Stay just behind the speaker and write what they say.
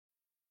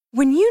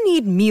When you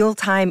need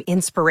mealtime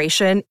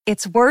inspiration,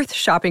 it's worth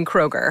shopping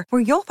Kroger,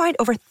 where you'll find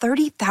over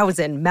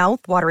 30,000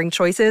 mouth-watering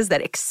choices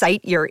that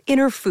excite your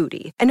inner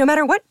foodie. And no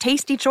matter what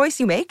tasty choice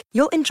you make,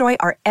 you'll enjoy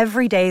our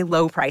everyday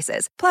low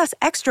prices, plus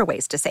extra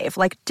ways to save,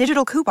 like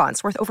digital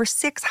coupons worth over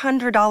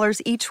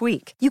 $600 each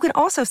week. You can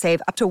also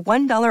save up to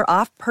 $1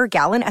 off per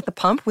gallon at the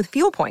pump with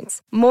fuel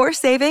points. More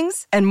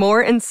savings and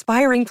more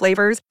inspiring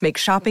flavors make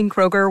shopping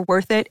Kroger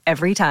worth it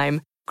every time.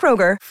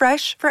 Kroger,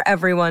 fresh for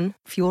everyone.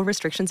 Fuel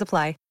restrictions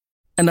apply.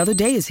 Another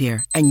day is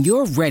here, and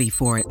you're ready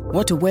for it.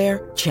 What to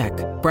wear? Check.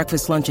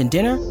 Breakfast, lunch, and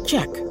dinner?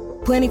 Check.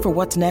 Planning for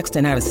what's next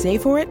and how to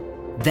save for it?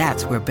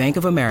 That's where Bank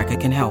of America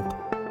can help.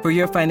 For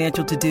your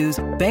financial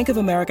to-dos, Bank of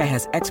America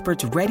has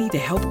experts ready to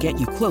help get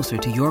you closer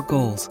to your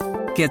goals.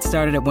 Get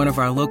started at one of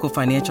our local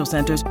financial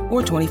centers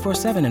or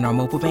 24/7 in our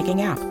mobile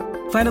banking app.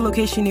 Find a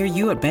location near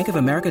you at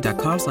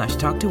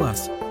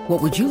bankofamerica.com/talktous.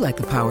 What would you like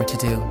the power to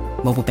do?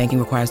 Mobile banking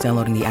requires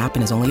downloading the app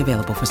and is only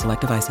available for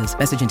select devices.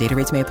 Message and data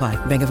rates may apply.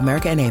 Bank of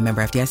America N.A.,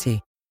 member FDIC.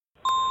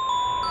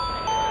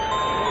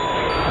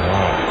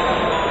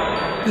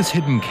 This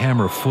hidden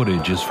camera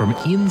footage is from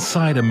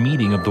inside a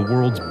meeting of the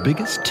world's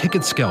biggest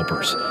ticket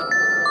scalpers.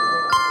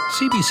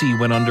 CBC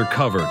went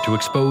undercover to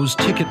expose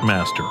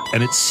Ticketmaster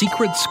and its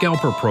secret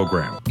scalper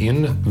program.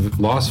 In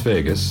Las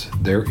Vegas,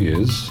 there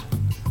is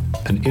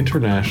an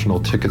international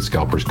ticket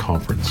scalpers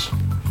conference.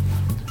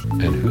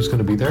 And who's going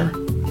to be there?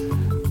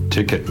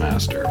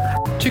 Ticketmaster.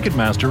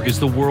 Ticketmaster is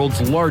the world's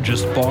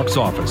largest box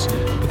office,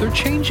 but they're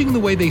changing the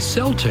way they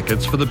sell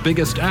tickets for the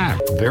biggest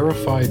act.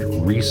 Verified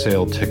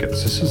resale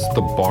tickets. This is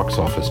the box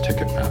office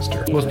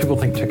Ticketmaster. Most people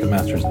think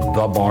Ticketmaster is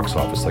the box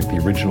office, like the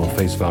original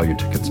face value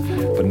tickets,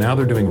 but now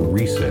they're doing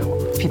resale.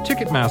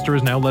 Ticketmaster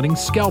is now letting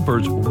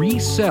scalpers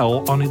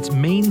resell on its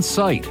main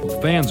site.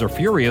 Fans are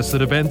furious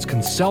that events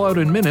can sell out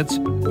in minutes,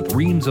 with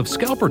reams of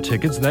scalper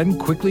tickets then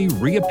quickly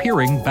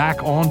reappearing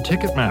back on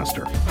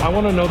Ticketmaster. I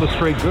want to know the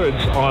straight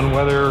goods on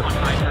whether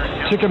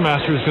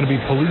Ticketmaster is going to be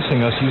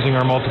policing us using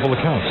our multiple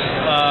accounts.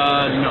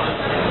 No.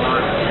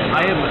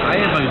 I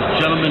have a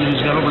gentleman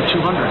who's got over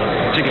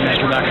 200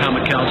 Ticketmaster.com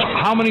accounts.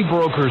 How many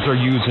brokers are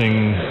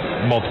using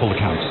multiple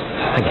accounts?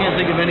 I can't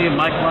think of any of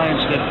my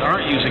clients that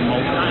aren't using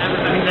multiple.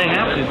 I mean, they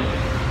have to.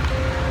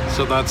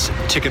 So that's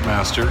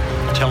Ticketmaster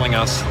telling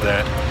us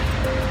that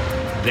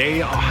they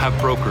have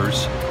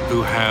brokers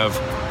who have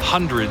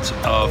hundreds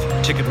of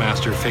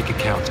Ticketmaster fake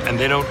accounts, and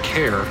they don't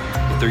care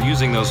that they're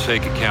using those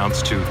fake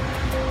accounts to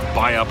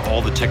buy up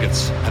all the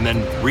tickets and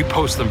then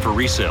repost them for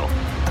resale,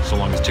 so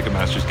long as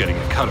Ticketmaster's getting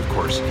a cut, of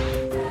course.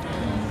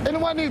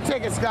 Anyone need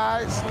tickets,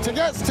 guys?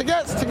 Tickets.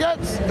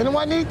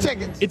 Anyone need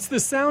tickets? It's the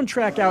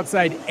soundtrack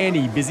outside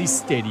any busy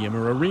stadium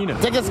or arena.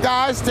 Tickets,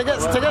 guys.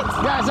 Tickets.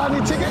 Guys, y'all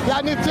need tickets?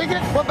 Y'all need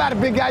tickets? What about a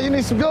big guy? You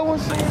need some good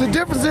ones? The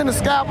difference in a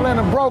scalper and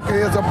a broker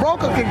is a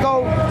broker can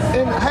go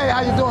in, hey,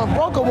 how you doing?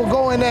 Broker will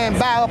go in there and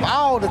buy up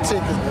all the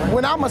tickets.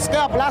 When I'm a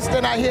scalper, I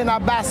stand out here and I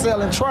buy,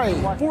 sell, and trade.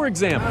 For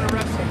example,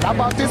 I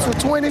bought this for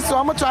 20, so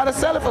I'm going to try to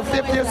sell it for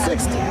 50 or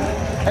 60.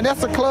 And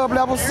that's a club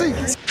level seat.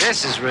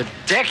 This is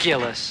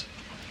ridiculous.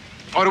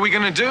 What are we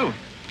gonna do?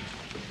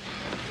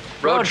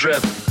 Road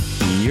trip.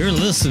 You're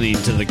listening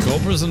to the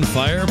Cobras and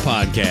Fire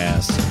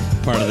podcast,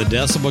 part of the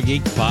Decibel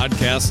Geek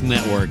Podcast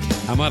Network.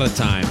 I'm out of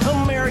time.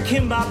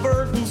 American by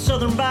birth and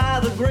Southern by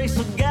the grace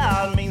of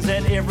God means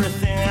that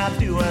everything I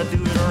do it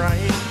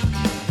right.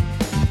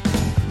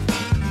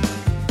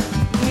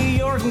 New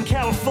York and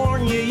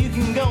California, you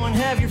can go and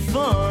have your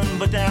fun,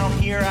 but down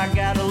here I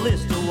got a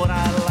list of what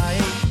I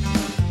like.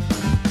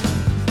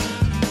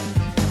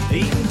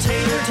 Eating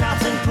tater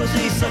tots and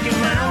pussy, sucking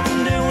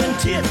Mountain Dew and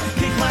tits.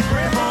 Kick my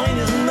grandpa in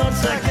his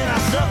nutsack, then I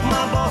suck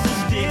my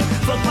boss's dick.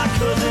 Fuck my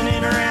cousin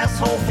in her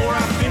asshole before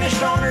I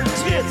finished on her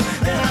tits.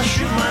 Then I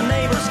shoot my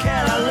neighbor's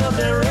cat, I love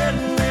that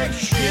redneck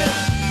shit.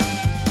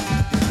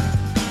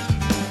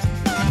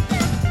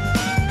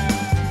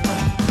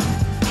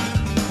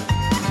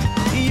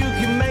 You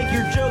can make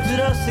your jokes at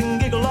us and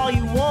giggle all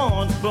you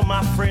want, but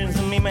my friends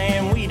and me,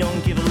 man, we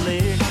don't give a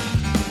lick.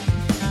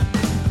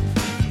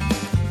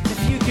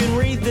 Can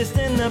read this,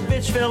 then the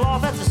bitch fell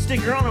off. That's a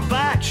sticker on a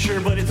bike, sure,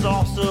 but it's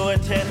also a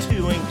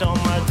tattoo inked on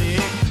my dick.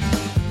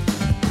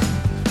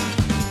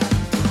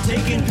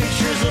 Taking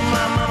pictures of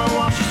my mama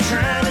while she's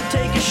trying to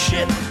take a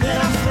shit. Then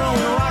I'm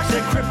throwing rocks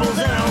at cripples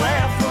and I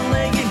laugh when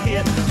they get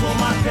hit. Pull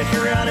my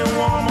pecker out at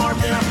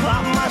Walmart, then I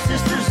pop my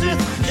sister's zip.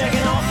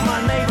 Checking off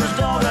my neighbor's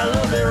dog, I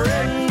love that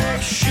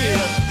redneck shit.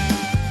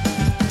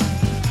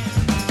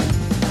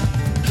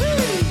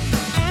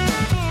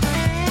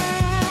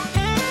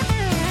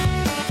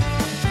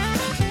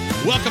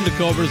 Welcome to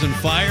Cobras and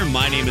Fire.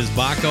 My name is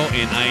Baco,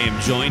 and I am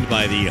joined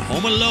by the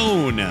Home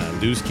Alone,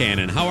 Loose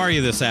Cannon. How are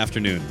you this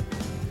afternoon?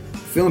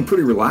 Feeling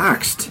pretty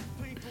relaxed.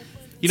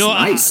 You know,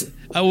 nice.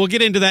 We'll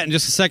get into that in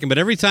just a second, but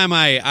every time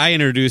I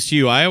introduce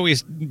you, I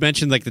always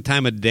mention, like, the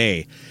time of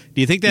day.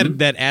 Do you think that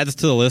that adds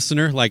to the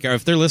listener? Like,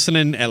 if they're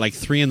listening at, like,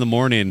 3 in the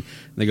morning,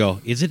 they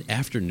go, is it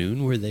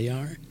afternoon where they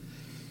are?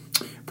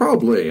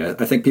 Probably. I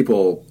think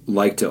people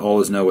like to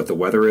always know what the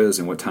weather is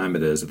and what time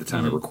it is at the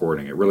time of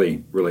recording. It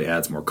really, really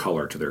adds more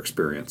color to their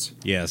experience.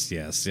 Yes,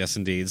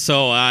 indeed.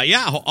 So,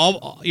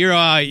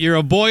 you're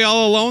a boy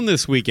all alone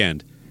this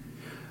weekend.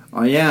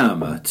 I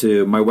am.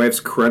 To my wife's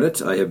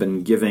credit, I have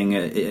been giving,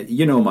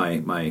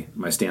 my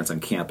stance on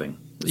camping.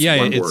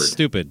 It's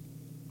stupid.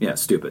 Yeah,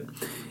 stupid.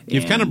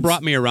 You've kind of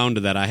brought me around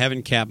to that. I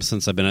haven't camped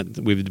since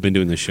we've been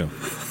doing this show.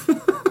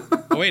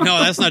 Oh, wait, no,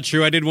 that's not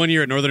true. I did 1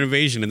 year at Northern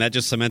Invasion, and that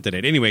just cemented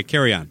it. Anyway,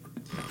 carry on.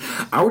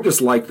 I would just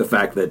like the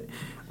fact that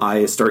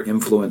I start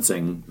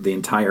influencing the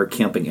entire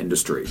camping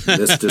industry.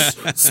 This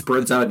just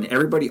spreads out, and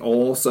everybody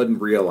all of a sudden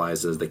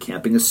realizes that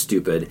camping is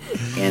stupid,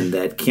 and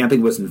that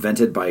camping was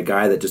invented by a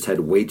guy that just had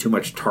way too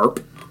much tarp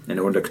and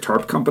owned a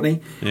tarp company,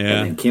 and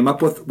then came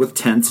up with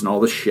tents and all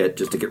this shit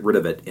just to get rid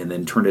of it, and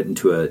then turned it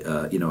into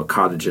a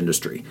cottage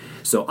industry.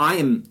 So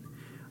I'm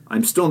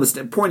still in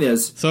the point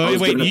is. So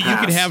wait, you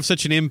could have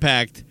such an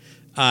impact.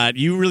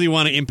 You really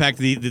want to impact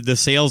the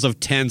sales of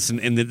tents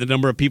and the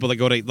number of people that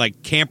go to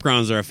like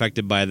campgrounds are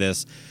affected by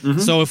this. Mm-hmm.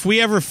 So if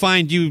we ever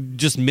find you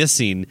just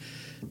missing,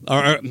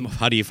 or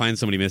how do you find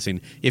somebody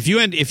missing? If you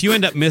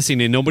end up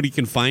missing and nobody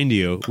can find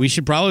you, we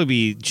should probably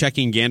be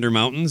checking Gander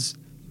Mountains.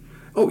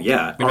 Oh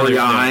yeah,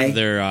 REI,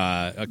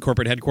 their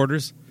corporate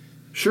headquarters.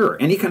 Sure,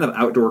 any kind of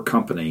outdoor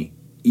company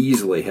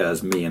easily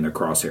has me in their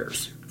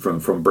crosshairs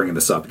from bringing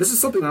this up. This is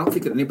something I don't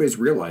think that anybody's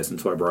realized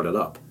until I brought it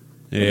up.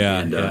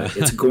 And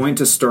it's going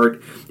to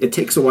start. It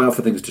takes a while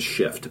for things to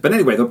shift. But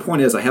anyway, the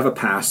point is, I have a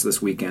pass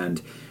this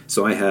weekend.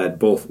 So I had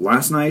both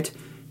last night,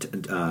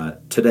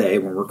 today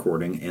when we're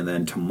recording, and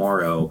then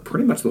tomorrow,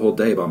 pretty much the whole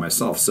day by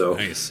myself. So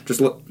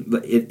just look,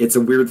 it's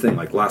a weird thing.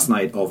 Like last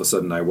night, all of a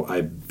sudden, I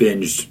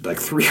binged like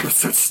 3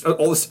 episodes,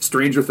 all this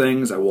Stranger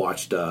Things. I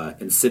watched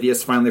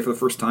Insidious finally for the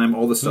first time.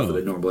 All the stuff that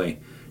I normally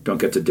don't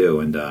get to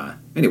do. And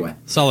anyway,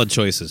 solid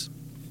choices.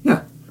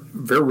 Yeah.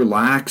 Very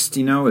relaxed,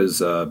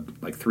 is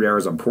like 3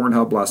 hours on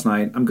Pornhub last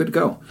night. I'm good to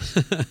go.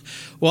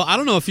 Well, I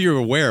don't know if you're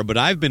aware, but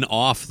I've been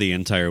off the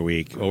entire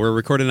week. Well, we're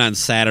recording on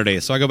Saturday,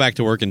 so I go back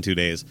to work in 2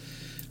 days.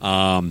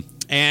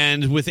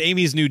 And with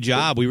Amy's new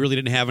job, we really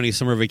didn't have any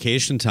summer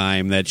vacation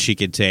time that she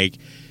could take.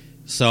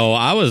 So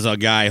I was a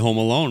guy home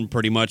alone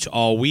pretty much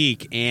all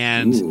week.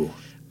 And,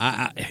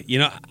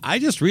 I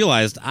just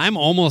realized I'm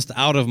almost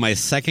out of my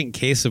second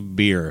case of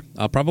beer.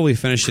 I'll probably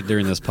finish it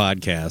during this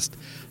podcast.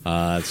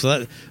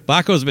 So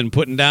Baco's been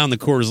putting down the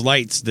Coors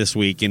Lights this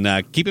week, and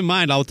keep in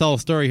mind, I'll tell a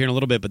story here in a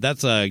little bit, but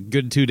that's a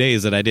good 2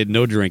 days that I did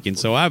no drinking,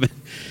 so I've been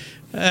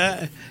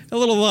a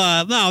little,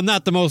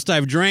 not the most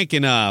I've drank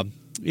in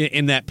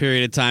that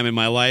period of time in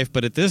my life,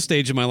 but at this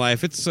stage of my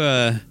life, it's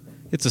a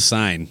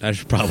sign. I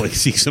should probably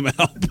seek some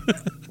help.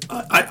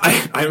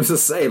 I was to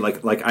say,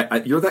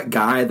 you're that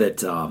guy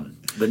that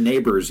the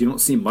neighbors you don't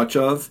see much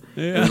of,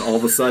 and all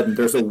of a sudden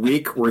there's a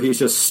week where he's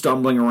just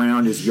stumbling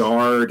around his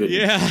yard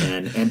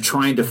and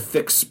trying to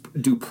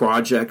do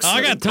projects.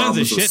 I got tons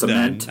of shit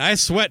done. I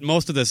sweat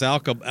most of this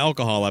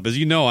alcohol up. As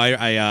you know,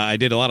 I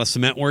did a lot of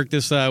cement work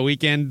this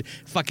weekend.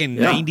 Fucking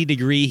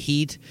 90-degree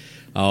heat.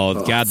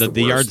 Oh God,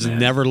 the yards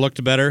never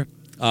looked better.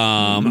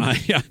 The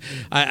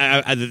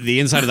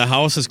inside of the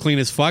house is clean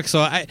as fuck.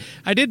 So I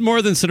did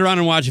more than sit around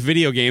and watch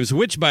video games,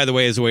 which, by the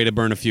way, is a way to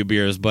burn a few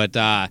beers. But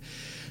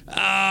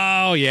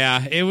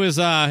it was.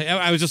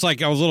 I was just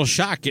like, I was a little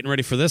shocked getting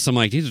ready for this. I'm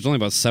like, geez, there's only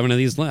about 7 of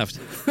these left.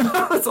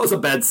 That's always a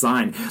bad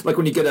sign. Like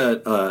when you get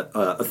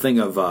a thing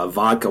of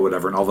vodka, or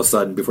whatever, and all of a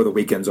sudden before the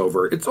weekend's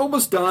over, it's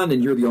almost done,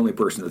 and you're the only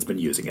person that's been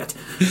using it.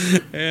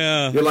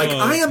 Yeah, you're like,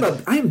 I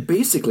am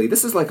basically,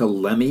 this is like a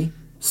Lemmy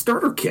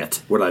starter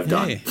kit. What I've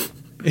done.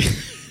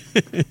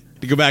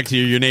 To go back to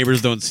your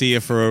neighbors don't see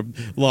you for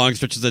long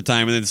stretches of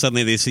time, and then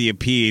suddenly they see you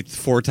pee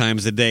 4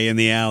 times a day in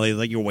the alley,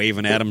 like you're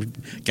waving at them,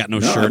 got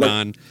no shirt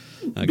on.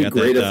 I got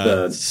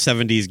that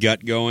 70s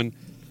gut going.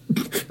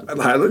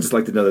 I'd just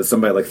like to know that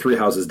somebody like 3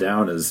 houses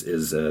down is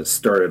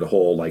started a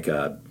whole we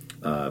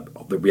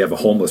have a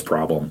homeless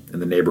problem in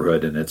the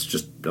neighborhood, and it's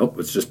just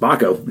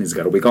Baco. He's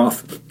got a week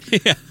off.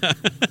 Yeah.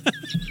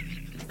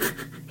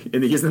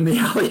 And he's in the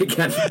alley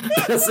again,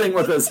 pissing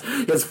with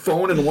his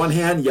phone in one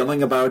hand,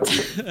 yelling about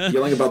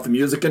the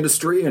music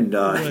industry. And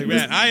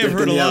man, I have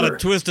heard a lot of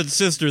Twisted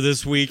Sister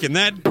this week, and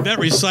that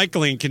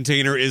recycling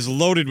container is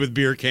loaded with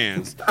beer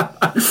cans.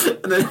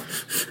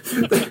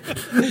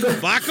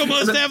 Baco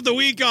must have the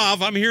week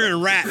off. I'm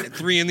hearing Rat at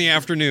 3 in the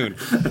afternoon.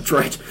 That's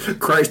right.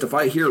 Christ, if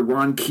I hear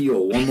Ron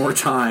Keel one more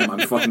time,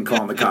 I'm fucking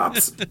calling the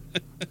cops.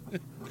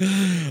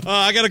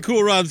 I got a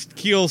cool Ron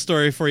Keel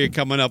story for you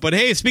coming up. But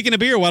hey, speaking of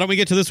beer, why don't we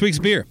get to this week's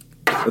beer?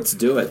 Let's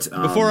do it.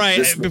 Before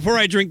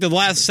I drink the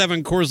last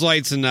 7 Coors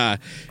Lights and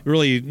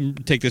really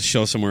take this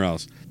show somewhere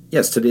else.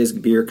 Yes, today's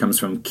beer comes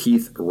from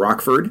Keith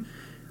Rockford,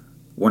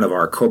 one of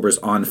our Cobras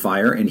on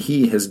Fire, and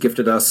he has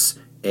gifted us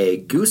a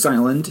Goose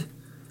Island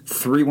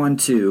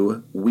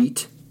 312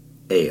 Wheat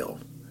Ale.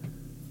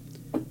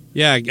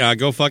 Yeah,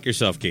 go fuck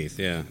yourself, Keith.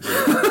 Yeah.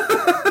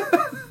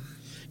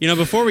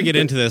 Before we get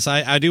into this,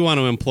 I do want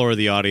to implore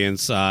the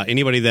audience,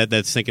 anybody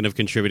that's thinking of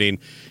contributing,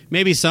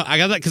 maybe some. I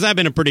got that because I've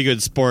been a pretty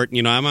good sport.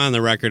 I'm on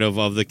the record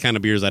of the kind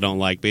of beers I don't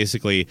like.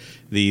 Basically,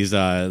 these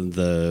where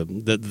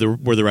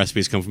the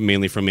recipes come from,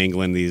 mainly from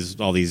England.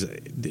 All these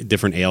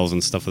different ales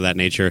and stuff of that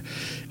nature.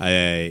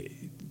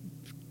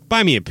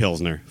 Buy me a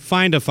Pilsner.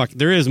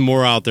 There is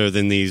more out there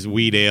than these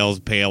wheat ales,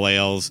 pale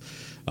ales,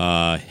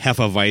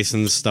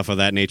 Hefeweizens, stuff of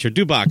that nature.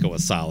 Dubaco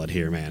was solid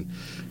here, man.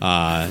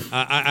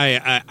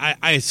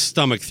 I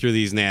stomach through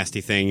these nasty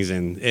things,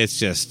 and it's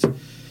just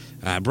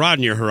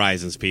broaden your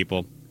horizons,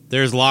 people.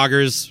 There's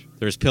lagers,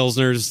 there's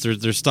Pilsners,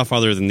 there's stuff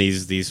other than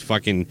these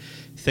fucking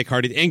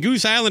thick-hearted. And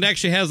Goose Island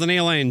actually has an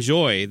ale I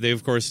enjoy.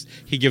 Of course,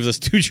 he gives us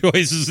 2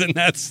 choices, and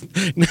that's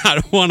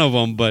not one of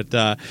them, but...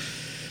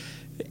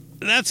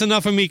 that's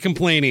enough of me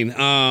complaining.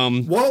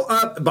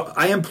 But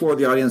I implore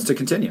the audience to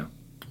continue.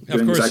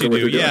 Of course you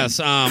do. Yes.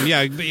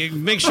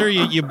 Make sure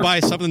you buy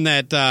something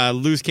that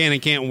loose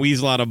cannon can't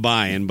weasel out of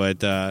buying.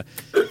 But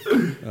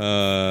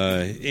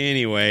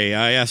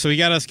anyway, so we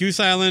got us Goose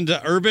Island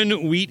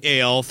Urban Wheat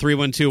Ale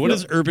 312. What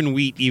is urban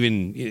wheat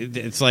even?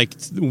 It's like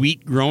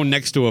wheat grown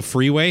next to a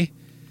freeway.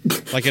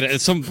 Like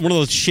it's one of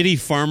those shitty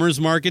farmers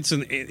markets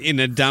in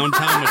a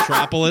downtown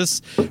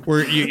metropolis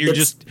where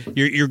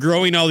you're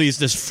growing all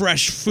this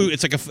fresh food.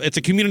 It's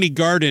a community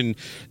garden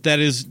that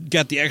has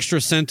got the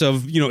extra scent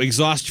of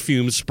exhaust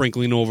fumes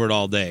sprinkling over it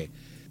all day.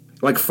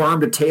 Like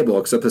farm to table,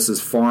 except this is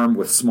farm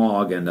with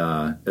smog and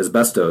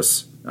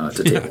asbestos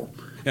to table.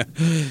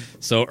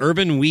 So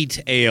urban wheat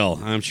ale.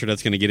 I'm sure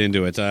that's going to get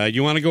into it.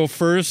 You want to go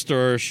first,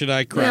 or should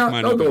I crack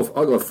mine? I'll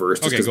go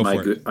first. Okay, go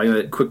for it. I got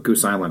a quick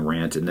Goose Island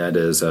rant, and that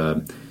is, I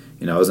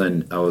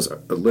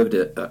lived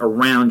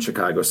around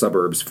Chicago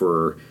suburbs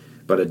for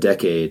about a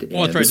decade.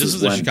 Oh, that's right. This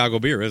is a Chicago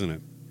beer, isn't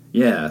it?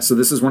 Yeah. So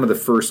this is one of the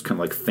first kind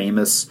of like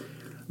famous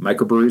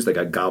microbreweries that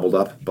got gobbled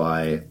up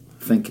by, I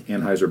think,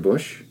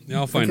 Anheuser-Busch. Yeah,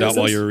 I'll find out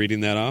while you're reading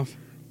that off.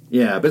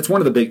 Yeah, but it's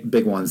one of the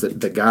big ones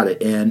that got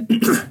it, and.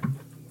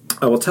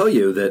 I will tell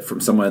you that from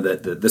someone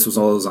that this was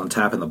always on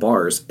tap in the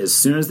bars, as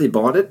soon as they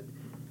bought it,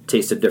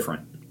 tasted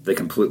different. They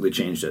completely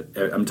changed it.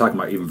 I'm talking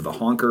about even the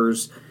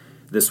honkers,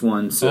 this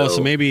one. So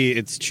maybe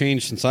it's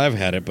changed since I've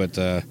had it, but...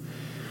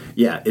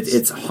 yeah,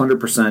 it's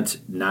 100%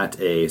 not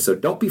a... So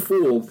don't be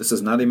fooled. This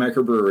is not a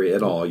microbrewery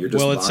at all. You're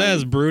just it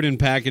says brewed and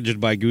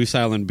packaged by Goose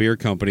Island Beer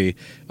Company,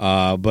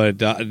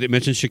 but it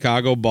mentions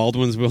Chicago,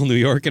 Baldwinsville, New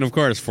York, and, of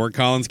course, Fort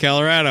Collins,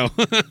 Colorado.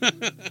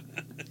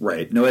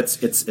 Right. No, it's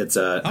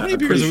how many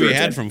beers have we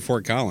had from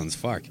Fort Collins?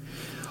 Fuck.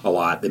 A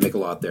lot. They make a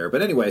lot there.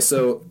 But anyway,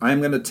 so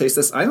I'm going to taste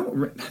this.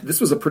 This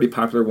was a pretty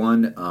popular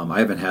one. I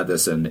haven't had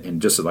this in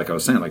just like I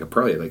was saying,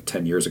 probably like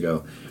 10 years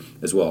ago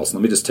as well. So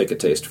let me just take a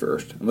taste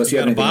first. Unless you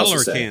have anything else to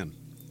say. A bottle or can?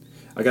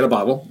 I got a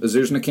bottle. Is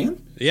yours in a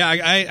can? Yeah,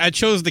 I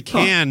chose the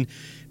can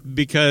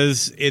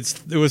because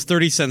it was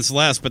 30 cents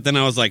less. But then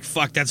I was like,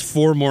 fuck, that's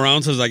 4 more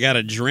ounces I got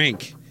to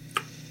drink.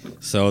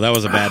 So that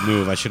was a bad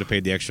move. I should have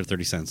paid the extra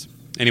 30 cents.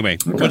 Anyway,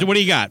 okay. What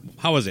do you got?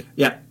 How is it?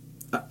 Yeah.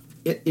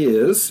 It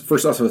is,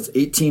 first off, so it's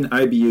 18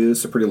 IBUs,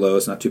 so pretty low.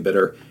 It's not too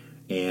bitter.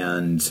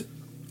 And,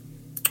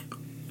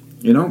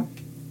 a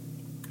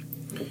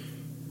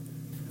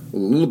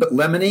little bit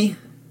lemony.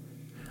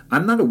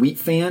 I'm not a wheat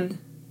fan,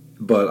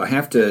 but I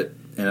have to,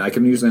 and I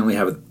can usually only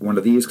have one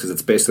of these because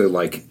it's basically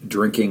like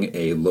drinking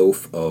a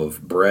loaf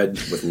of bread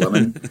with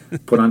lemon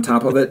put on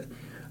top of it.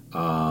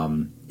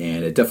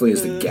 And it definitely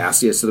is the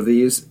gassiest of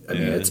these. I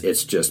mean,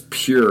 it's just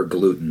pure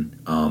gluten.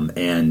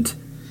 And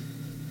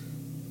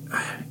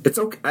it's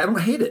okay. I don't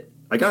hate it.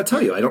 I gotta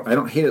tell you, I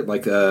don't hate it.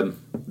 Like the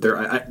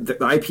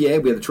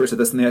IPA, we had the choice of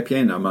this in the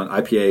IPA, and I'm an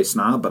IPA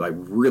snob, but I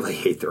really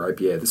hate their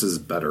IPA. This is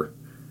better.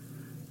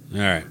 All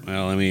right.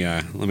 Well, let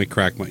me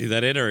crack my. Is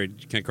that it, or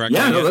can I crack?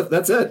 Yeah, no,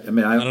 that's it. I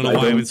mean, I don't know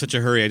why I'm in such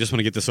a hurry. I just want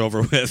to get this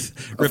over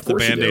with. Rip the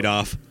Band-Aid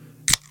off.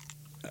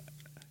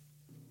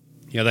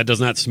 Yeah, that does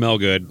not smell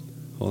good.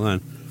 Hold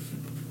on.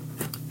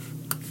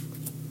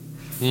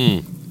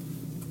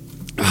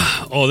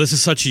 Oh, this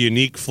is such a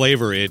unique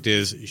flavor. It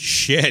is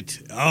shit.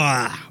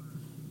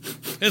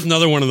 It's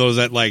another one of those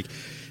that, like,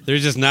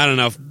 there's just not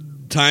enough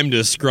time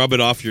to scrub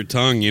it off your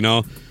tongue,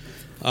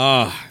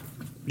 Yeah,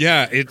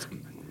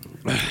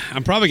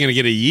 I'm probably going to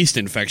get a yeast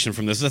infection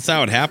from this. That's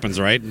how it happens,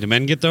 right? Do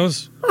men get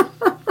those?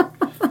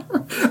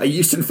 A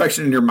yeast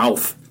infection in your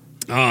mouth.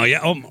 Oh, yeah.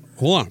 Oh,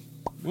 hold on.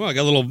 Well, I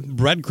got little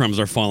breadcrumbs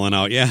are falling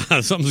out. Yeah,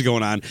 something's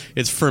going on.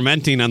 It's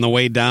fermenting on the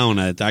way down.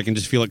 I can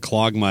just feel it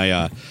clog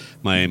my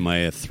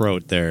my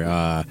throat there.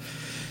 I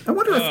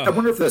wonder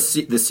if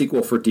the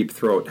sequel for Deep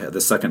Throat,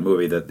 the second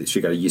movie, that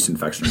she got a yeast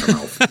infection in her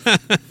mouth.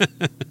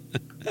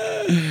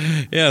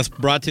 Yes,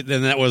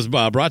 that was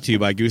brought to you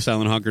by Goose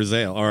Island Honkers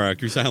Ale, or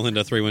Goose Island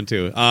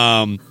 312.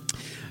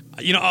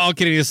 All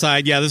kidding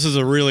aside, yeah, this is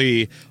a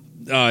really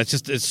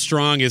it's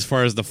strong as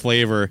far as the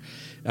flavor.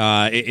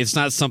 It's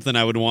not something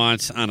I would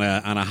want on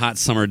a hot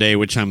summer day,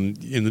 which I'm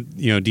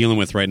dealing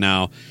with right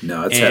now.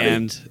 No, it's heavy,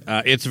 and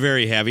it's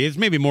very heavy. It's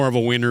maybe more of a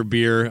winter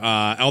beer.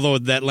 Although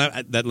that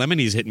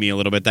lemony's hit me a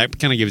little bit. That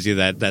kind of gives you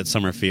that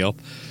summer feel.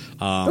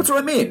 That's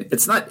what I mean.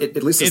 It's not.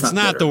 At least it's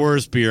not bitter. the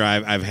worst beer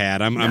I've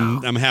had.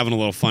 I'm having a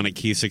little fun at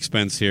Keith's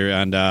expense here,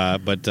 and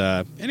but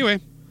anyway,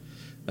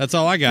 that's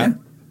all I got. Yeah.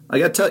 I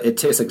got to tell you, it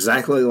tastes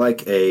exactly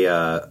like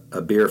a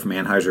beer from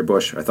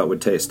Anheuser-Busch I thought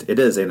would taste. It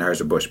is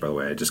Anheuser-Busch, by the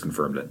way. I just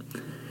confirmed it.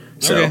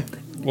 So, okay.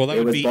 Well,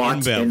 that would be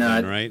InBev,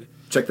 then, right?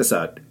 Check this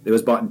out. It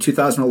was bought in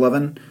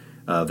 2011.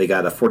 They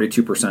got a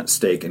 42%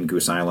 stake in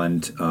Goose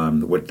Island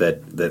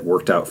that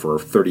worked out for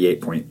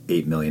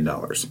 $38.8 million.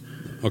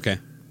 Okay.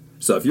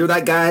 So if you're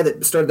that guy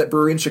that started that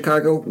brewery in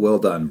Chicago, well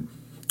done.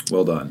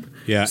 Well done.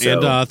 Yeah,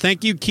 so, and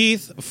thank you,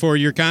 Keith, for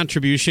your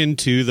contribution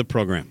to the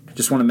program.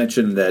 Just want to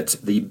mention that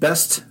the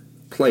best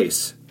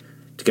place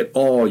to get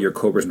all your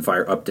Cobras and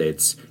Fire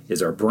updates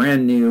is our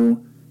brand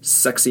new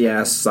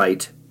sexy-ass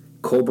site,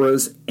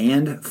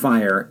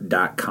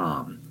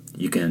 cobrasandfire.com.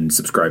 You can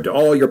subscribe to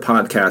all your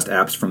podcast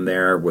apps from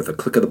there with a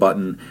click of the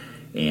button,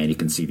 and you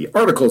can see the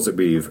articles that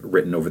we've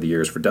written over the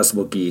years for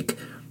Decibel Geek.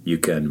 You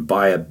can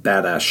buy a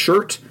badass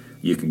shirt.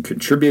 You can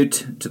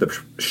contribute to the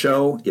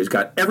show. It's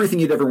got everything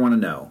you'd ever want to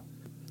know.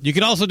 You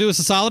can also do us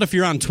a solid if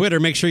you're on Twitter.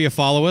 Make sure you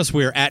follow us.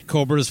 We're at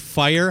Cobras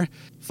Fire.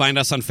 Find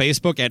us on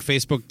Facebook at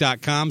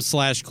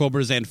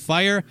facebook.com/Cobras and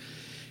Fire.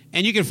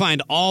 And you can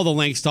find all the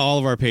links to all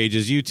of our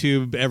pages,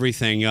 YouTube,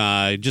 everything,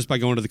 just by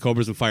going to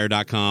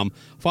thecobrasandfire.com.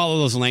 Follow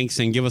those links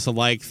and give us a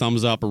like,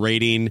 thumbs up, a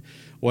rating,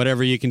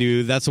 whatever you can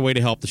do. That's a way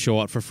to help the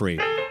show out for free.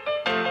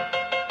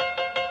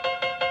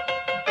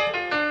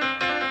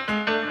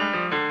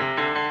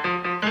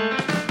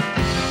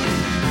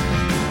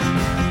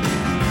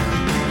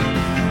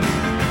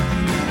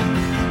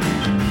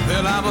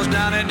 Well, I was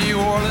down in New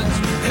Orleans,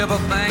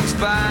 everything's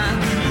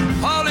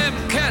fine. All them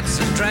cats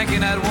is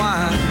drinking that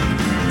wine,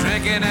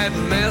 drinking that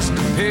mist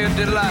of pure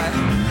delight.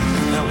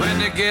 Now when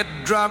they get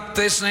drunk,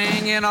 they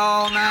singing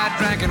all night,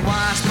 drinking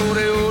wine,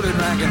 spooty ooty,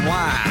 drinking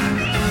wine.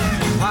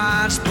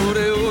 Wine,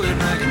 spooty ooty,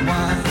 drinking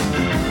wine.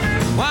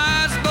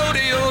 Wine,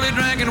 spooty ooty,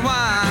 drinking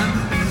wine.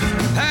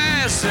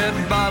 Pass that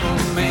bottle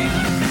to me.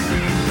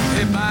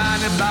 Hey,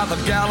 buying it by the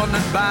gallon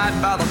and buy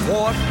it by the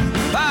quart.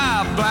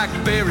 Buy a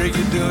blackberry,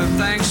 you're doing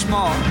things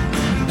smart.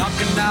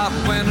 Knocking out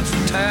windows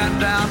and tearing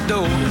down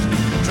doors.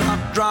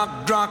 Drunk, drunk,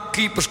 drunk,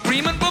 keep a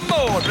screaming for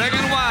more.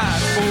 Drinking wine,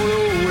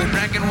 spooty ooty,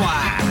 drinking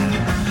wine.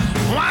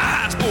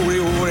 Wine, spooty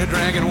ooty,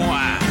 drinking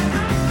wine.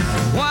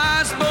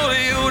 Wine,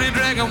 spooty ooty,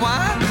 drinking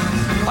wine.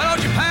 Why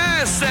don't you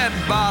pass that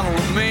bottle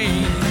to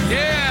me?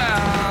 Yeah.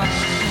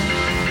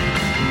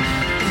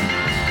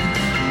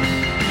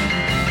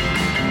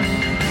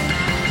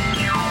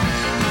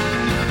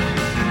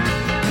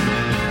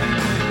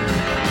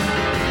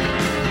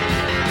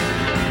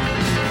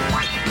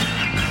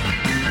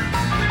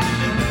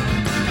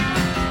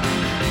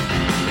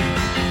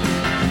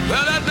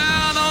 Well, that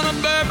down on a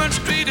Bourbon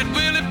Street at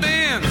Willie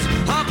Ben's,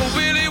 Uncle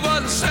Willie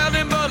wasn't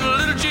selling but a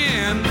little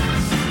gin.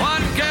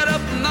 One cat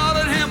up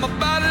north of him a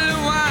bottle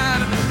of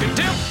wine. He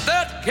tipped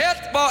that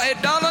cat for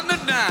 $1 and a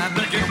dime.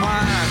 Drinking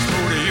wine,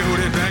 spooty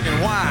ooty, drinking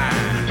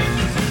wine.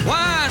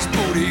 Wine,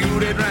 spooty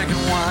ooty,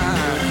 drinking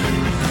wine.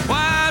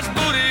 Wine,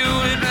 spooty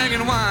ooty,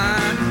 drinking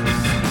wine.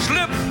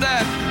 Slip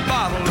that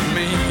bottle to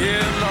me,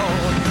 yeah,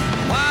 Lord.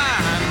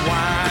 Wine,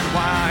 wine,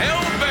 wine,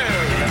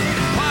 elderberry.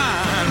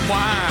 Wine,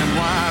 wine,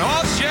 wine,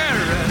 all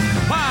sherry.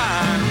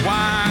 Wine,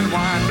 wine,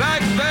 wine,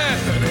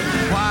 blackberry.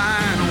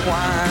 Wine,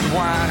 wine,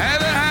 wine,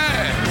 have it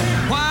had.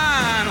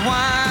 Wine,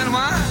 wine,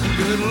 wine,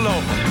 good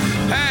Lord.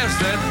 Pass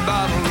that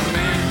bottle to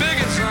me. Dig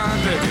it, son,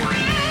 dig it.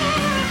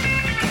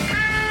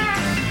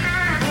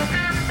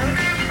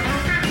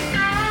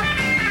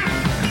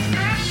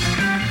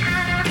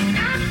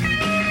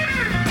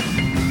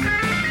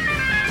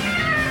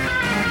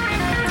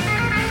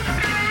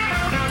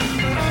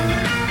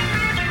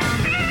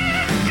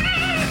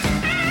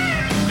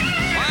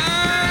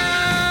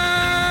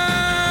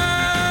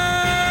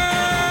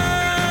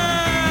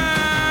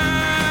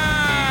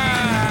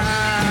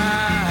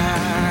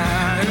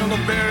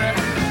 Elderberry,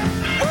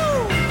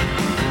 woo,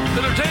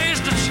 little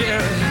taste of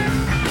cherry.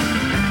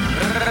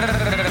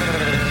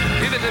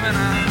 Give it to me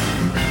now.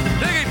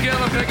 Take it,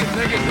 Keller, take it,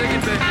 take it, take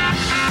it, take it.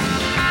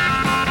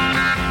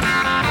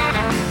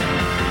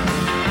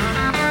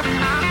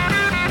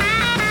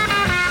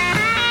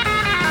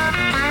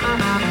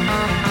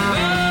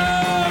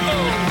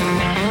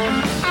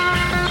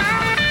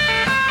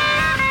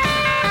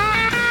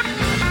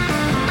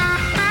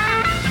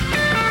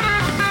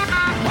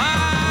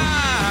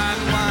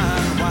 Wine,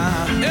 wine,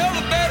 wine,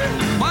 elderberry,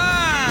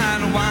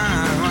 wine,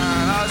 wine,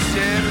 wine, oh,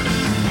 cherry.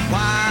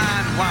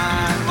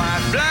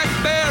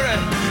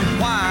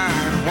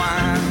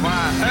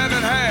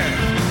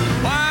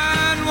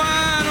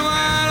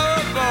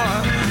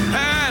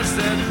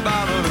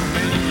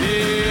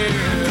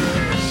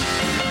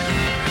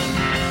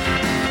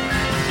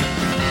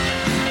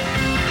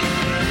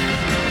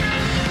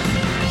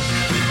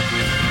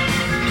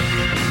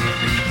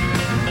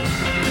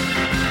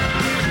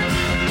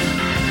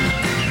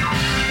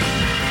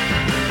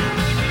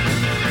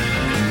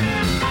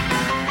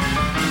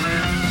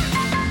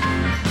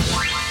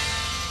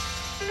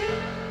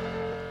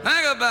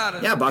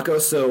 Yeah,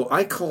 Baco. So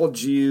I called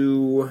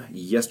you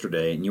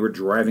yesterday, and you were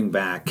driving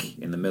back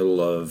in the middle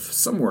of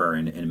somewhere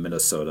in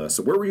Minnesota.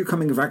 So where were you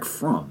coming back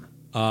from?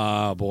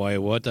 Boy,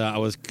 what I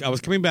was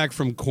coming back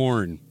from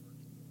Korn,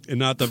 and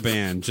not the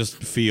band, just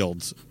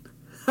Fields.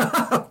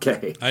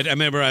 Okay. I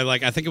remember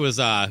I think it was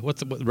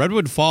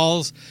Redwood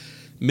Falls,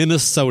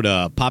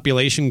 Minnesota,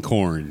 population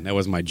Korn. That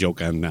was my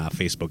joke on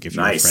Facebook. If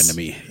you're a friend of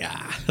me,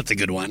 yeah, that's a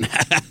good one. We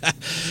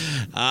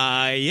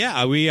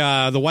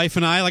the wife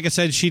and I, like I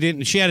said,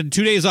 she had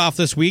 2 days off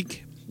this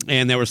week,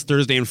 and that was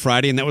Thursday and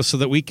Friday, and that was so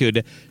that we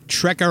could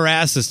trek our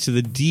asses to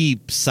the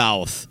deep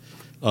south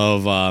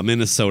of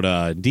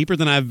Minnesota, deeper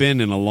than I've been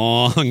in a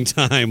long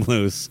time,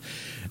 Luce.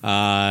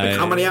 Like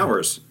how many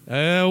hours?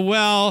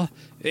 Well,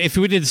 if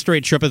we did a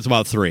straight trip, it's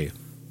about 3.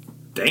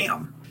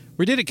 Damn.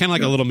 We did it kind of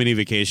like a little mini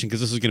vacation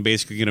because this is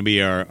basically going to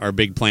be our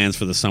big plans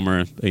for the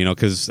summer,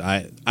 because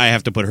I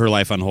have to put her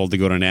life on hold to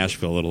go to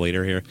Nashville a little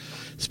later here,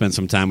 spend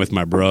some time with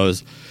my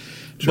bros.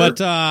 Sure.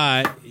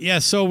 But,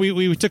 so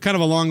we took kind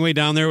of a long way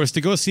down there. It was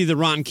to go see the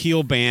Ron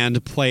Keel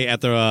Band play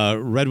at the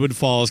Redwood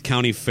Falls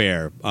County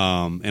Fair.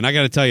 And I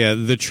got to tell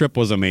you, the trip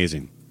was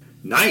amazing.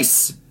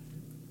 Nice.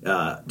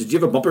 Did you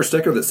have a bumper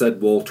sticker that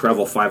said, we'll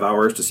travel 5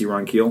 hours to see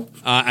Ron Keel?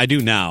 I do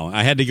now.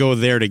 I had to go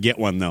there to get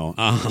one, though.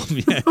 What's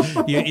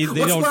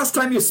the last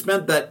time you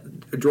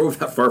drove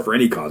that far for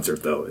any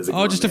concert, though?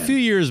 Just a few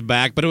years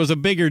back, but it was a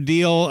bigger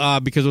deal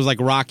because it was like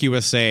Rock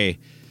USA.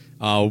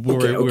 We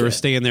were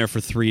staying there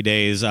for 3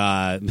 days.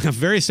 A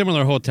very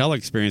similar hotel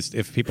experience,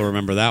 if people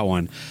remember that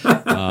one.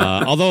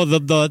 Although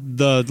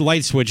the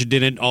light switch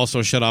didn't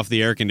also shut off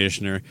the air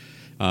conditioner.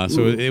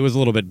 So it was a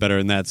little bit better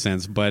in that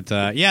sense. But,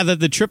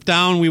 the trip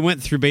down, we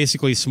went through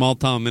basically small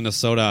town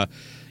Minnesota.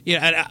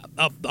 Yeah,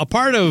 a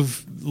part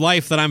of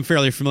life that I'm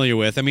fairly familiar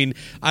with. I mean,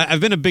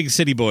 I've been a big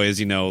city boy, as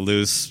you know,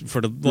 Luce,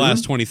 for the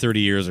last 20, 30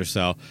 years or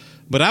so.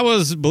 But I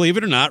was, believe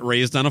it or not,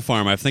 raised on a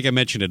farm. I think I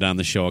mentioned it on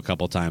the show a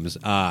couple times.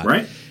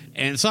 Right.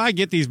 And so I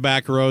get these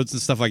back roads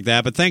and stuff like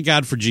that, but thank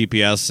God for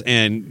GPS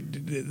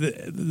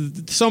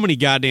and so many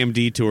goddamn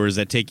detours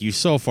that take you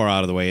so far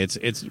out of the way.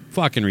 It's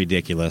fucking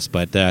ridiculous.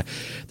 But there's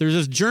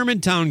this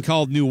German town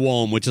called New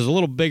Ulm, which is a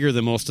little bigger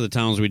than most of the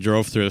towns we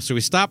drove through. So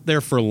we stopped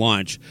there for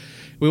lunch.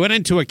 We went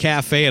into a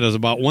cafe. It was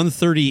about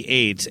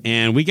 1:38,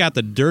 and we got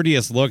the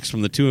dirtiest looks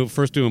from the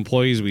first two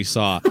employees we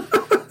saw.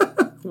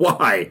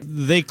 Why?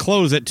 They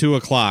close at 2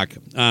 o'clock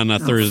on a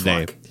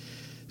Thursday. Fuck.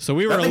 So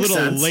we were a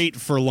little late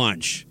for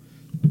lunch.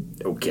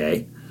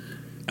 Okay.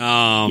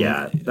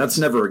 Yeah, that's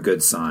never a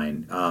good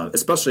sign.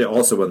 Especially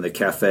also when the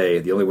cafe,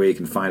 the only way you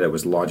can find it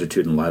was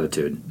longitude and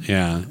latitude.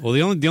 Yeah. Well,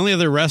 the only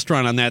other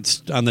restaurant on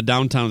the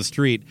downtown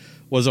street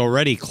was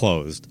already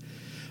closed.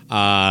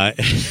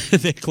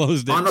 They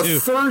closed it on a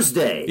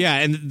Thursday. Yeah,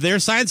 and their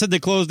sign said they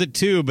closed at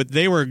 2, but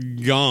they were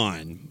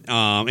gone.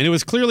 And it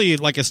was clearly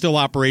like a still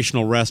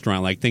operational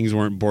restaurant, like things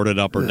weren't boarded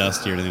up or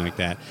dusty or anything like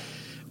that.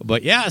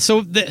 But yeah,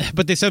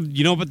 but they said,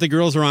 but the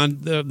grills are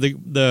on.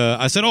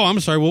 I said, oh, I'm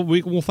sorry,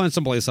 we'll find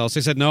someplace else. They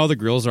said, no, the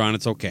grills are on.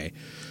 It's okay.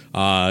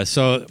 By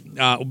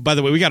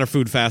the way, we got our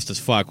food fast as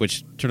fuck,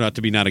 which turned out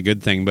to be not a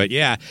good thing. But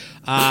yeah,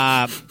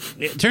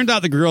 it turned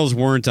out the grills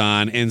weren't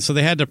on, and so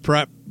they had to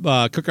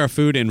cook our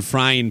food in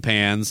frying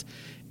pans.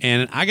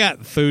 And I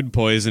got food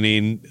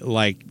poisoning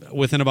like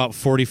within about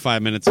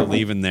 45 minutes of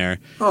leaving there.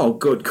 Oh,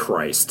 good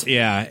Christ.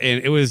 Yeah,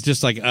 and it was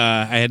just like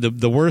I had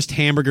the worst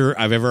hamburger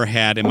I've ever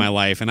had in my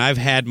life, and I've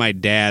had my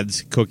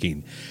dad's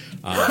cooking.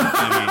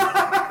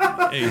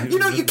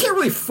 You can't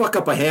really fuck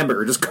up a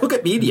hamburger. Just cook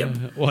it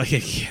medium. Well,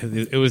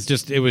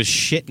 it was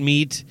shit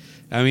meat.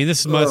 I mean,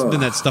 this must have been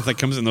that stuff that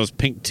comes in those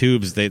pink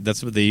tubes.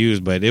 That's what they use,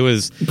 but it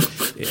was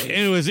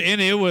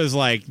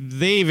like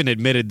they even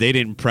admitted they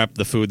didn't prep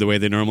the food the way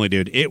they normally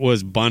do. It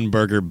was bun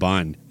burger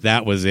bun.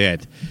 That was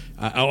it.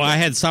 I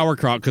had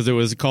sauerkraut because it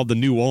was called the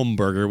New Ulm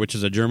burger, which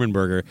is a German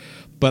burger.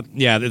 But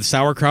yeah, the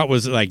sauerkraut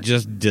was like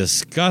just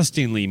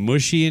disgustingly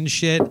mushy and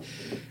shit.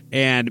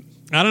 And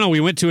I don't know.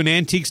 We went to an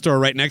antique store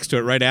right next to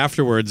it right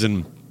afterwards,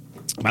 and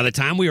by the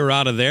time we were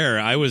out of there,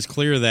 I was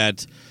clear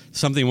that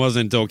something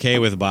wasn't okay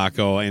with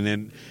Baco. And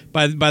then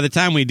by the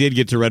time we did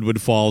get to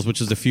Redwood Falls, which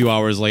was a few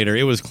hours later,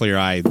 it was clear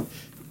I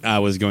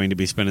was going to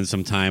be spending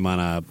some time on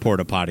a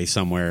porta potty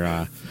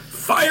somewhere.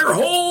 Fire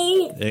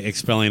hole!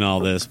 Expelling all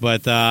this.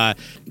 But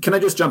can I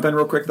just jump in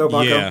real quick, though,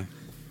 Baco? Yeah.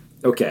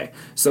 Okay.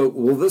 So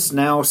will this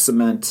now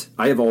cement...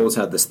 I have always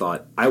had this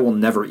thought. I will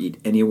never eat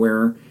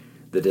anywhere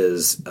that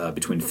is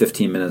between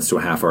 15 minutes to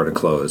a half hour to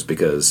close,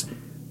 because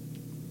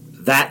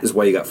that is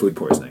why you got food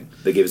poisoning.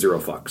 They give zero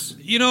fucks.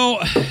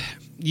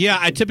 Yeah,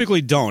 I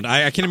typically don't.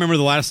 I can't remember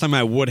the last time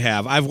I would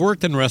have. I've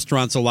worked in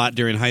restaurants a lot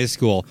during high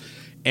school,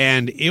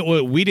 and we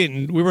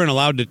weren't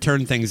allowed to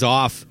turn things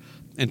off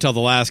until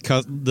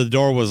the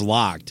door was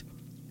locked.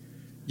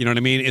 You know what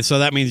I mean? And so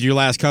that means your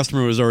last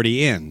customer was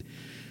already in.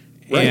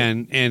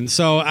 Right. And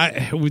so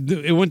it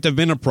wouldn't have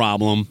been a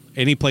problem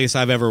any place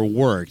I've ever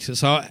worked.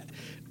 So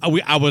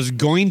I was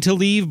going to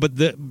leave, but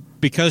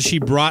because she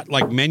brought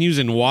like menus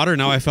and water,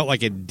 now I felt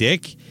like a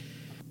dick.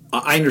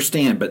 I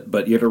understand,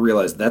 but you have to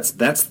realize that's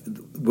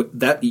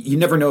you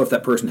never know if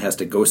that person has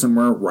to go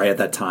somewhere right at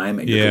that time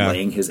and you're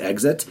delaying his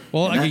exit.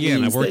 Well,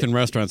 again, I've worked in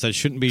restaurants. That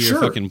shouldn't be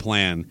your fucking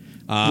plan.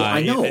 Well,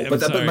 I know,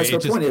 but my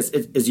point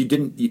is you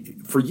didn't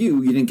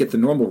get the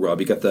normal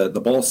rub. You got the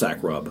ball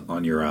sack rub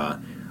on your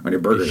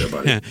burger there,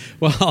 buddy.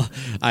 Well,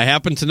 I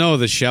happen to know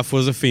the chef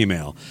was a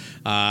female,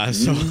 so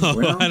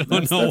I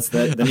don't know.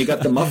 Then you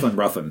got the muffin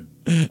ruffin.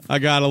 I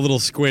got a little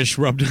squish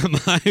rubbed on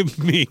my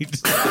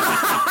meat.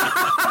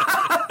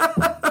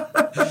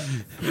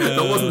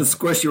 That wasn't the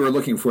squish you were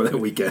looking for that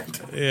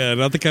weekend. Yeah,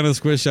 not the kind of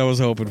squish I was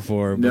hoping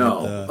for.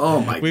 No.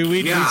 But,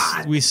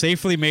 God. We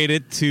safely made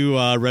it to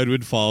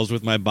Redwood Falls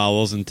with my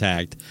bowels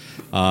intact.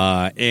 So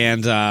I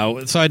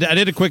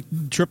did a quick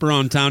trip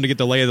around town to get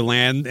the lay of the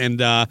land.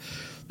 And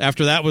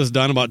after that was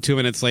done, about 2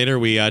 minutes later,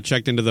 we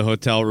checked into the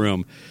hotel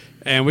room.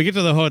 And we get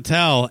to the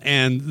hotel,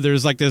 and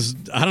there's like this,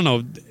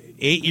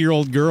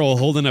 8-year-old girl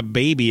holding a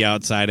baby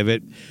outside of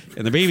it,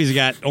 and the baby's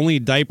got only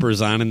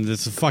diapers on, and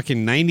it's a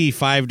fucking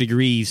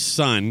 95-degree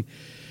sun.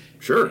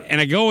 Sure. And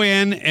I go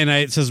in, and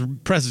it says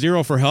press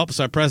 0 for help,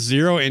 so I press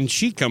 0, and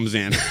she comes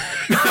in.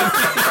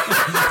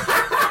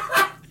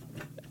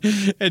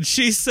 And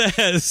she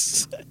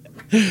says,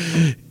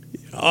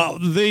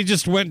 they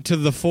just went to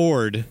the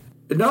Ford.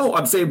 No,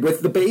 I'm saying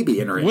with the baby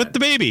in her hand. With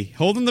the baby,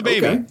 holding the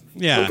baby. Okay.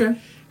 Yeah. Okay.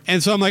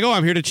 And so I'm like,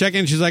 I'm here to check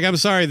in. She's like, I'm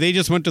sorry, they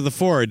just went to the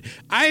Ford.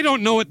 I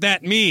don't know what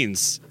that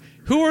means.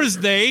 Who is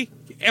they?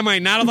 Am I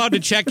not allowed to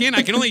check in?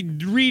 I can only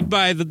read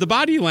by the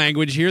body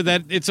language here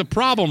that it's a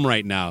problem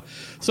right now.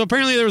 So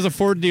apparently there was a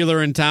Ford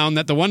dealer in town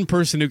that the one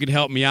person who could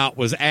help me out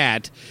was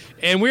at.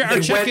 And we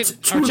are checking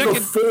the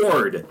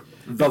Ford.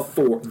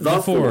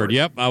 The Ford.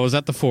 Yep, I was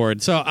at the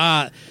Ford. So,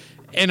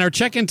 and our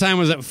check-in time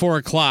was at 4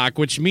 o'clock,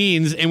 which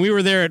means, and we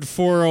were there at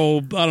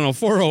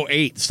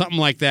 4:08, something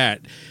like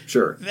that.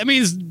 Sure. That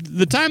means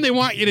the time they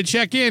want you to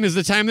check in is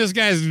the time this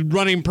guy's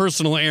running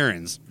personal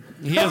errands.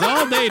 He has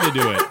all day to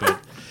do it.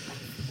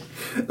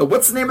 But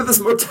what's the name of this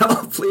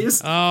motel,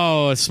 please?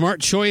 Oh, Smart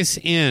Choice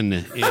Inn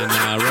in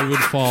Redwood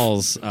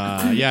Falls.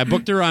 I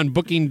booked her on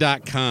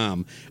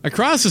Booking.com.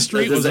 Across the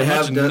street was a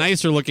much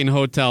nicer-looking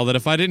hotel that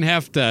if I didn't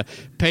have to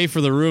pay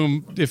for the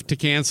room to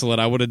cancel it,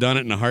 I would have done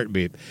it in a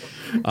heartbeat.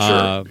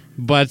 Sure.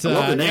 But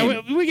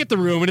we get the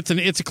room, and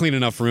it's a clean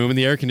enough room, and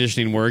the air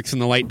conditioning works,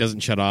 and the light doesn't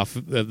shut off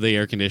the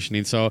air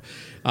conditioning. So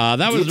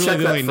that was really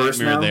the only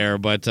nightmare there.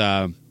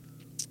 But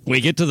we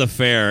get to the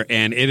fair,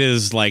 and it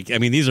is like,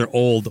 these are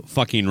old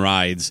fucking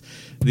rides.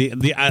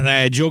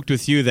 I joked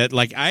with you that,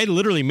 I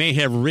literally may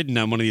have ridden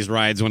on one of these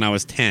rides when I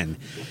was 10.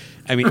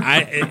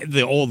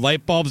 The old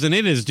light bulbs, and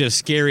it is just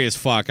scary as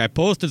fuck. I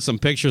posted some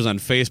pictures on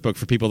Facebook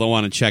for people that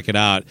want to check it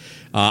out.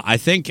 I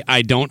think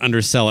I don't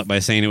undersell it by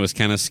saying it was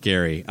kind of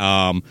scary.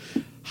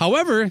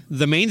 However,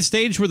 the main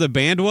stage where the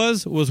band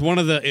was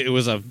it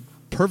was a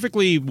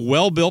perfectly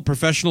well-built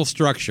professional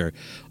structure.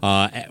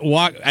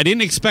 I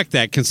didn't expect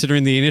that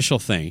considering the initial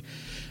thing.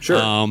 Sure.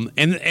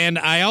 And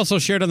I also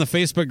shared on the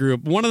Facebook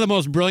group one of the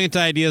most brilliant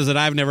ideas that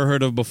I've never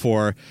heard of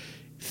before.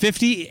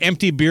 50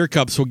 empty beer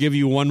cups will give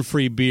you one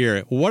free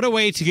beer. What a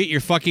way to get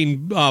your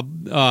fucking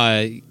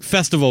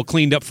festival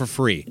cleaned up for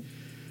free.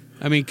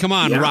 Come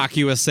on, Rock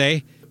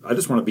USA. I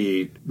just want to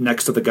be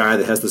next to the guy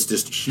that has this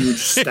just huge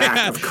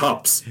stack of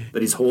cups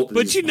that he's holding.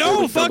 But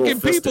fucking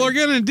people are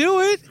going to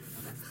do it.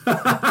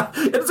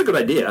 It's a good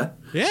idea.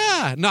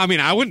 Yeah. No,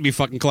 I wouldn't be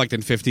fucking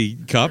collecting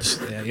 50 cups,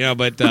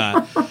 but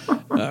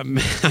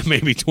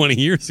maybe 20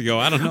 years ago.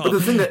 I don't know. But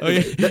the thing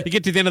you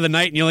get to the end of the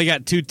night and you only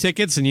got 2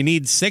 tickets and you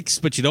need 6,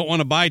 but you don't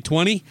want to buy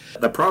 20.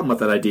 The problem with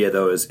that idea,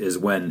 though, is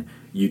when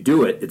you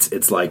do it,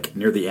 it's like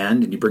near the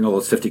end and you bring all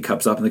those 50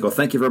 cups up and they go,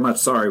 thank you very much.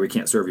 Sorry, we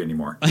can't serve you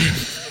anymore.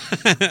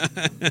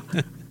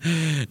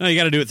 No, you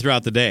got to do it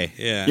throughout the day.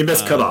 Yeah. You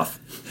missed cutoff.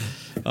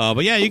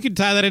 But yeah, you could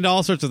tie that into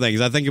all sorts of things.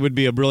 I think it would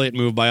be a brilliant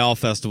move by all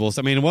festivals.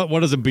 What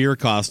does a beer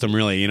cost them,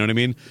 really? You know what I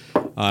mean?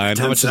 And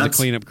how much is the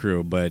cleanup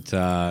crew? But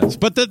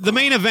the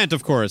main event,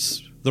 of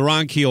course, the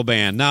Ron Keel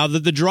Band. Now,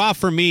 the draw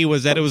for me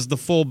was that it was the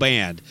full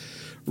band.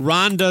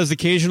 Ron does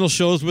occasional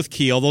shows with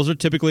Keel. Those are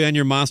typically on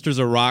your Monsters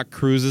of Rock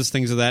cruises,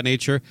 things of that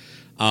nature.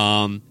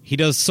 He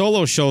does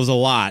solo shows a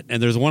lot,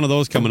 and there's one of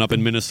those coming up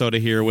in Minnesota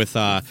here with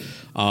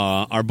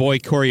our boy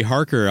Corey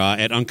Harker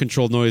at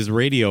Uncontrolled Noise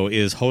Radio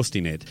is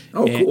hosting it.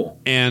 Oh, cool!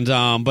 And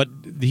but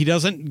he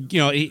doesn't,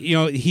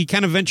 he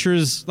kind of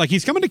ventures, like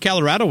he's coming to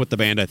Colorado with the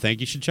band. I think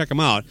you should check him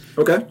out.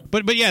 Okay.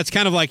 But yeah, it's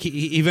kind of like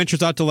he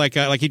ventures out to like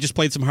he just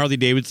played some Harley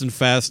Davidson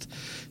Fest,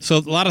 so a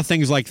lot of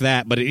things like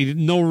that. But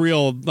no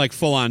real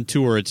full on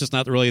tour. It's just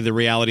not really the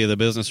reality of the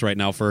business right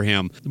now for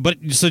him. But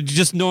so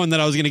just knowing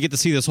that I was going to get to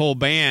see this whole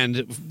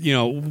band,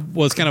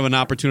 was kind of an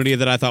opportunity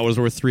that I thought was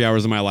worth 3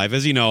 hours of my life.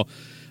 As you know,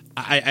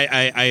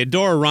 I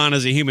adore Ron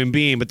as a human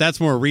being, but that's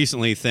more a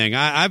recently thing.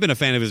 I've been a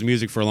fan of his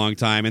music for a long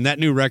time, and that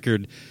new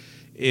record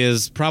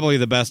is probably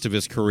the best of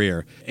his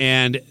career.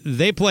 And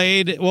they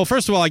played, well,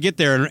 first of all, I get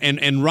there,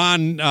 and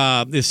Ron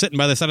is sitting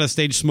by the side of the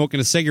stage smoking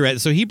a cigarette.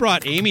 So he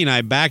brought Amy and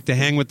I back to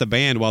hang with the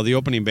band while the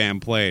opening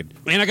band played.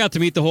 And I got to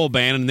meet the whole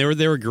band, and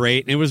they were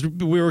great. And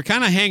we were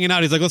kind of hanging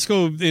out. He's like, let's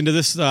go into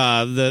this, one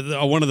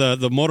of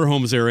the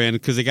motorhomes they're in,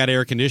 because they got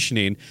air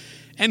conditioning.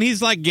 And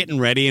he's like getting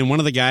ready, and one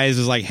of the guys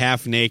is like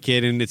half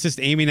naked, and it's just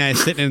Amy and I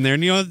sitting in there.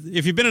 And,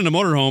 if you've been in a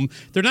motorhome,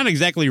 they're not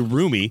exactly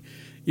roomy.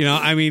 No.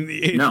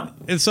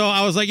 And so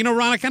I was like, Ron,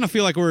 I kind of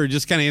feel like we're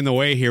just kind of in the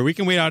way here. We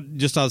can wait out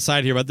just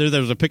outside here, but there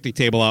was a picnic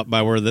table out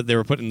by where they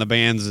were putting the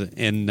bands.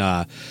 And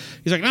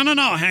he's like,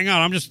 no, hang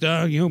on. I'm just,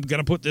 got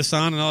to put this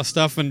on and all that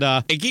stuff. And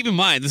keep in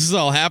mind, this is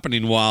all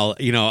happening while,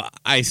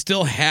 I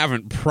still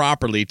haven't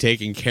properly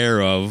taken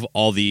care of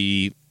all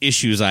the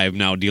issues I'm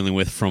now dealing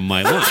with from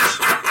my lunch.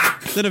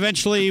 Then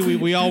eventually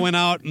we all went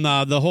out, and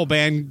the whole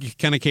band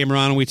kind of came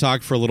around, and we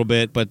talked for a little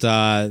bit. But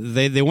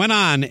they went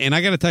on, and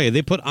I got to tell you,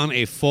 they put on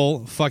a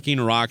full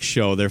fucking rock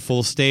show. Their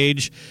full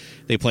stage.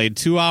 They played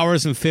 2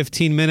 hours and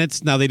 15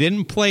 minutes. Now, they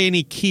didn't play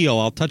any Keel.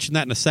 I'll touch on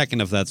that in a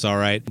second if that's all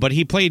right. But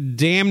he played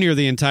damn near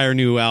the entire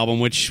new album,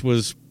 which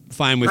was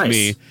fine with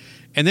me.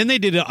 And then they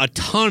did a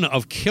ton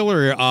of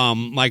killer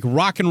like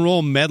rock and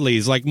roll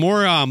medleys, like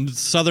more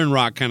southern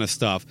rock kind of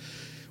stuff,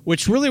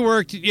 which really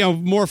worked,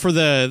 more for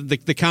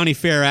the county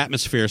fair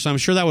atmosphere. So I'm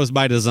sure that was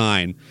by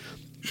design.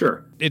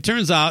 Sure. It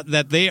turns out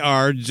that they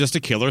are just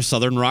a killer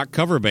southern rock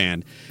cover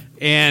band.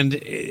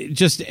 And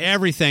just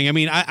everything. I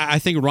mean, I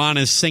think Ron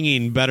is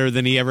singing better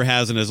than he ever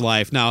has in his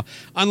life. Now,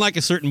 unlike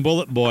a certain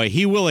Bullet Boy,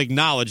 he will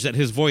acknowledge that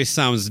his voice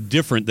sounds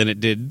different than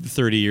it did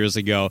 30 years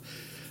ago.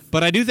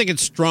 But I do think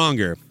it's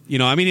stronger.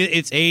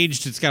 It's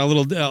aged. It's got a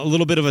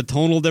little bit of a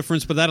tonal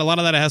difference, but a lot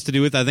of that has to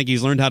do with, I think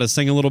he's learned how to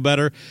sing a little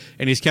better,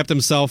 and he's kept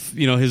himself,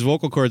 his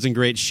vocal cords in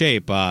great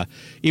shape.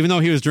 Even though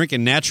he was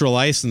drinking natural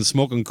ice and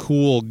smoking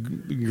cool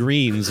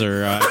greens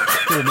or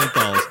cool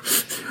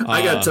menthols.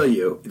 I got to tell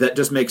you, that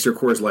just makes your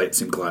Coors Light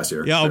seem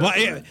classier.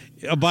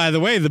 Yeah. By the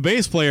way, the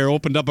bass player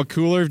opened up a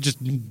cooler just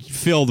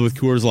filled with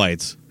Coors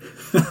Lights.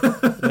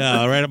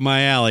 Yeah, right up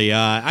my alley.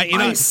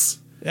 Ice.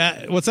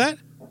 What's that?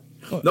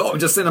 No, I'm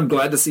just saying I'm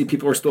glad to see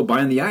people are still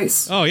buying the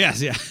ice. Oh,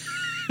 yes, yeah.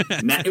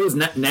 It was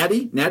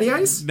Natty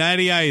Ice?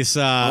 Natty Ice.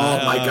 Oh,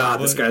 my God,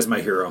 this guy's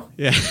my hero.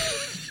 Yeah.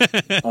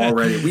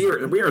 Already. We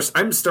are.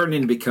 I'm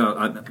starting to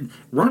become...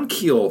 Ron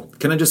Keel,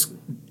 can I just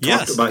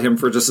talk about him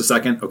for just a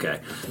second?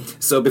 Okay.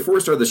 So before we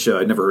started the show,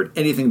 I'd never heard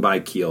anything by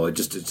Keel. I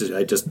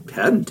just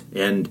hadn't.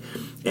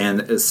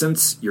 And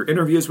since your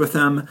interviews with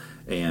him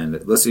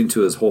and listening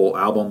to his whole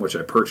album, which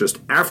I purchased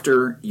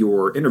after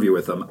your interview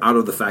with him, out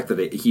of the fact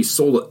that he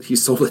sold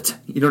it.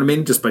 You know what I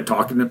mean? Just by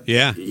talking to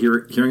him,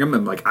 hearing him,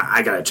 I'm like,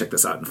 I got to check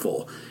this out in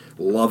full.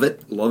 Love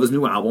it. Love his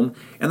new album.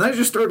 And then I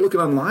just started looking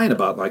online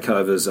about like kind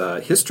of his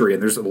history,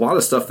 and there's a lot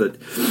of stuff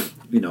that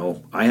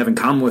I have in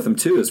common with him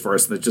too, as far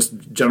as the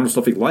just general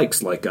stuff he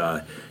likes. Like,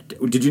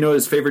 did you know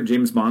his favorite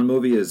James Bond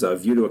movie is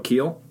View to a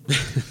Kill?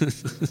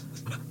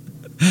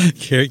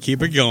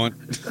 Keep it going.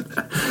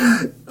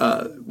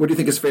 What do you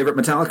think his favorite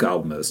Metallica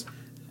album is?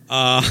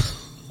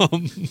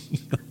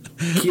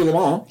 Kill 'em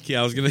all.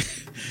 Yeah,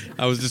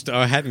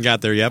 I hadn't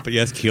got there yet, but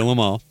yes, Kill 'em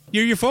all.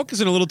 You're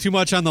focusing a little too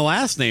much on the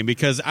last name,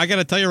 because I got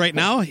to tell you right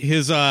now,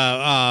 his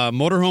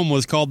motorhome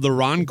was called the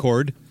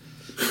Roncord.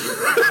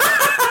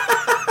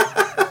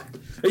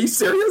 Are you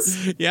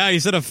serious? Yeah, he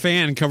said a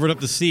fan covered up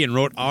the C and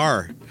wrote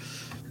R.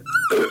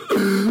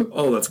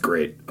 Oh, that's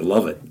great. I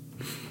love it.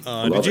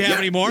 Did you have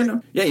any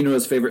more? You know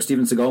his favorite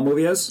Steven Seagal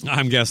movie is?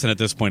 I'm guessing at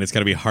this point it's got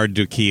to be Hard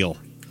to Kill.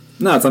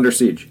 No, it's Under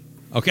Siege.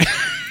 Okay.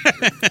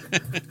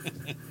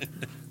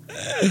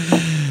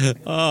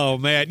 Oh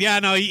man, yeah,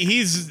 no,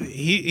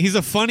 he's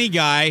a funny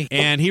guy,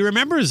 and he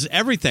remembers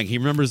everything. He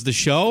remembers the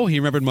show. He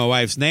remembered my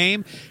wife's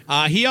name.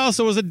 He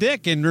also was a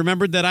dick and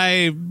remembered that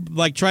I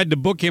tried to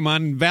book him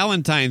on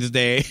Valentine's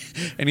Day,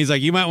 and he's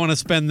like, "You might want to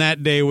spend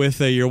that day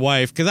with your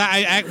wife," because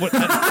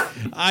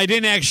I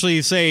didn't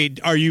actually say,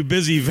 "Are you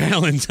busy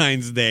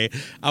Valentine's Day?"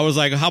 I was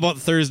like, "How about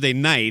Thursday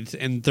night?"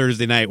 And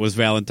Thursday night was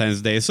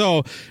Valentine's Day.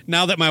 So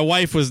now that my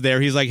wife was there,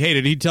 he's like, "Hey,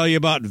 did he tell you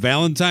about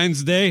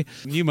Valentine's Day?"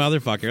 You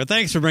motherfucker!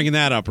 Thanks for bringing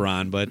that up,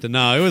 Ron. But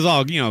no, it was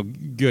all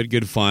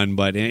good fun.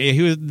 But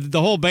he was the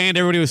whole band.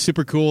 Everybody was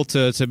super cool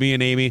to me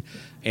and Amy.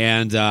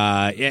 And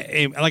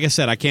like I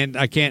said, I can't.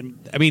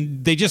 I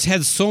mean, they just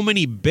had so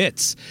many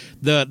bits.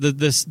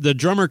 The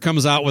drummer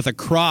comes out with a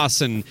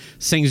cross and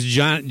sings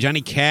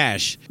Johnny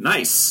Cash.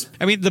 Nice.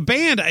 I mean, the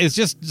band is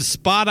just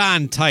spot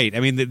on tight.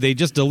 I mean, they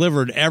just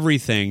delivered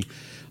everything.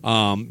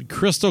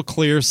 Crystal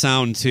clear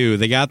sound too.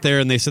 They got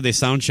there and they said they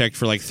sound checked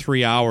for like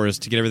 3 hours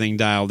to get everything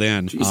dialed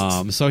in.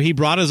 So he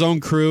brought his own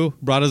crew,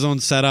 brought his own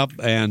setup,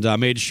 and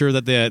made sure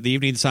that the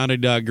evening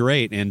sounded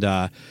great. And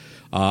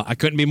I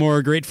couldn't be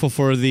more grateful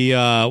for the.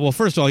 Well,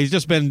 first of all,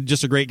 he's been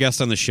a great guest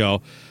on the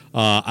show.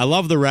 I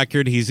love the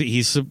record. He's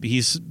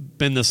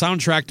been the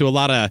soundtrack to a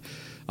lot of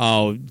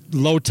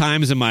low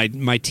times in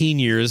my teen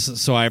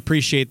years, so I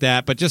appreciate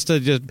that. But just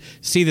to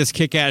see this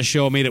kick-ass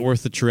show made it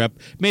worth the trip,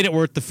 made it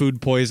worth the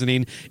food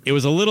poisoning. It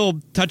was a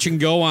little touch and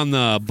go on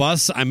the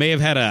bus. I may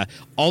have had a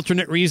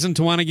alternate reason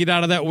to want to get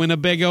out of that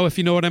Winnebago, if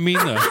you know what I mean.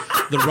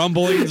 The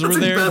rumblings were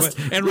there,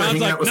 and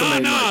Ron's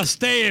like, no,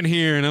 stay in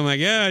here. And I'm like,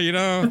 yeah,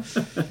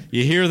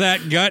 you hear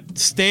that, gut?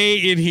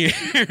 Stay in here.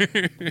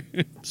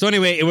 So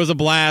anyway, it was a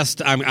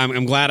blast.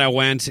 I'm glad I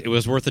went. It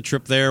was worth the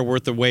trip there,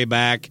 worth the way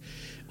back.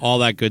 All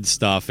that good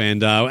stuff.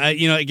 And,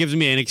 it gives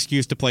me an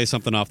excuse to play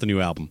something off the new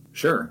album.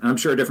 Sure. And I'm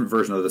sure a different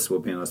version of this will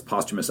be on this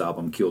posthumous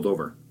album, Keeled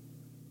Over.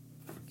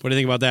 What do you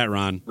think about that,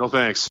 Ron? No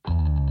thanks.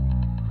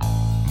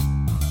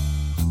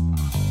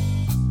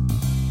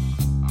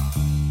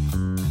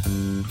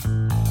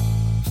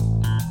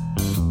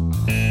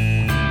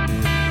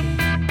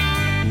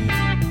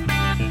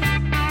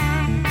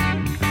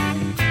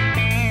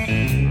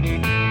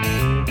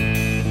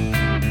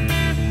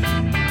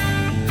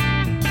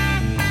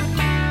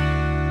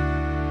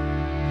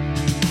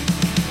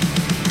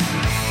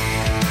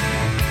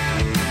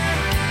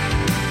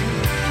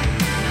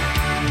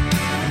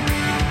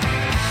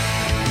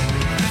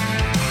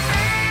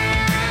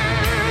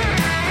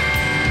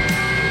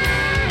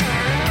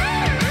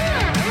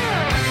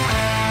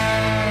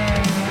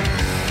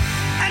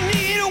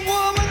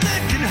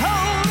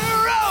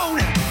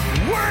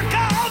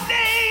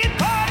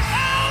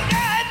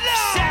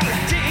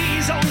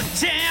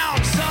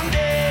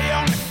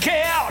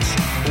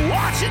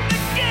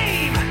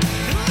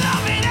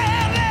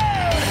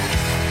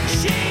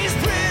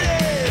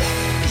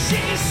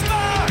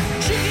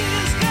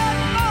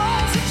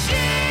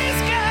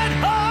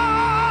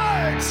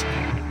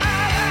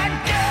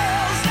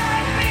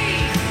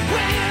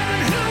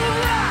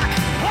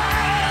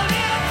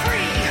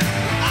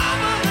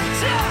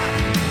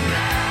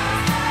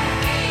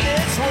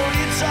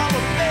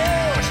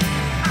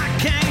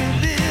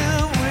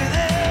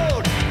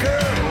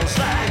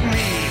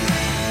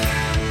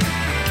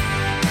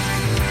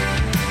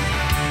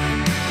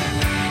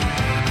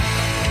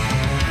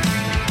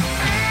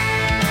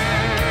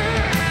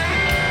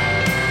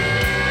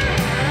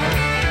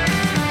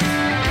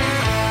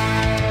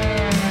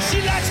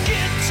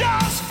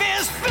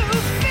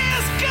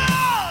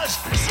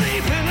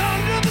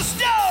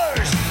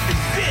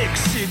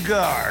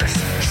 cigars.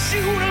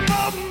 Shoot 'em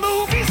up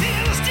movies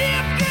in a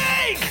stiff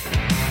cake.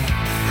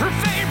 Her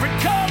favorite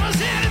color's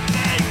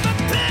anything but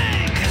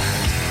pink.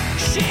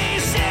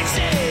 She's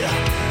sexy,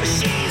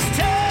 she's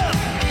tough.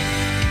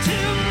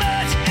 Too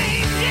much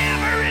ain't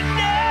never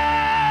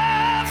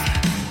enough.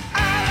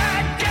 I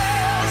like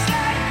girls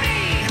like me,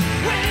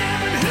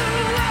 women who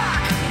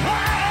rock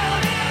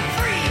wild and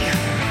free.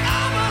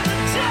 I'm on the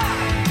top.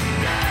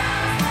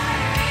 Girls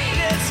like me.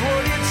 That's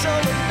what it's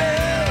all about.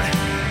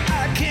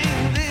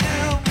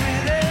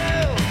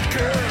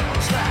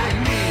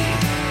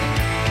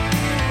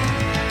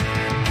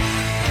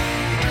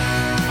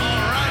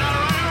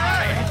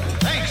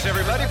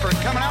 Everybody for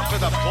coming out to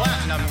the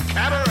Platinum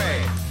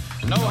Cabaret.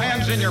 No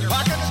hands in your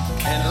pockets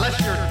unless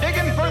you're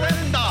digging for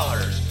them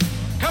dollars.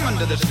 Coming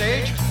to the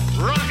stage,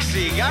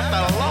 Roxy got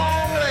the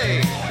long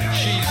legs.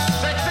 She's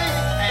sexy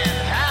and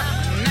half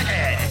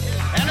naked.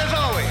 And as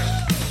always,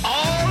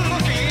 all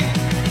looking,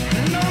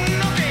 no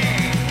nookie.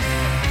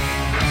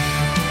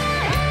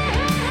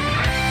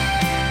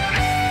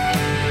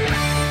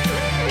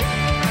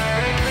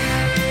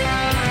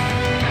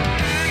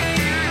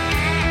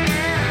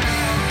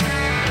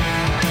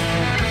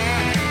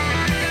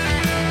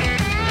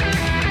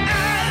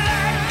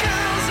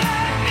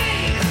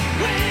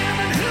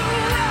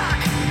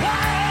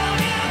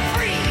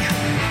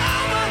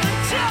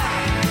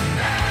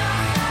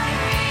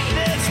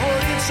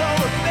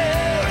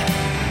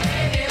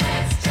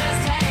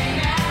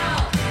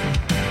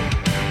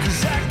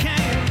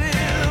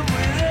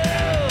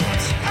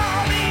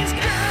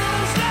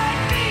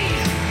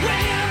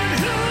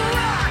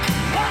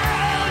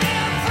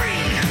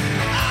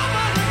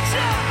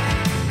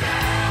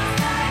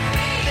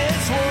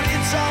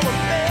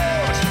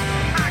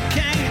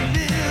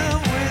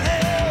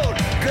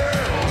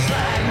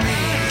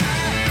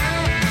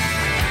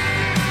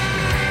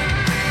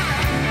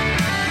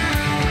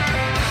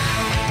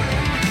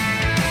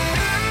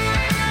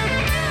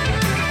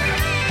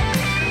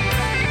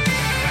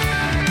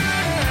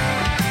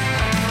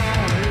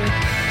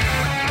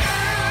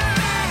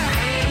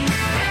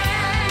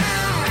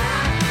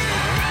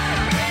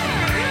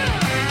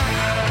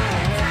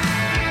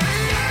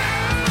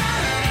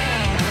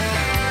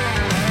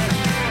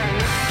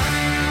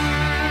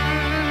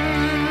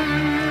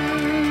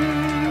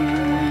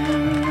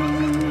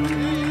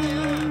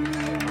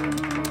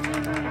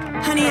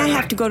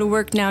 To go to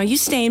work now. You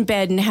stay in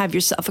bed and have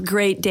yourself a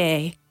great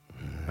day.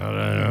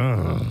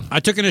 I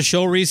took in a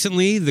show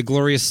recently, The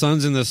Glorious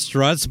Sons and the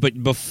Struts,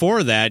 but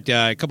before that,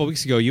 a couple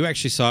weeks ago, you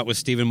actually saw it with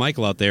Stephen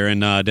Michael out there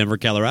in Denver,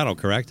 Colorado,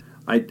 correct?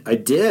 I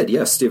did,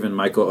 yes. Stephen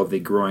Michael of the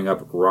Growing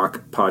Up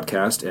Rock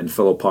podcast and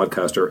fellow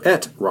podcaster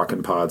at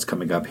Rockin' Pods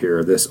coming up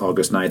here this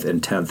August 9th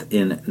and 10th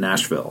in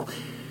Nashville.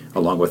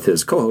 along with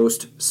his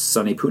co-host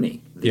Sonny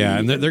Pooney.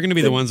 And they're going to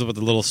be the ones with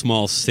the little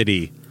small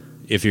city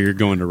if you're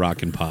going to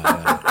Rock and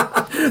Pod.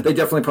 They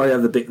definitely probably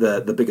have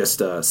the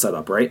biggest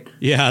setup, right?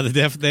 Yeah,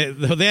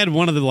 they had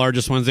one of the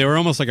largest ones. They were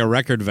almost like a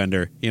record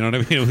vendor. You know what I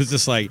mean? It was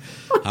just like,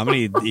 how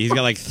many? He's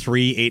got like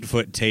 3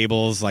 8-foot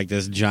tables, like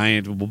this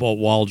giant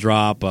wall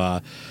drop.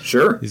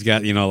 Sure. He's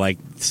got, like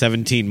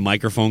 17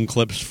 microphone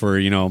clips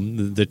for,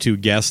 the 2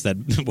 guests that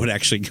would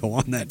actually go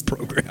on that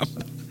program.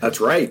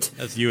 That's right.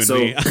 That's you and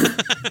me.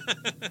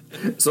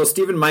 So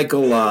Stephen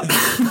Michael.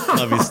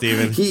 Love you,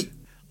 Stephen.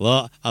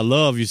 I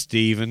love you,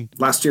 Stephen.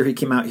 Last year he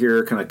came out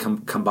here, kind of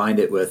combined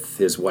it with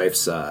his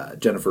wife's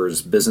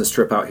Jennifer's business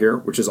trip out here,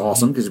 which is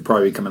awesome because he'd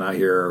probably be coming out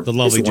here the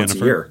lovely once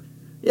Jennifer. A year.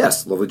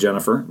 Yes, lovely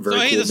Jennifer. Very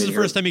cool. Hey, this is the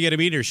first time you get to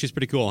meet her. She's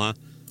pretty cool, huh?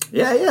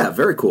 Yeah,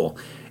 very cool.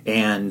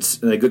 And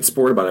a good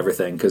sport about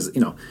everything because,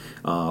 like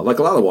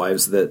a lot of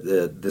wives,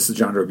 this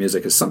genre of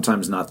music is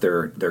sometimes not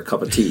their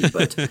cup of tea.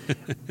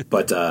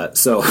 But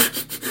so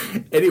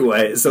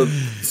anyway, so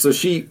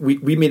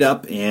we meet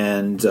up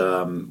and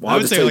I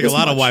would say like a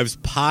lot of wives,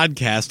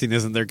 podcasting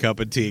isn't their cup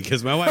of tea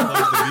because my wife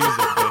loves the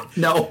music. But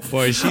no,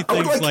 boy, she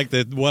thinks like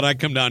what I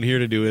come down here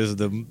to do is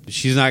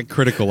she's not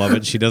critical of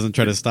it. She doesn't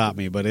try to stop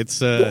me, but it's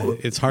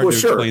hard to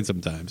explain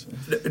sometimes.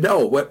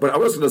 No, what I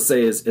was going to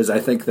say is I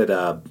think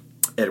that.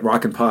 At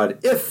Rock and Pod,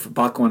 if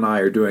Baco and I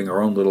are doing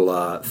our own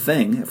little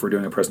thing, if we're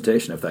doing a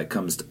presentation, if that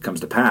comes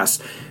to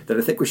pass, then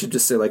I think we should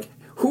just say, like,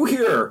 who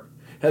here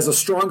has a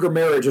stronger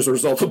marriage as a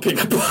result of being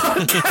a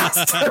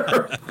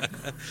podcaster?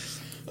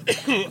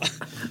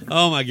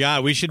 Oh, my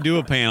God. We should do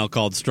a panel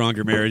called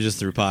Stronger Marriages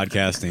Through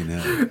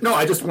Podcasting. No,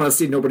 I just want to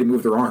see nobody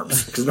move their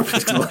arms. Because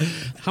nobody's gonna...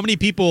 How many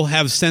people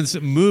have since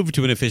moved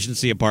to an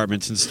efficiency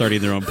apartment since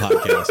starting their own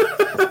podcast?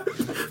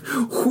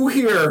 Who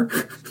here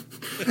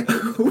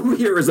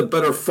is a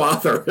better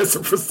father as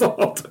a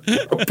result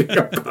of being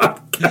a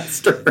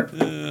podcaster?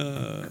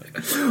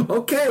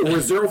 Okay, we're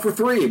 0 for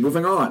 3.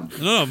 Moving on.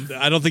 No,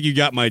 I don't think you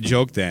got my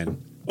joke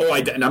then. Oh, I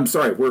didn't. I'm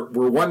sorry. We're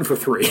 1 for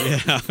 3.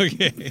 Yeah,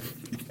 okay.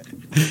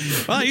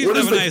 Well, I used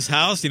to have a nice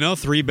house,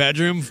 3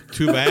 bedroom,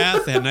 2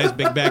 bath, had a nice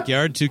big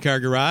backyard, 2-car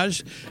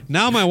garage.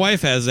 Now my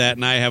wife has that,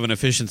 and I have an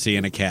efficiency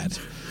and a cat.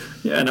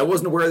 Yeah, and I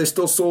wasn't aware they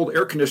still sold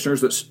air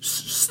conditioners that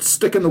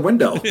stick in the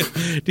window. Do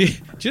you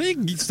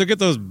think you still get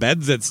those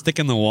beds that stick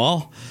in the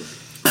wall?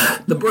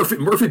 The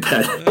Murphy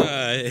bed.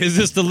 Is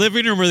this the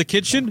living room or the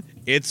kitchen?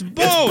 It's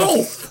both.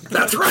 It's both.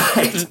 That's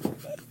right.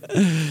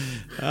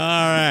 All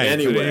right.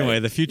 Anyway,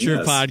 the future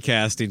of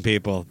podcasting,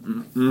 people.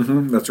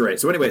 Mm-hmm, that's right.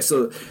 So anyway,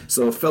 so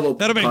fellow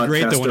that would have been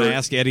great, though, when I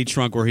asked Eddie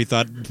Trunk where he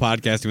thought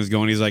podcasting was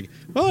going. He's like,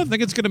 well, I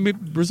think it's going to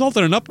result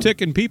in an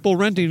uptick in people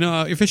renting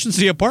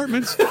efficiency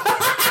apartments.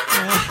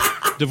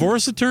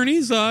 Divorce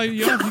attorneys, if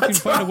you can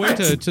find a way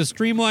to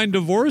streamline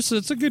divorce,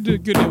 it's a good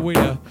way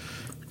to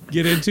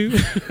get into.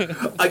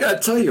 I got to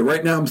tell you,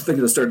 right now I'm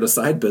thinking of starting a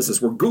side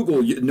business where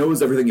Google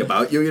knows everything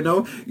about you.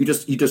 You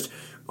just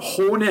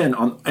hone in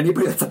on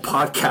anybody that's a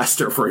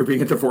podcaster for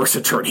being a divorce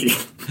attorney.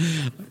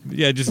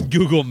 Yeah, just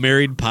Google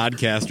married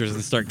podcasters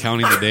and start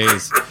counting the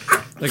days.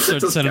 Like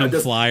start sending them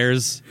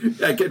flyers.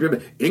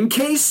 In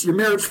case your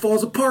marriage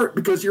falls apart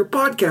because you're a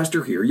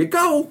podcaster, here you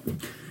go.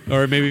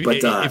 Or maybe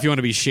if you want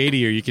to be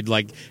shadier, you could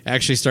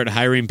actually start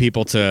hiring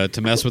people to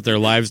mess with their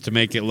lives to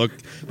make it look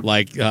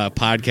like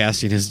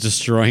podcasting is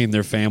destroying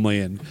their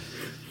family, and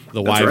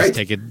the wives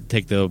take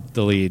the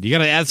lead. You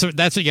that's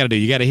what you got to do.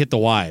 You got to hit the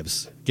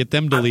wives, get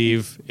them to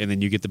leave, and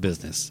then you get the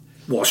business.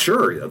 Well,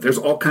 sure. There's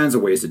all kinds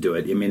of ways to do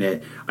it. I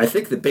mean, I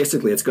think that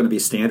basically it's going to be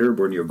standard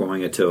when you're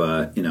going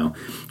into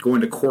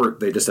going to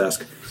court. They just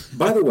ask,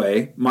 by the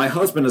way, my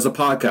husband is a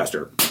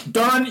podcaster.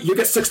 Done. You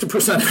get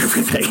 60% of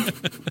everything.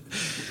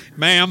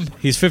 Ma'am,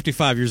 he's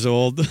 55 years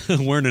old,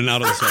 wearing an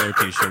Out of the Cellar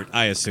T-shirt.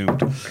 I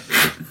assumed.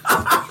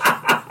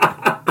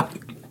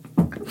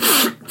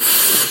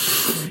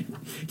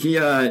 He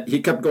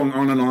kept going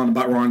on and on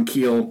about Ron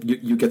Keel.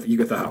 You get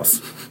the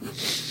house.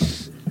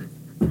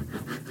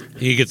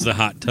 He gets the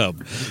hot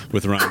tub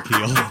with Ron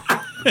Keel.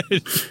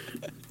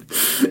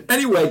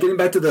 Anyway, getting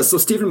back to this, so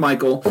Stephen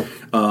Michael,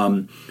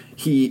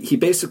 he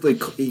basically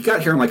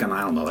got here on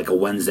like a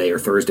Wednesday or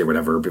Thursday or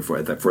whatever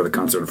before the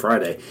concert on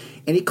Friday,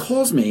 and he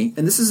calls me,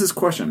 and this is his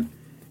question: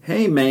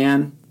 "Hey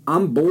man,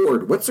 I'm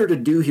bored. What's there to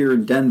do here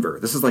in Denver?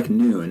 This is like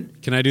noon.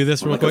 Can I do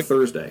this real quick? A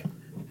Thursday.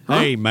 Huh?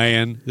 Hey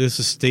man, this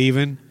is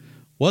Stephen.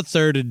 What's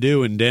there to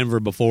do in Denver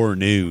before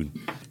noon?"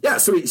 Yeah,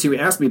 so he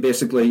asked me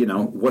basically,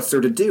 what's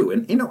there to do,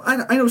 and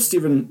I know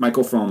Stephen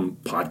Michael from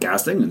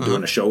podcasting and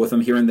doing a show with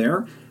him here and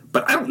there,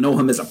 but I don't know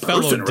him as a person,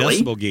 fellow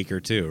really. Decibel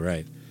geeker too,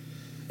 right?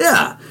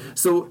 Yeah.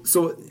 So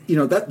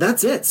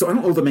that's it. So I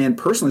don't know the man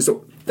personally.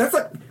 So that's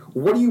like,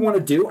 what do you want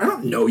to do? I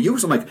don't know you.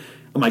 So I'm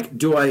like,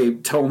 do I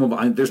tell him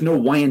about? There's no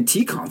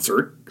YNT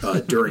concert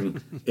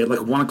during at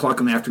like 1 o'clock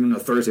in the afternoon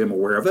on Thursday. I'm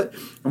aware of it.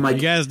 I'm like,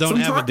 you guys don't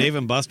have a Dave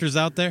and Buster's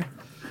out there?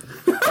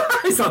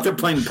 He's out there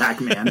playing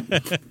Pac-Man,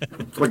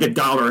 like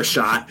 $1 a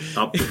shot.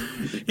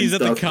 He's at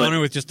the counter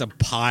with just a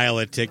pile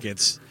of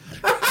tickets.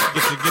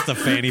 Gets a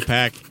fanny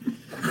pack.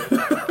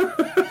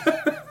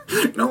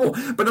 No,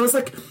 but I was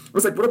like,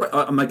 what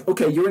about? I'm like,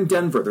 okay, you're in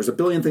Denver. There's a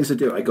billion things to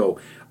do. I go,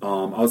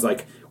 I was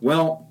like,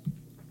 well,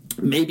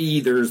 maybe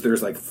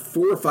there's like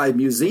 4 or 5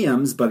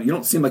 museums, but you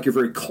don't seem like you're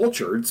very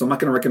cultured, so I'm not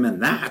going to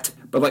recommend that.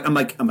 But I'm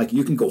like,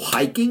 you can go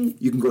hiking,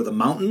 you can go to the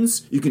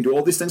mountains, you can do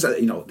all these things.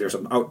 You know, there's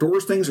some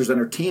outdoors things, there's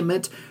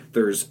entertainment,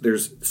 there's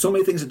so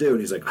many things to do. And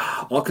he's like,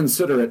 I'll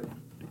consider it.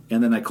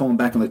 And then I call him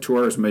back in like 2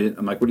 hours.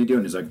 I'm like, what are you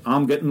doing? He's like,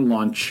 I'm getting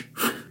lunch.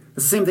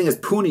 It's the same thing as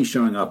Pooney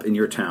showing up in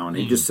your town.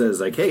 He just says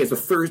like, hey, it's a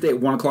Thursday at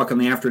 1 o'clock in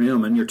the afternoon.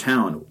 I'm in your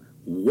town.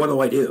 What do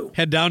I do?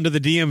 Head down to the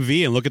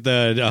DMV and look at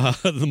the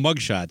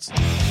mugshots.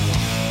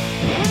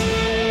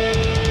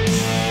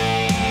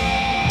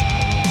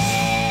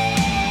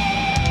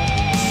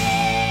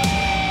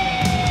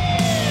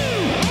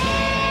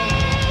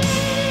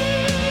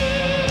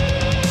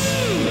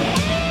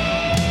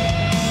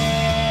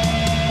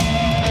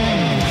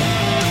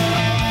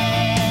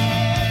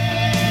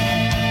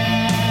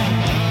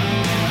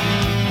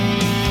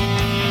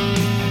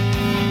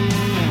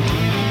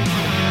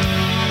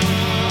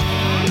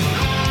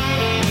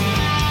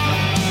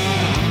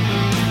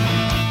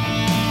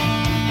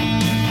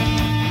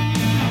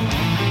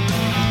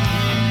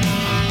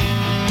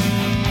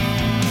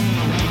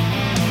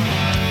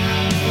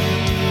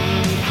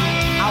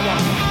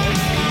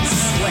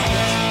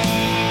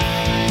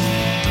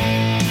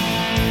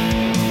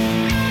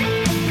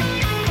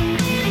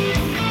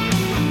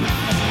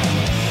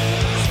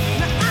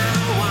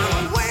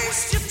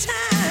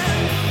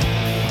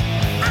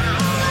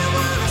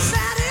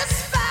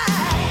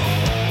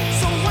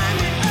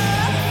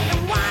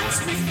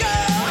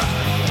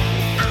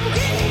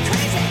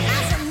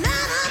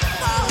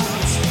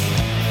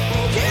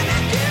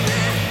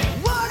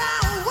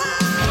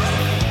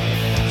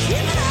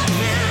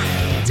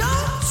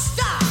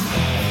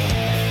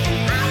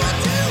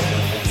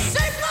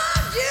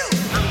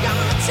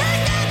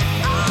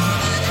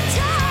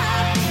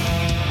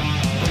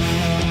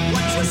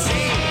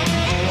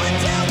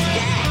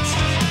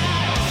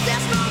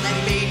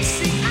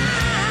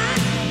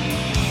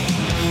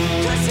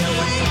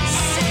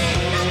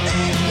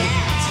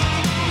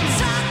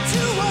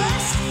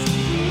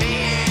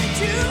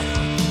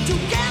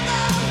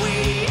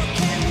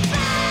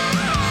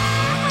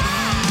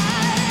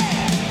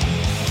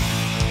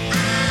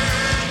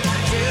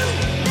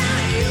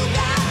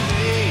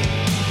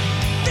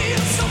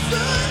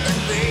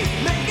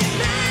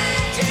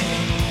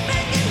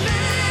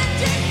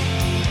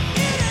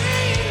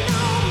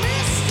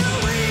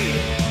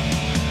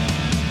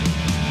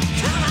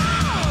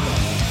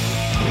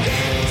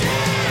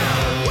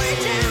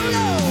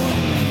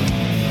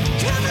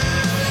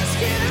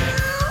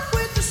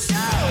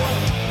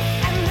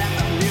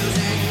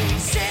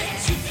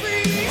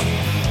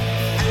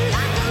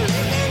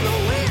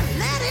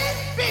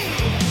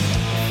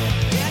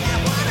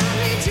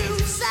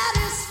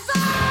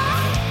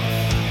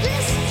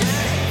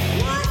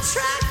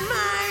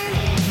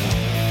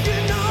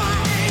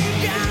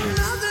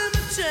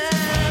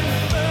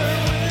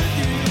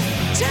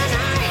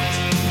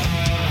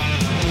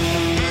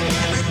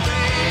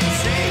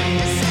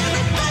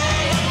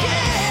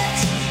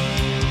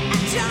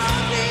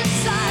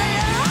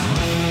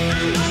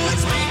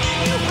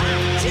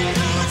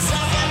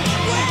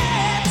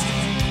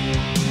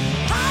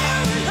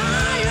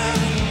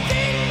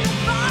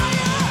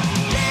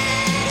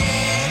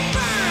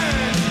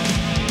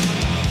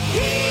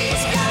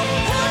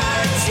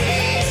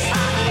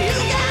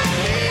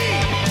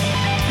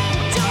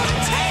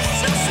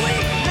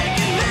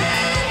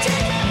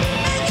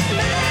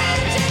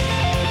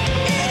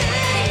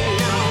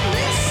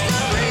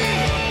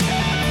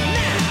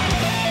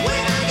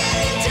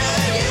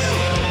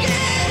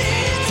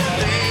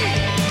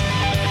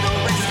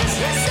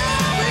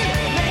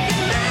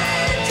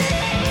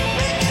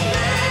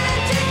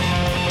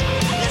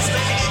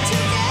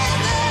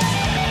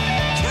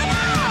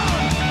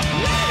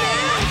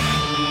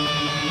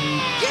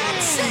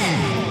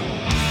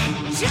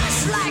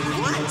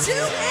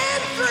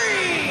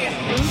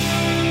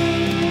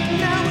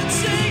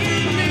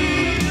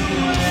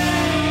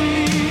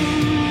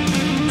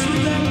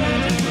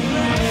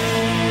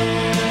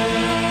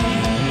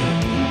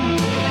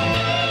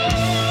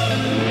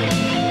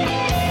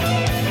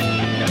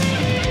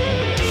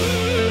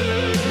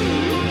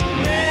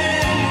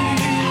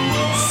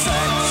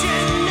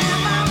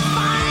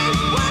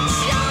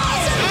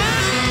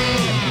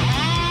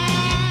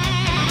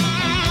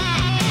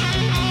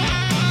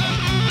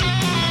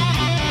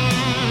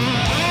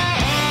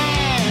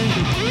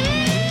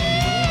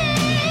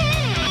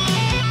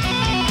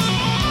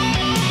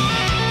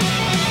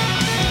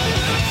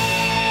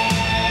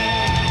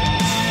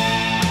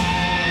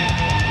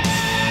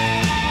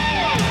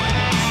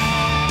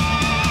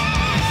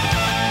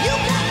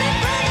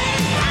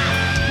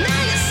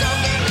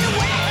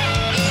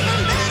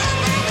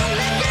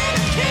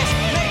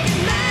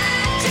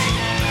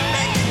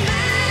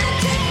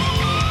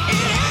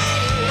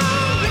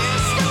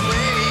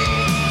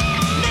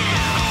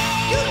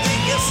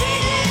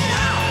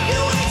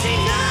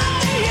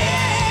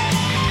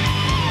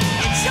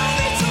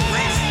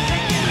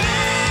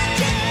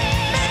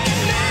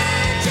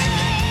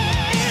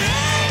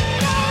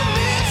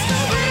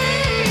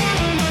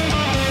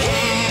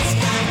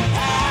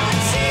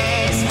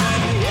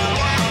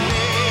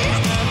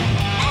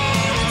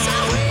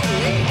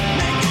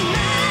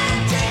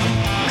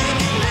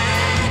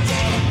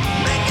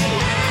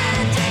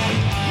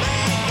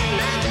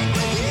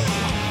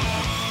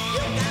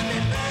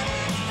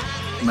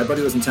 my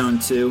buddy was in town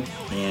too,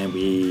 and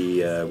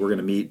we were going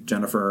to meet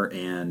Jennifer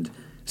and.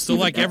 So,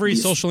 like every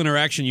social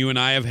interaction you and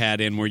I have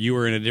had in where you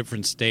were in a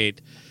different state,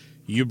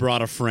 you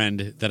brought a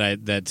friend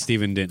that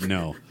Stephen didn't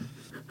know.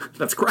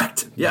 That's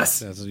correct.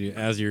 Yes, as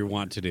you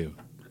want to do.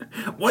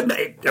 One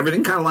day,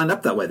 everything kind of lined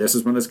up that way. This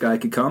is when this guy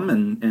could come,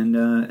 and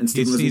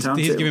Stephen was in town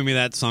too. He's giving me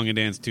that song and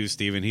dance too,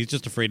 Stephen. He's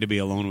just afraid to be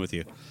alone with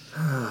you.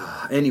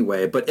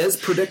 Anyway, but as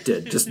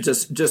predicted,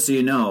 just so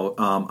you know,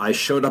 I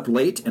showed up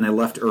late and I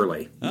left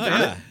early. Oh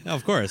yeah,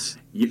 of course.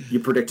 You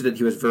predicted it.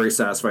 He was very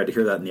satisfied to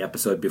hear that in the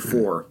episode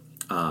before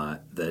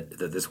that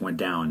this went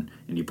down,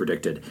 and you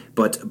predicted.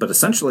 But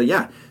essentially,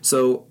 yeah.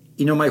 So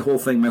my whole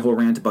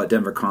rant about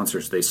Denver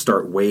concerts, they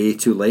start way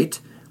too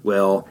late.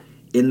 Well.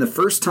 In the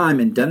first time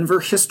in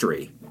Denver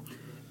history,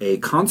 a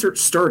concert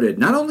started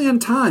not only on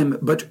time,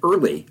 but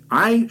early.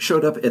 I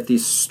showed up at the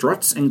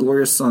Struts and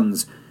Glorious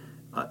Sons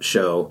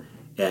show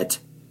at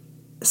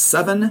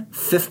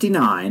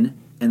 7:59,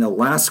 and the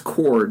last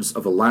chords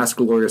of the last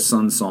Glorious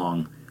Sons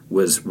song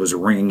was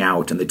ringing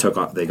out, and they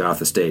got off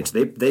the stage.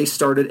 They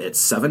started at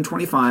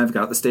 7:25,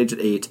 got off the stage at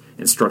 8,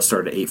 and Struts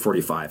started at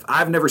 8:45.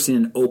 I've never seen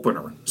an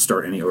opener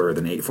start any earlier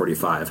than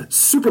 8:45.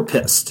 Super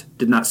pissed.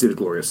 Did not see the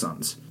Glorious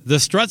Sons. The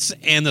Struts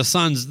and the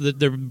Sons,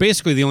 they're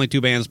basically the only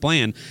two bands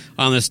playing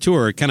on this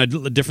tour, kind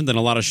of different than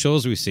a lot of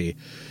shows we see.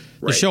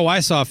 The show I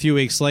saw a few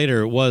weeks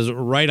later was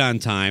right on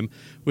time.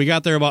 We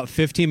got there about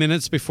 15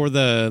 minutes before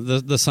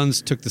the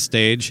Sons took the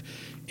stage,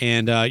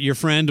 and your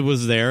friend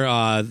was there.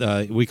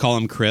 We call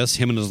him Chris.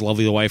 Him and his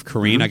lovely wife,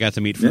 Corrine, I got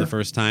to meet for the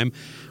first time.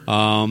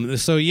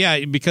 So,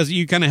 yeah, because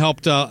you kind of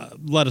helped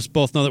let us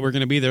both know that we're going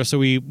to be there, so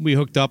we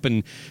hooked up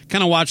and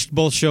kind of watched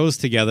both shows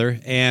together.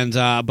 And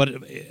but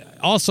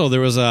also there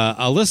was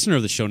a listener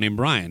of the show named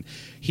Brian.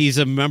 He's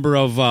a member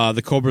of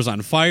the Cobras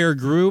on Fire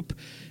group.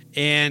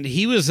 And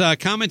he was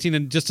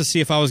commenting just to see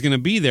if I was going to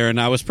be there, and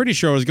I was pretty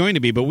sure I was going to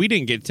be, but we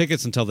didn't get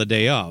tickets until the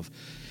day of.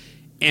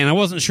 And I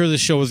wasn't sure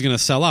this show was going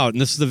to sell out, and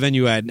this is the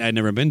venue I'd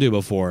never been to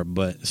before,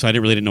 so I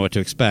didn't know what to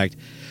expect.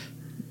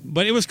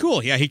 But it was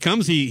cool. Yeah, he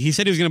comes. He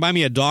said he was going to buy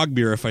me a dog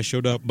beer if I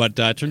showed up, but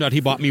it turned out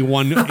he bought me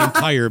one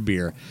entire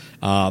beer.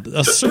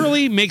 A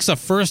Surly makes a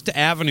First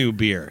Avenue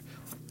beer.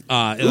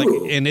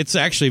 And it's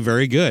actually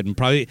very good, and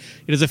probably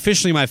it is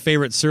officially my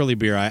favorite Surly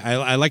beer.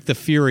 I like the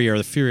Fury or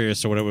the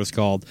Furious or whatever it was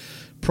called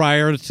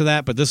prior to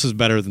that, but this is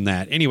better than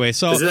that. Anyway,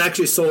 so is it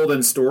actually sold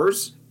in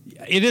stores?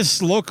 It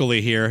is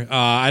locally here.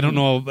 I don't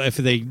know if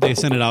they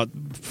send it out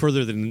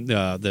further than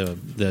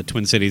the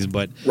Twin Cities,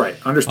 but right,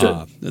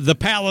 understood. The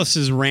Palace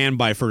is ran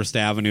by First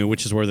Avenue,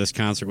 which is where this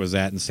concert was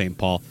at in St.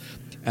 Paul.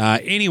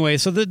 Anyway,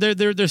 so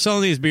they're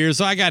selling these beers,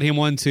 so I got him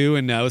one too,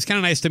 and it was kind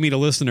of nice to meet a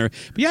listener.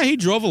 But yeah, he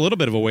drove a little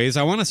bit of a ways.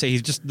 I want to say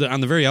he's just on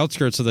the very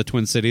outskirts of the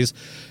Twin Cities.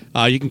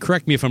 You can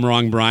correct me if I'm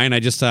wrong, Brian. I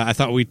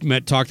thought we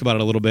talked about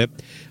it a little bit.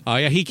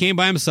 Yeah, he came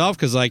by himself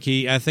because I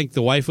think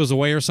the wife was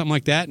away or something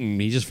like that,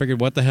 and he just figured,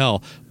 what the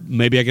hell,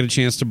 maybe I get a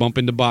chance to bump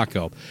into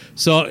Baco.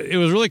 So it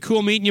was really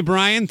cool meeting you,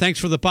 Brian. Thanks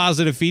for the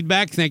positive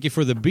feedback. Thank you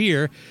for the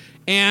beer.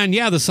 And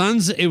yeah, the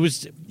Sons, it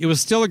was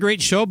still a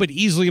great show, but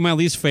easily my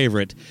least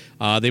favorite.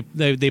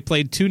 They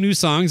played two new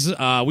songs.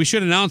 We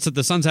should announce that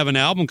the Sons have an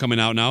album coming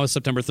out now. It's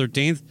September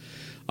 13th.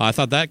 I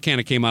thought that kind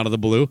of came out of the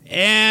blue.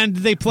 And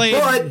they played.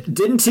 But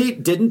didn't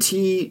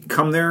he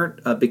come there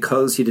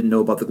because he didn't know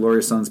about the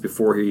Glorious Sons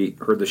before he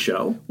heard the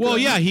show? Well,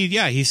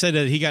 he said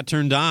that he got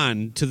turned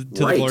on to the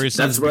Glorious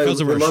Sons because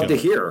of our show. That's what I would love to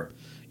hear.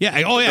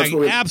 Yeah. Oh,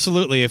 yeah.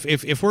 Absolutely.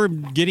 If we're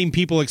getting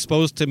people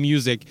exposed to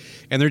music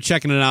and they're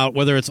checking it out,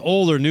 whether it's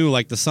old or new,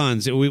 like the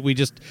Sons, we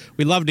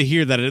love to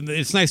hear that.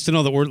 It's nice to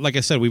know that we're, like I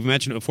said, we've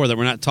mentioned it before, that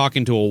we're not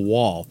talking to a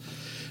wall.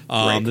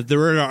 That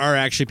there are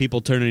actually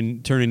people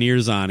turning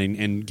ears on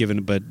and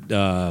giving two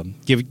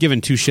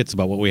shits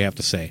about what we have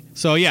to say.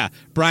 So yeah,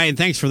 Brian,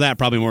 thanks for that.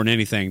 Probably more than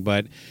anything,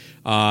 but.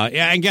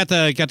 Yeah, and got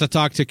to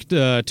talk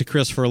to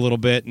Chris for a little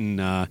bit,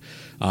 and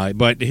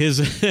but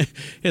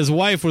his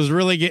wife was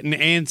really getting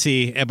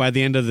antsy by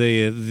the end of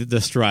the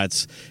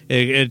Struts.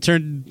 It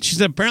turned.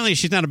 Apparently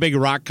she's not a big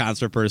rock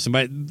concert person,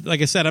 but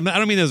like I said, I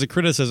don't mean that as a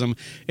criticism.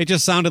 It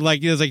just sounded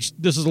like this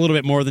is a little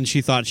bit more than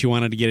she thought she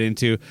wanted to get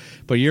into.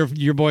 But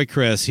your boy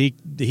Chris,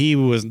 he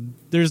was.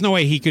 There's no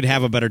way he could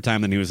have a better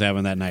time than he was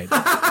having that night.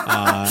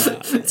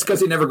 It's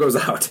because he never goes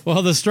out.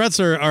 Well, the Struts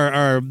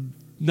are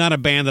not a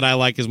band that I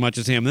like as much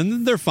as him,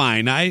 and they're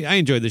fine. I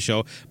enjoyed the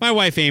show. My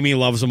wife Amy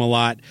loves them a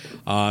lot,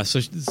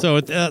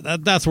 so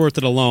that's worth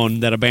it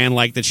alone. That a band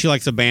like that, she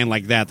likes a band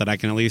like that I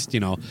can at least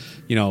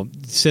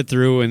sit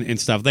through and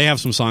stuff. They have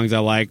some songs I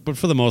like, but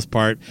for the most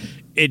part,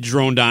 it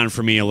droned on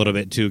for me a little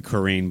bit too,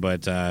 Corrine.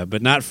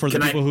 But not for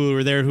the people who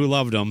were there who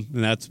loved them,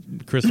 and that's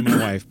Chris and my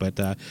wife. But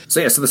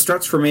so the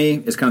Struts for me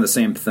is kind of the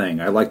same thing.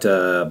 I liked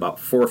about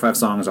 4 or 5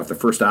 songs off the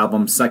first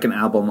album. Second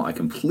album, I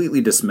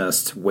completely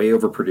dismissed, way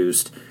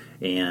overproduced.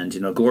 And,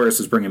 Glorious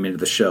was bringing me into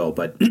the show,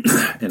 but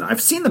and I've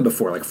seen them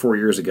before, like 4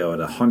 years ago at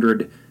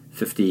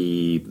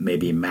 150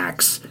 maybe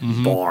max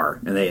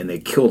bar, and they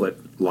killed it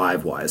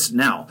live-wise.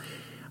 Now,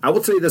 I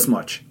will tell you this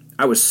much.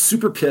 I was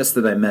super pissed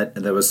that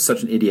I was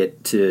such an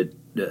idiot to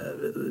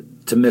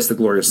to miss the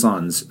Glorious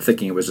Sons,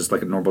 thinking it was just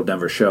like a normal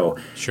Denver show.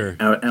 Sure.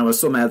 And I was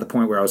so mad at the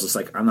point where I was just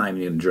like, I'm not even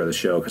going to enjoy the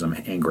show because I'm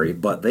angry.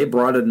 But they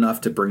brought it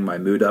enough to bring my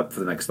mood up for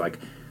the next like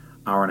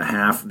hour and a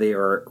half. They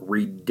are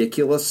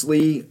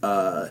ridiculously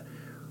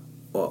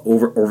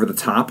over the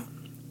top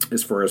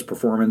as far as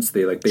performance.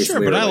 They like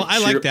basically sure, but like I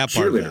like that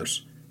part cheerleaders.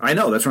 Of that. I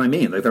know, that's what I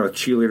mean. Like they're like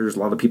cheerleaders. A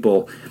lot of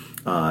people,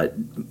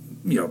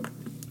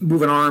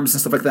 moving arms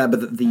and stuff like that.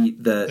 But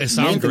the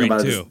sound great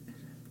too.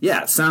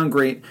 Sound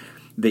great.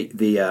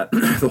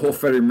 The whole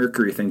Freddie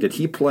Mercury thing. Did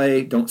he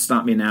play "Don't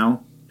Stop Me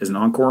Now" as an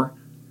encore?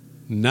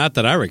 Not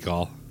that I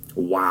recall.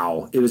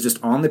 Wow, it was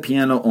just on the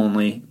piano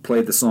only.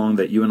 Played the song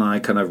that you and I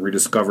kind of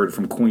rediscovered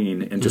from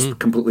Queen, and just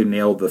completely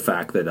nailed the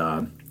fact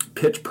that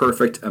pitch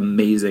perfect,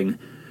 amazing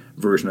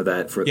version of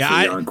that for the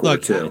encore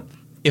too.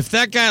 If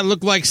that guy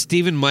looked like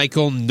Stephen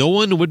Michael, no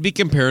one would be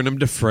comparing him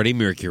to Freddie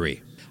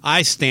Mercury.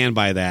 I stand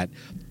by that.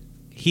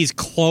 He's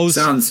close,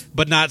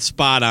 but not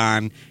spot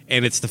on,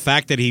 and it's the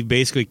fact that he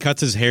basically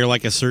cuts his hair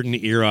like a certain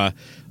era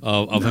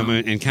of him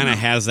and kind of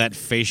has that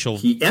facial...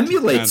 He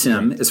emulates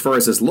him as far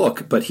as his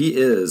look, but he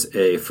is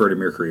a Freddie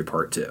Mercury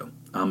part two.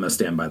 I'm going to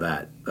stand by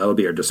that. That'll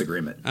be our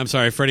disagreement. I'm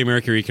sorry, Freddie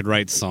Mercury could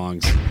write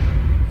songs.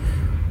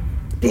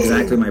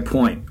 Exactly my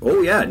point.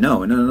 Oh, yeah,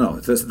 no.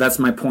 That's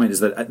my point, is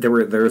that there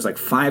was like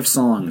 5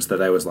 songs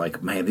that I was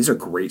like, man, these are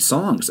great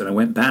songs. And I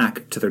went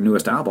back to their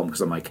newest album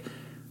because I'm like,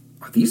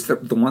 are these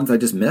the ones I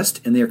just missed?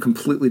 And they are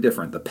completely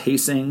different. The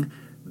pacing,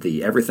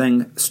 the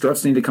everything.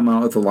 Struts need to come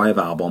out with a live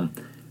album.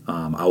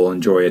 I will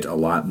enjoy it a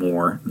lot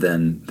more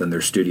than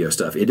their studio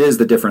stuff. It is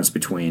the difference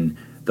between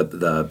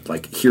the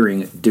like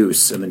hearing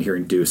Deuce and then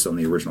hearing Deuce on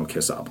the original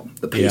Kiss album.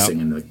 The pacing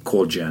and the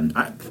Cold Gin.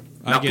 I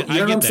get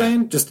what I'm that.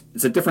 saying? Just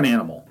it's a different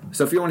animal.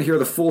 So if you want to hear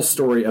the full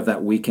story of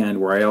that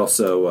weekend, where I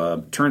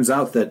also turns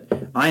out that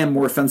I am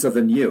more offensive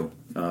than you,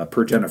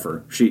 per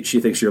Jennifer. She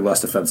thinks you're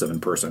less offensive in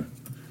person.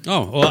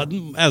 Oh, well,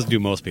 as do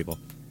most people.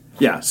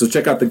 Yeah, so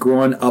check out the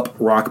Growing Up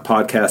Rock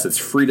podcast. It's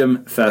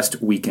Freedom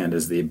Fest weekend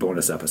is the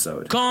bonus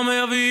episode. Come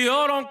heavy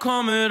or don't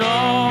come at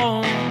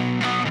all.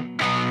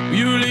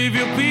 You leave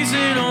your piece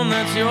at home,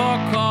 that's your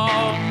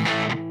call.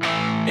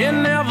 It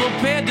never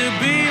paid to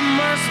be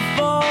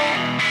merciful.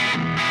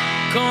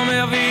 Come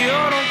heavy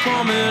or don't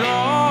come at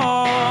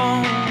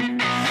all.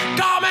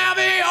 Come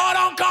heavy or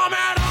don't come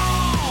at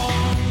all.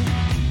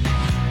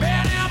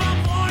 Been here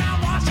before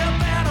and watch a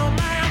better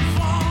man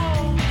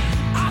fall.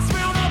 I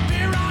smell the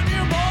beer on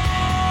you,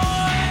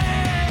 boy.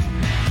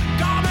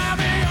 Come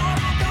heavy or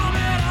don't come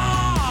at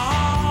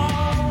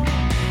all.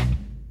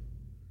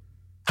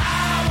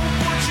 I will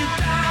put you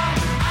down.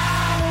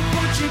 I will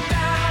put you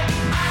down.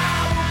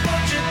 I will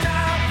put you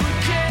down for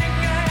king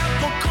and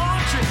for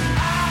country.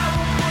 I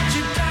will put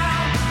you down.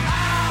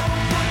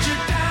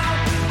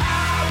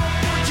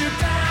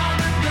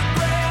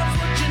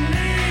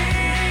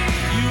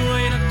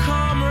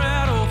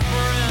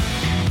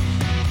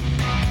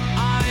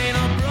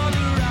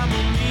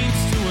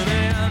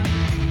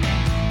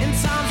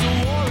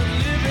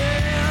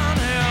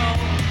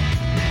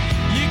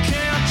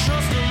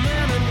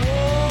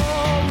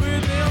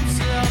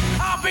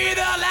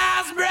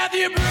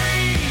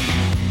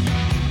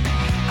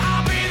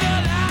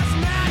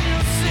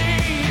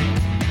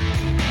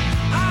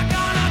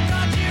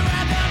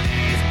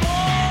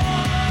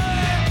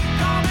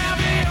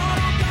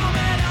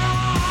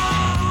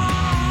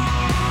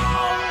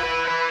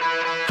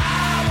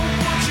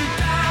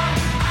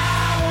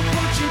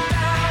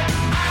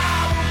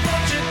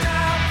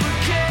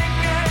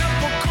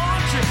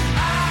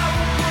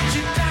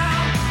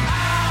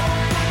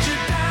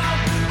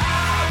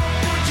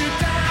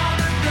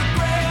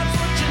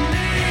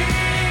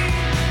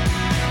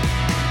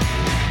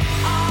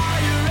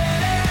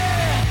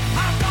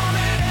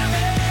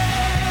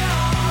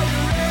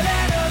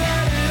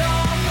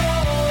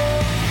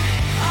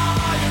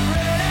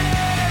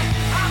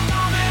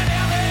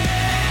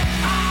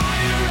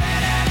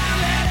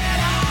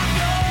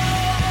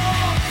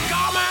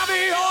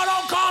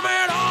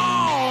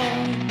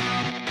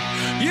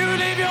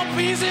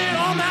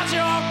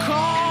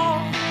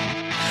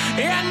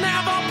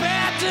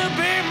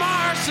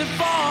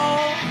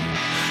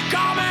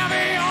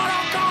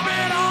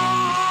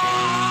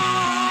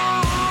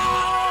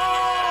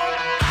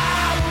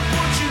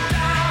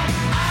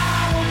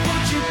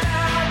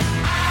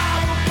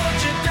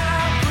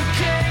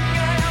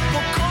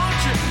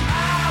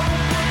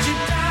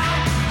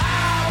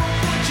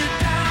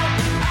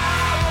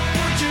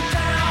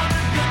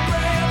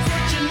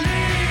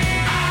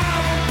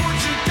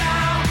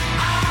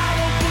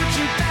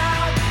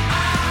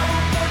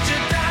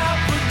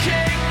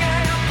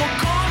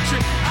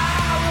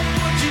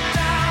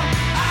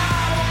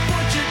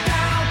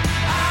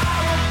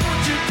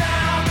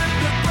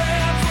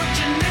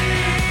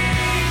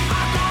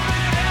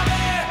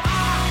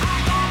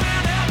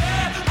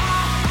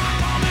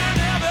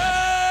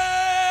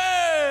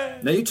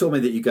 Now, you told me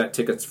that you got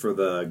tickets for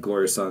the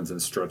Glorious Sons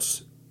and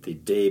Struts the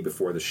day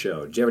before the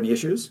show. Did you have any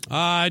issues?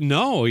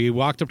 No. He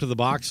walked up to the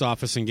box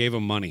office and gave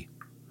him money.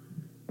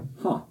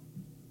 Huh.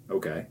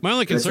 Okay. My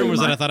only concern was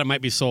that I thought it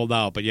might be sold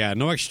out, but yeah,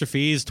 no extra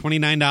fees,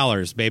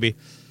 $29, baby.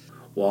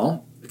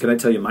 Well, can I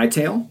tell you my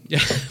tale? Yeah,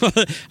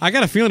 I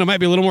got a feeling it might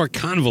be a little more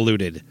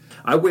convoluted.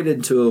 I waited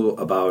until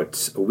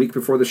about a week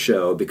before the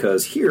show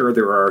because here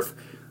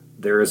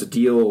there is a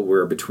deal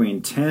where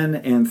between 10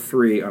 and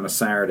 3 on a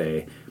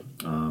Saturday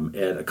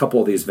at a couple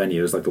of these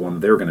venues, like the one that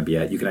they were going to be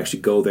at, you can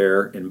actually go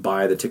there and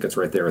buy the tickets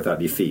right there without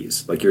any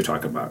fees, like you're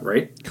talking about,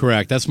 right?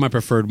 Correct. That's my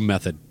preferred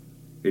method.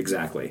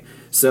 Exactly.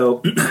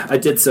 So I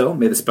did so,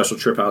 made a special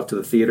trip out to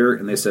the theater,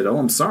 and they said, "Oh,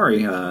 I'm sorry,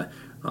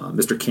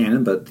 Mr.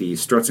 Cannon, but the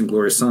Struts and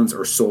Glorious Sons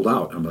are sold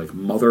out." I'm like,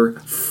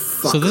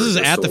 motherfucker. So this is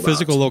at the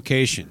physical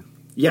location?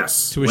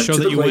 Yes. To a show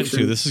that you went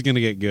to. This is going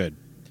to get good.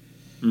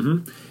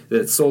 Mm-hmm.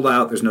 It's sold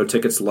out. There's no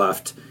tickets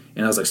left.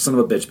 And I was like, son of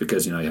a bitch,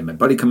 because, I had my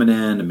buddy coming in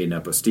and meeting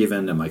up with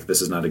Steven. I'm like,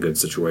 this is not a good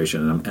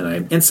situation. And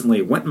I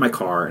instantly went in my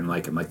car and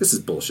I'm like, this is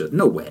bullshit.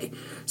 No way.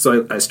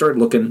 So I started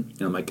looking,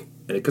 and I'm like,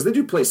 because they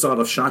do play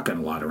sawed-off shotgun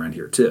a lot around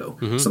here too.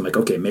 Mm-hmm. So I'm like,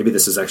 okay, maybe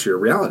this is actually a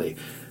reality.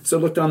 So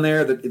I looked on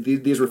there.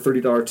 These were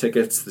 $30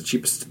 tickets. The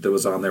cheapest that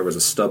was on there was a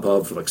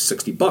StubHub for like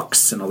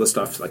 $60 and all this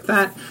stuff like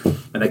that.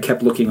 And I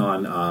kept looking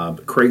on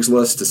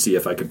Craigslist to see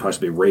if I could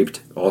possibly be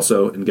raped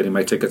also in getting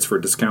my tickets for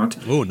a discount.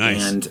 Oh,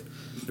 nice. And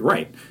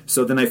right.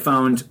 So then I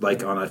found,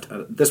 like,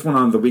 on this one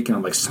on the weekend,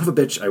 I'm like, son of a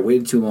bitch, I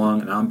waited too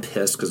long, and I'm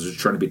pissed because they're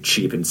trying to be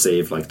cheap and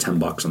save, like,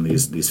 $10 on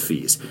these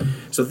fees.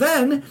 So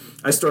then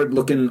I started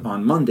looking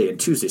on Monday and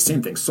Tuesday,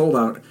 same thing, sold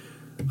out.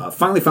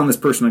 Finally found this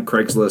person on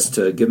Craigslist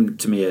to give them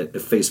to me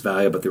at face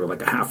value, but they were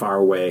like a half hour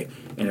away.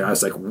 And I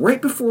was like,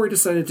 right before I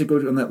decided to go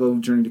on that little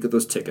journey to get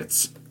those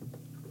tickets,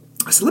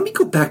 I said, let me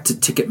go back to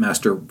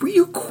Ticketmaster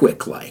real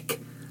quick, like.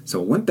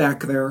 So I went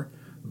back there,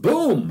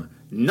 boom!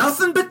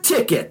 Nothing but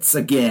tickets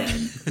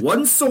again.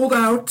 One sold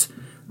out,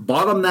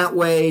 bought them that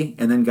way,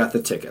 and then got the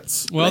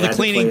tickets. Well, the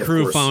cleaning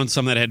crew found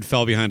some that had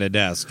fell behind a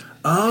desk.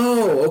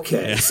 Oh,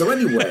 okay. Yeah. So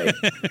anyway,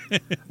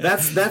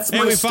 that's my story.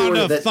 Hey, we found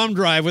a thumb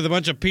drive with a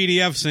bunch of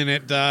PDFs in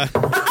it.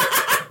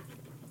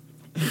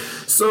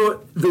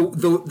 So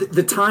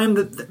the time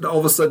that all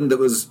of a sudden that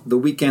was the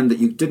weekend that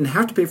you didn't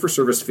have to pay for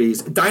service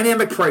fees,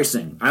 dynamic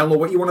pricing. I don't know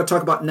what you want to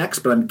talk about next,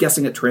 but I'm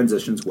guessing it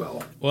transitions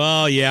well.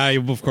 Well, yeah,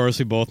 of course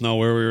we both know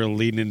where we were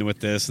leading into with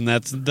this, and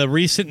that's the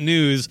recent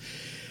news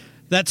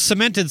that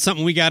cemented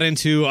something we got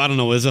into, I don't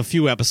know, it was a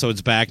few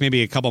episodes back,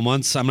 maybe a couple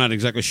months. I'm not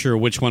exactly sure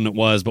which one it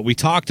was, but we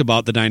talked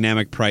about the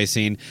dynamic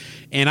pricing,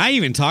 and I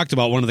even talked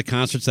about one of the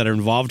concerts that are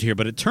involved here,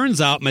 but it turns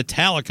out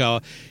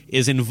Metallica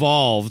is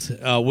involved,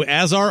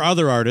 as are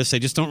other artists. They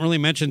just don't really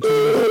mention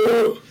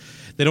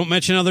they don't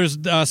mention others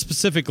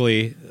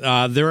specifically.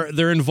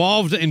 They're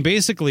involved in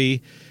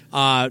basically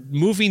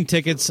moving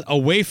tickets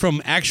away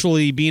from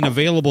actually being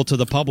available to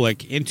the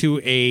public into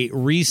a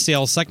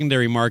resale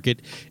secondary market,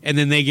 and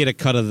then they get a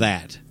cut of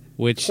that.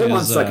 Hold on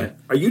a second.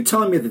 Are you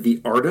telling me that the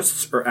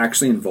artists are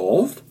actually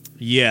involved?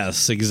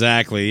 Yes,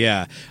 exactly.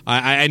 Yeah,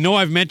 I know.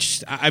 I've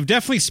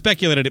definitely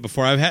speculated it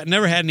before. I've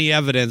never had any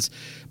evidence,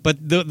 but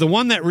the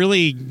one that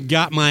really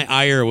got my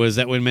ire was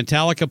that when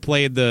Metallica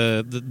played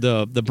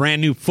the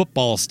brand new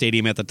football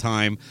stadium at the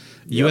time,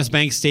 U.S.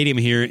 Bank Stadium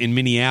here in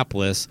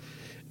Minneapolis.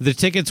 The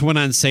tickets went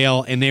on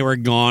sale, and they were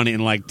gone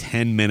in like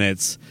 10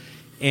 minutes.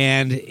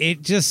 And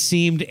it just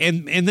seemed...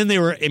 And then they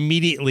were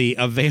immediately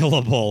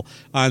available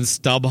on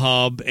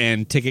StubHub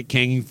and Ticket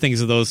King,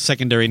 things of those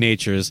secondary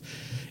natures.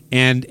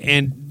 And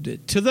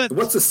to the...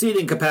 What's the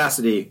seating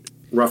capacity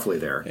roughly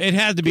there? It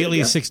had to be at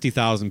least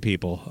 60,000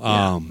 people.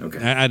 Okay.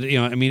 I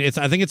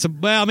think it's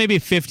maybe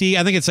 50.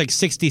 I think it's like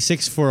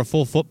 66 for a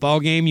full football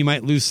game. You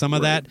might lose some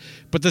of that.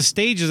 But the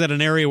stage is at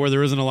an area where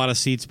there isn't a lot of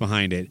seats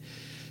behind it.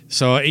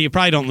 So you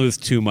probably don't lose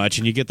too much,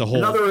 and you get the whole...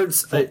 In other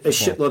words, a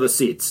shitload of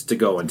seats to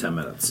go in 10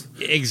 minutes.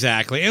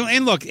 Exactly.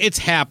 And look, it's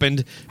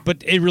happened,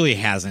 but it really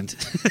hasn't.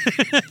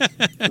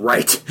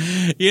 Right.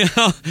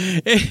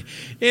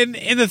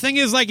 And the thing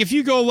is, like, if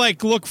you go,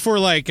 like, look for,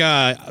 like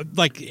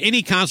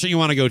any concert you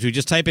want to go to,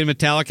 just type in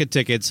Metallica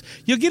tickets,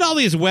 you'll get all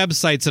these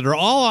websites that are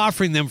all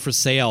offering them for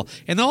sale,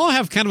 and they'll all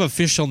have kind of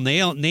official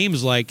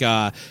names, like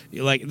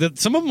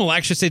some of them will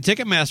actually say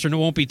Ticketmaster, and it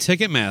won't be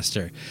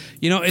Ticketmaster.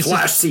 It's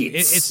Flash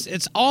seats.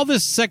 It's all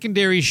this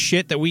secondary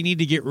shit that we need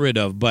to get rid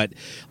of. But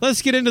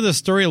let's get into the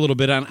story a little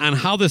bit on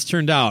how this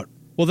turned out.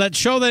 Well, that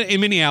show that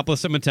in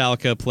Minneapolis that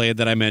Metallica played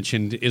that I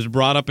mentioned is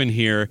brought up in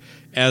here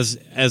as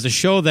a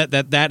show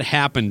that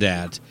happened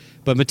at.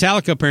 But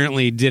Metallica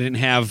apparently didn't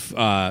have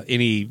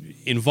any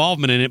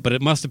involvement in it, but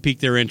it must have piqued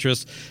their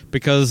interest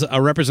because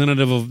a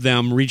representative of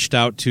them reached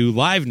out to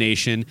Live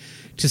Nation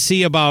to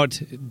see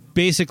about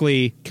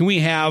basically, can we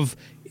have...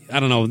 I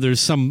don't know, there's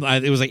some,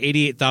 it was like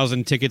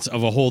 88,000 tickets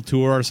of a whole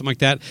tour or something like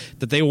that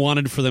they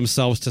wanted for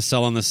themselves to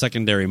sell on the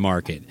secondary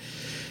market.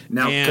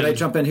 Now, can I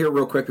jump in here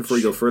real quick before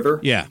you go further?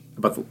 Yeah.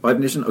 About the Live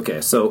Nation?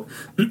 Okay, so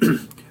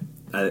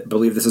I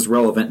believe this is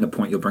relevant in a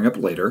point you'll bring up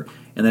later,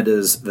 and that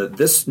is that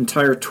this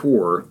entire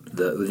tour,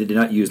 they did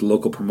not use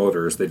local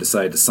promoters. They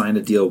decided to sign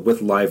a deal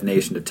with Live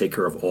Nation to take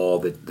care of all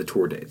the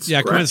tour dates.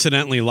 Yeah, correct?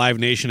 coincidentally, Live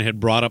Nation had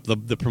brought up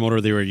the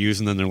promoter they were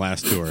using on their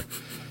last tour.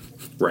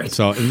 Right.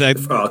 So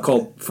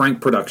called Frank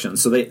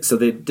Productions. So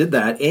they did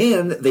that,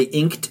 and they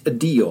inked a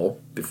deal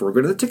before we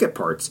go to the ticket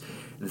parts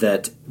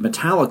that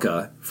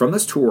Metallica from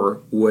this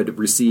tour would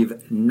receive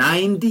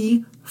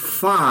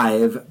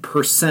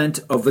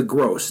 95% of the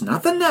gross,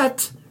 not the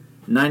net.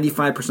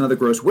 95% of the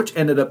gross, which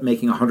ended up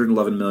making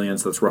 $111 million,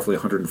 so that's roughly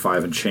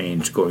 $105 and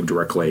change going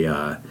directly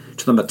to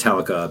the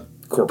Metallica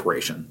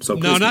Corporation. So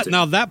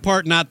now that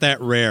part not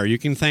that rare. You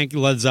can thank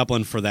Led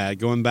Zeppelin for that.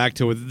 Going back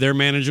to their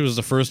manager was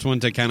the first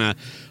one to kind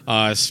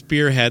of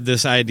spearhead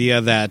this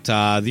idea that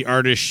the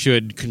artist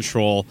should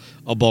control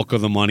a bulk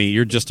of the money.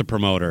 You're just a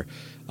promoter.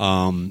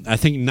 I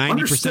think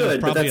 90% is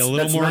probably a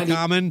little more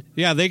common.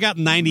 Yeah, they got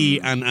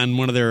 90 on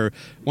one of their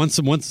once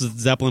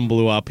Zeppelin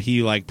blew up,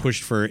 he like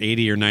pushed for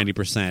 80 or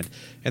 90%,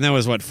 and that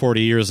was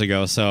 40 years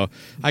ago. So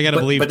I got to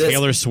believe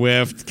Taylor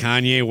Swift,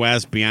 Kanye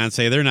West,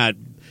 Beyonce,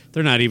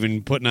 they're not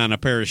even putting on a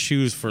pair of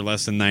shoes for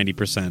less than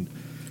 90%.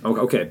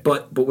 Okay,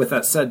 but with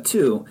that said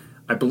too,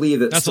 I believe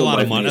that's a lot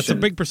Live of money. Nation. That's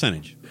a big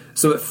percentage.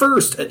 So at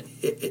first,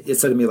 it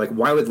said to me, like,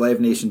 why would Live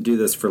Nation do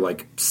this for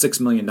like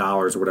 $6 million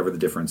or whatever the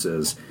difference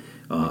is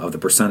of the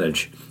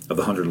percentage of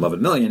the $111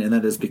 million? And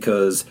that is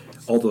because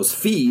all those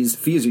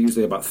fees are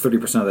usually about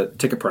 30% of the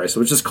ticket price. So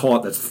let's just call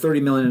it that's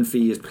 $30 million in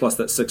fees plus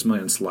that $6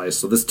 million slice.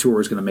 So this tour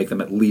is going to make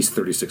them at least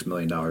 $36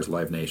 million,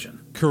 Live Nation.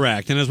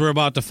 Correct. And as we're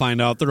about to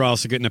find out, they're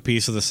also getting a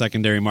piece of the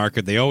secondary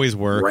market. They always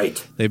were.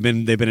 Right. They've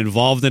been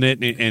involved in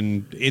it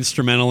and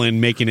instrumental in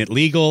making it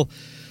legal.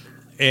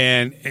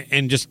 And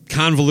just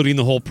convoluting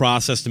the whole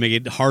process to make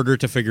it harder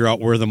to figure out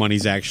where the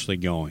money's actually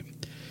going.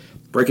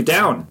 Break it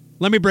down.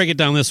 Let me break it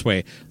down this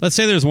way. Let's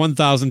say there's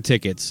 1,000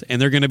 tickets, and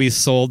they're going to be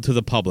sold to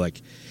the public.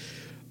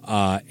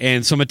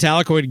 And so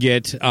Metallica would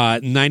get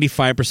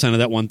 95% of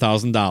that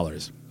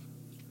 $1,000.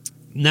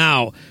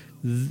 Now,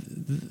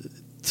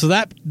 so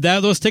that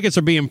those tickets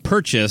are being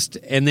purchased,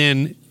 and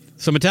then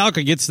so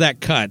Metallica gets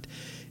that cut.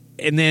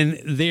 And then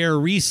they're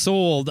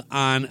resold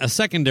on a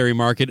secondary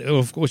market,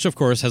 which, of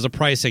course, has a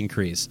price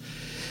increase.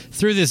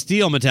 Through this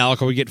deal,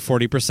 Metallica would get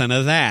 40%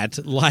 of that.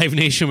 Live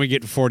Nation would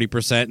get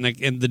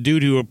 40%, and the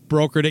dude who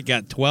brokered it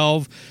got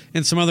 12%,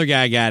 and some other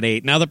guy got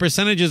 8%. Now, the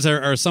percentages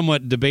are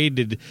somewhat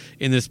debated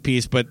in this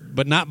piece, but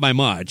not by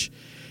much.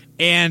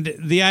 And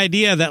the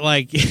idea that,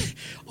 like,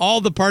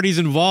 all the parties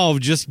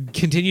involved just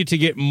continue to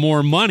get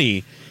more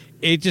money,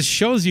 it just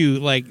shows you,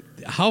 like,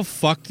 how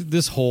fucked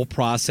this whole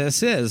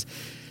process is.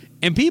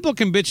 And people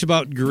can bitch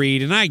about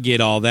greed, and I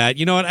get all that.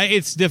 You know what?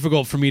 It's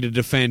difficult for me to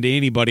defend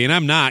anybody, and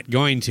I'm not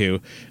going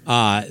to.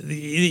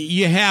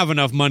 You have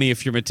enough money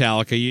if you're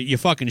Metallica. You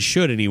fucking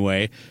should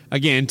anyway.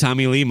 Again,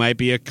 Tommy Lee might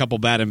be a couple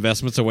bad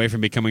investments away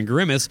from becoming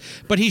Grimace,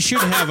 but he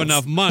should have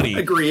enough money.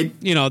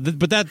 Agreed. You know,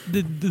 but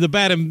the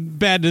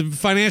bad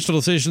financial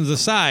decisions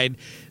aside,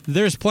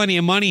 there's plenty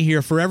of money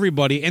here for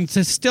everybody, and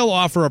to still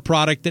offer a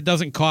product that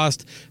doesn't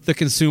cost the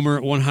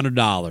consumer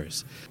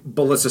 $100.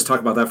 But let's just talk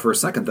about that for a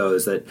second, though,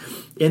 is that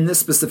in this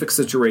specific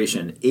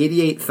situation,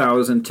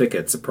 88,000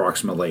 tickets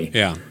approximately,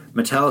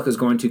 Metallica is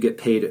going to get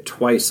paid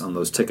twice on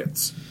those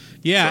tickets.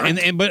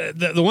 Yeah, but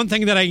the one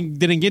thing that I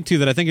didn't get to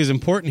that I think is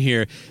important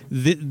here,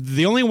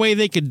 the only way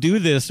they could do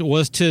this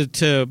was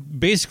to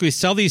basically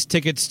sell these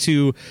tickets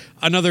to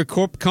another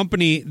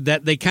company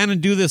that they kind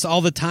of do this all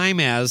the time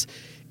as,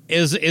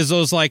 is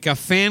those like a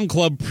fan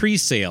club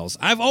pre-sales.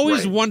 I've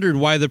always wondered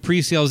why the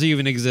pre-sales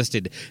even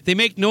existed. They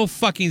make no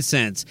fucking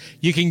sense.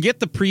 You can get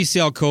the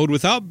pre-sale code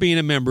without being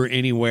a member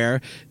anywhere.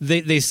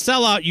 They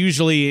sell out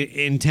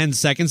usually in 10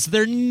 seconds.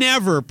 They're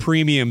never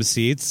premium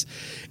seats.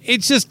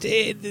 It's just,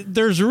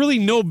 there's really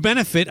no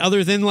benefit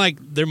other than like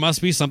there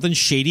must be something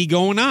shady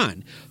going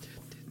on.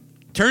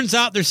 Turns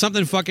out there's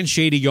something fucking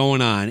shady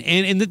going on.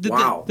 And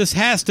this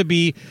has to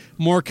be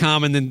more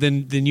common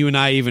than you and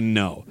I even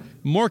know.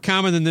 More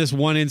common than this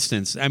one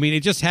instance. I mean, it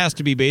just has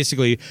to be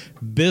basically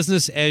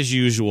business as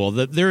usual.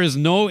 That there is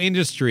no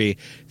industry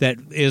that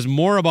is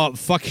more about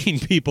fucking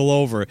people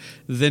over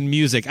than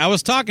music. I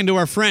was talking to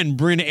our friend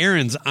Bryn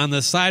Ahrens on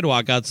the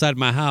sidewalk outside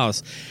my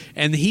house,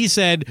 and he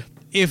said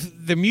if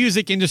the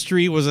music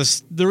industry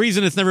was the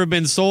reason it's never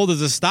been sold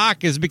as a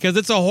stock is because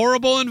it's a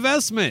horrible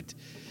investment.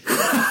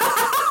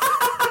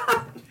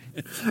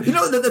 You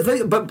know, the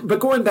thing, but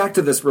going back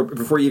to this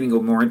before you even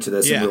go more into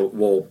this, and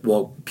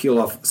we'll peel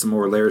off some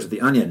more layers of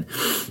the onion,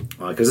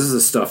 because this is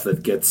the stuff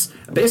that gets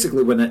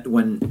basically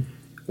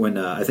when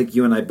I think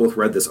you and I both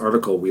read this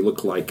article, we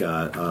looked like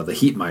the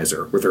Heat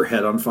Miser with her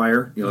head on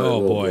fire, you know,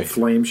 little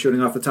flame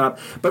shooting off the top.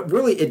 But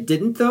really, it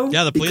didn't though.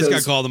 Yeah, the police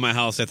got called to my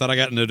house. I thought I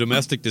got in a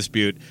domestic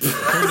dispute. Turned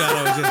out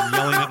I was just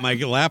yelling at my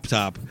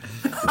laptop.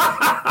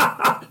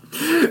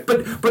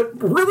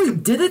 But really,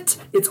 did it?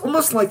 It's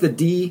almost like that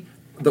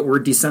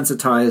we're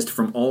desensitized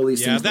from all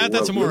these things. Yeah,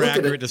 that's a more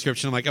accurate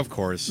description. I'm like, of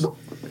course.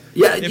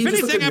 Yeah. If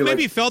anything, I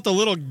maybe felt a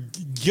little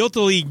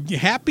guiltily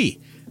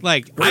happy.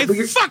 Like, I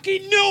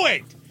fucking knew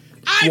it.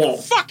 I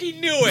fucking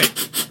knew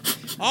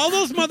it. All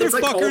those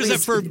motherfuckers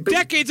that for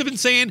decades have been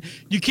saying,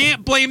 you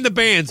can't blame the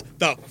bands.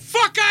 The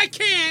fuck I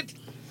can't.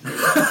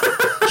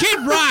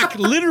 Kid Rock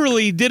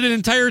literally did an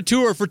entire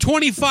tour for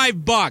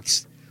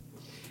 $25.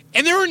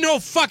 And there were no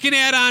fucking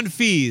add-on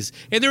fees.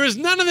 And there was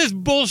none of this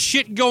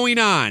bullshit going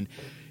on.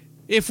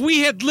 If we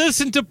had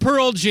listened to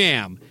Pearl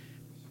Jam...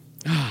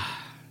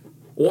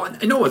 Well,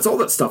 I know it's all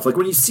that stuff. Like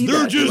when you see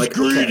they're that, just you're like,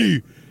 greedy.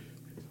 Okay.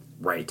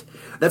 Right.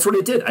 That's what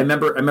it did. I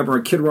remember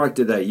when Kid Rock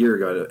did that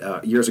years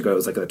ago. It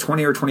was like a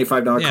 $20 or $25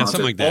 concert.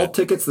 Something like that. All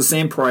tickets the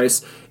same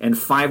price and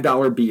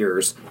 $5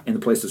 beers, and the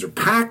places are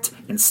packed,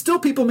 and still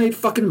people made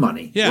fucking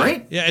money. Yeah,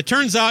 right? Yeah. It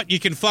turns out you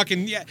can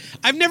fucking. Yeah,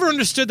 I've never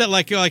understood that.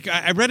 Like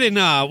I read in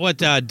Duff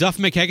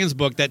McKagan's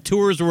book that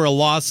tours were a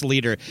loss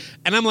leader,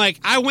 and I'm like,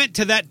 I went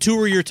to that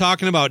tour you're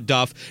talking about,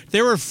 Duff.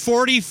 There were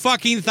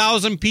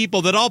 40,000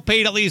 people that all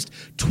paid at least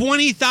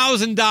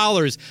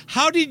 $20,000.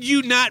 How did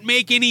you not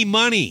make any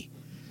money?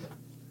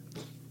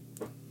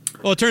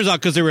 Well, it turns out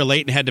because they were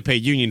late and had to pay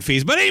union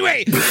fees. But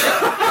anyway. But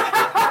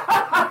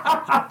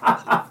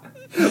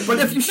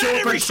if you show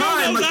up on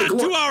time, like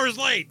 2 hours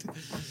late.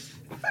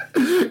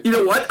 You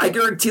know what? I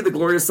guarantee the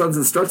Glorious Sons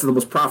and Struts are the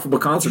most profitable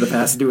concert if it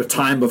has to do with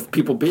time of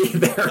people being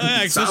there.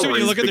 Yeah, especially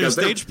when you look at their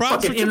stage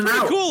props, which are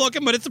pretty cool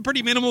looking, but it's a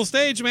pretty minimal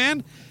stage,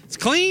 man. It's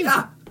clean.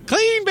 Yeah.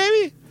 Clean,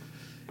 baby.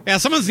 Yeah,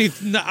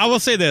 I will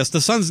say this.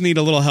 The Sons need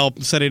a little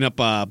help setting up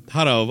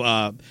how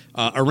to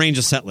arrange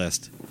a set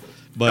list.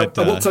 But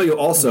I will tell you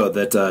also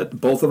that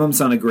both of them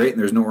sounded great, and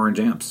there's no orange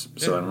amps,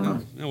 so I don't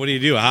know. What do you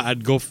do?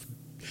 I'd go.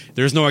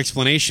 There's no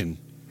explanation.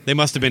 They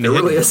must have been. There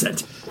really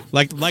isn't.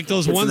 Like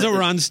those ones that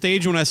were on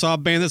stage when I saw a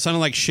band that sounded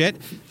like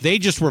shit. They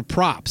just were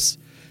props.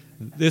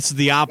 This is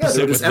the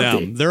opposite with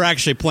empty. them. They're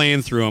actually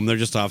playing through them. They're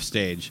just off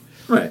stage.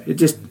 Right. It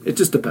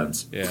just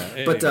depends.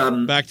 Yeah. But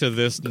back to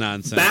this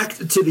nonsense. Back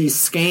to the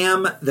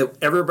scam that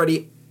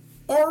everybody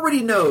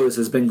already knows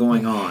has been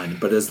going on,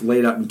 but is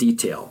laid out in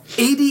detail.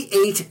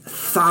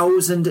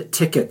 88,000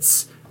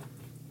 tickets,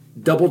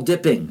 double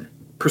dipping,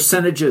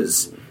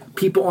 percentages,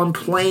 people on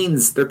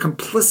planes, they're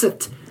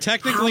complicit.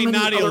 Technically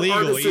not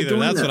illegal either.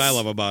 That's what I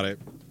love about it.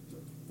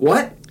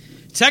 What?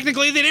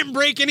 Technically, they didn't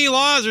break any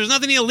laws. There's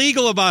nothing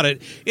illegal about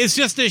it. It's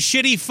just a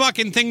shitty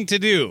fucking thing to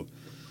do.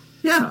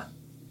 Yeah,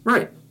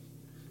 right.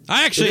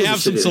 I actually have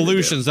some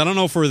solutions. I don't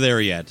know if we're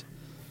there yet.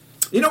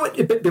 You know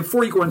what?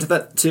 Before you go into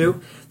that,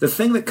 too, the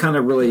thing that kind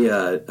of really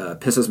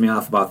pisses me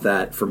off about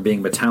that from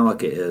being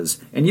Metallica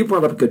is, and you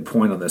brought up a good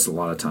point on this a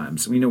lot of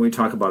times. We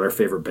talk about our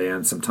favorite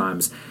bands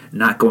sometimes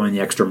not going the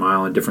extra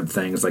mile in different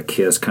things, like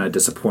Kiss, kind of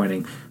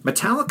disappointing.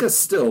 Metallica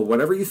still,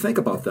 whatever you think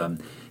about them,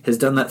 has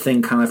done that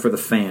thing kind of for the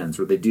fans,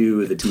 where they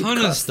do the deep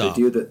cuts, they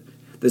do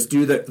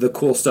the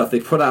cool stuff.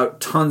 They put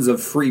out tons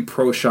of free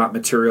pro shop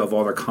material of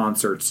all their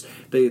concerts.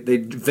 They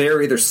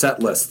vary their set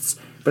lists.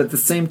 But at the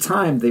same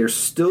time, they are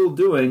still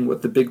doing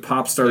what the big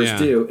pop stars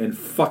do and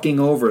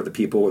fucking over the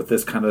people with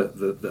this kind of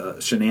the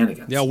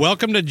shenanigans. Yeah,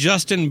 welcome to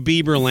Justin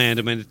Bieber land,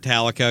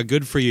 Metallica.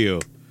 Good for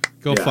you.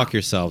 Go fuck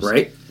yourselves.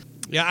 Right?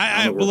 Yeah,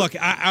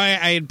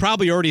 I had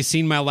probably already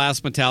seen my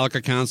last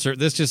Metallica concert.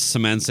 This just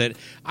cements it.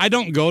 I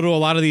don't go to a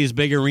lot of these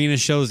big arena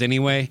shows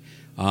anyway,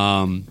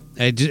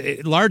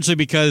 largely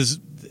because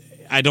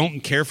I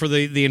don't care for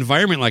the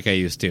environment like I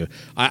used to.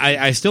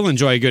 I still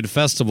enjoy a good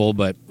festival,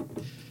 but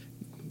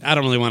I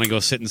don't really want to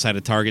go sit inside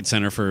a Target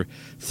Center for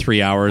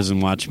 3 hours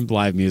and watch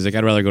live music.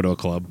 I'd rather go to a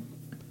club.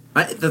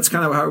 That's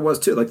kind of how it was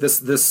too. Like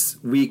this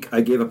week,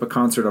 I gave up a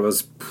concert I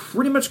was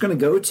pretty much going to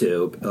go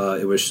to.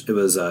 It was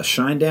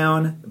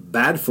Shinedown,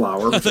 Bad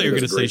Flower. I thought you were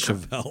going to say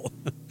Chevelle.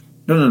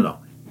 No,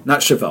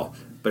 not Chevelle,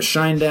 but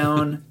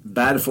Shinedown,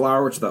 Bad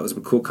Flower, which I thought was a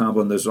cool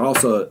combo. And there's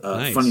also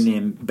a funny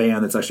name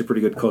band that's actually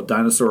pretty good called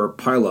Dinosaur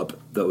Pileup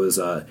that was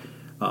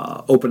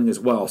opening as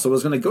well. So I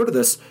was going to go to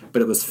this,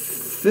 but it was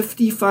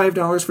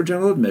 $55 for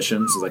general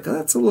admission. So I was like,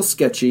 that's a little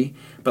sketchy.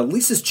 But at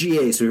least it's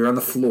GA, so you're on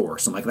the floor.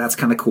 So I'm like, that's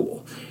kind of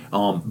cool.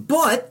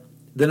 But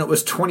then it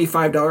was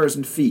 $25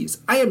 in fees.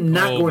 I am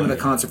not going to the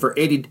concert for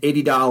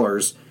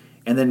 $80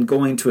 and then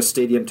going to a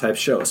stadium-type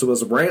show. So it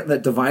was right in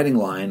that dividing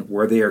line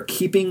where they are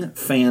keeping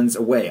fans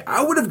away.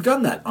 I would have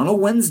done that on a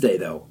Wednesday,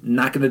 though.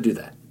 Not going to do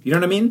that. You know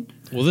what I mean?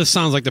 Well, this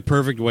sounds like the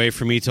perfect way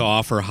for me to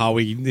offer how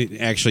we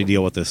actually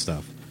deal with this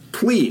stuff.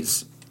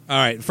 Please. All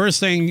right, first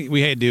thing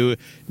we had to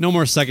do, no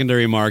more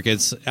secondary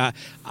markets.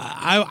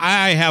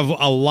 I have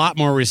a lot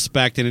more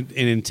respect and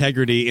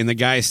integrity in the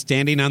guy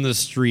standing on the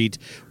street,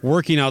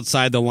 working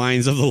outside the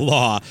lines of the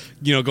law,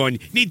 going,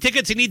 need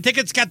tickets,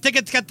 got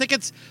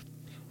tickets.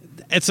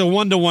 It's a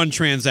one-to-one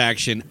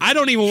transaction. I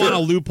don't even want a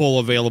loophole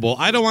available.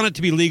 I don't want it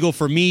to be legal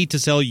for me to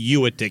sell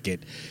you a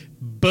ticket.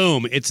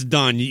 Boom, it's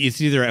done.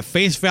 It's either a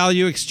face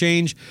value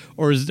exchange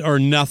or Enough.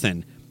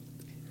 nothing.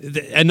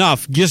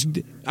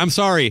 I'm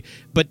sorry,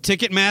 but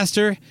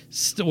Ticketmaster,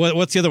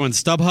 what's the other one?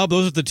 StubHub?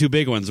 Those are the two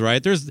big ones,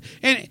 right?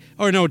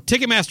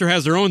 Ticketmaster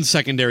has their own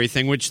secondary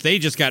thing, which they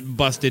just got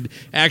busted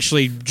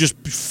actually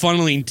just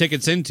funneling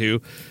tickets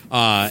into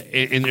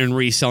and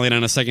reselling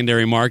on a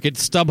secondary market.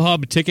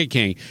 StubHub, Ticket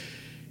King.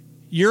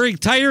 Your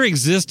entire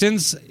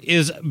existence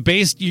is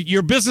based,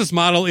 your business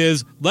model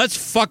is let's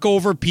fuck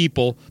over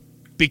people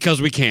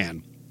because we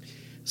can.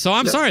 So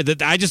I'm sorry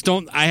that I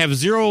have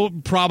zero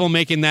problem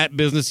making that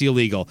business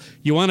illegal.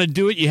 You want to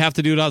do it, you have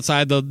to do it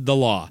outside the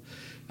law.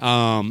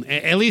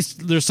 At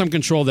least there's some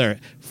control there.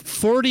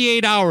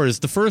 48 hours,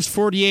 the first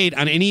 48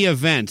 on any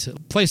event,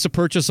 place of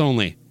purchase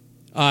only.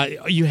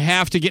 You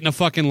have to get in a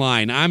fucking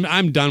line.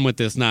 I'm done with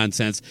this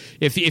nonsense.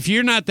 If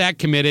you're not that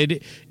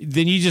committed,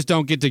 then you just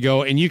don't get to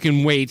go, and you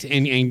can wait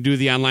and do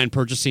the online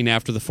purchasing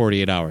after the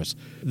 48 hours.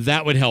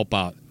 That would help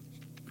out.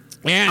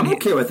 And I'm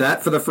okay with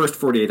that for the first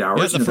 48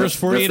 hours. Yeah, the first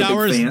 48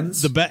 hours,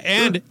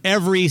 and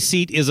every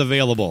seat is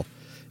available.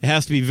 It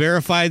has to be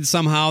verified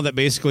somehow that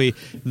basically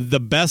the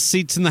best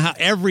seats in the house,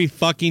 every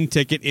fucking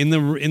ticket in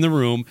the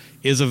room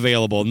is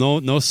available.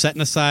 No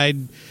setting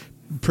aside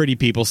pretty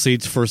people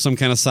seats for some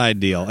kind of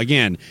side deal.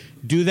 Again,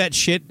 do that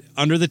shit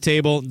under the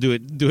table. Do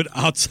it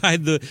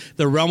outside the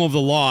realm of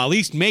the law. At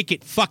least make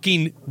it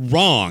fucking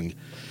wrong.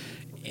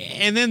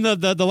 And then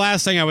the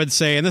last thing I would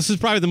say, and this is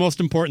probably the most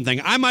important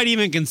thing, I might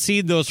even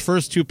concede those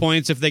first 2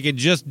 points if they could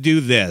just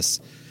do this.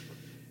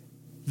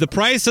 The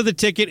price of the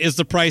ticket is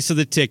the price of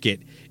the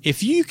ticket.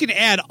 If you can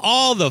add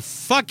all the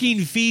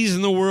fucking fees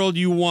in the world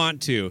you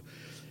want to,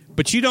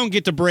 but you don't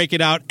get to break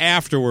it out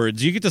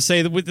afterwards. You get to say,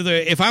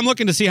 if I'm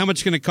looking to see how much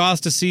it's going to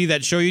cost to see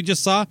that show you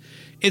just saw,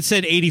 it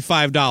said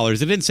 $85.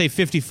 It didn't say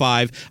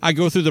 $55. I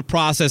go through the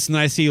process and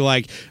I see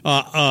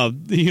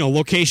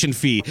location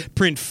fee,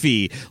 print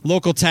fee,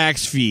 local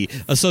tax fee,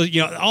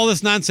 all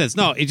this nonsense.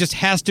 No, it just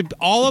has to.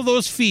 All of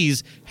those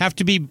fees have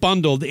to be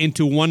bundled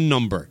into one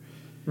number.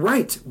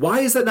 Right. Why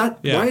is that not?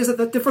 Yeah. Why is it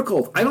that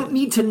difficult? I don't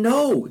need to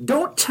know.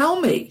 Don't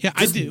tell me. Yeah,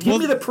 Just give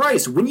me the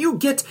price. When you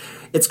get,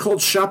 it's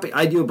called shopping.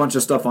 I do a bunch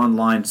of stuff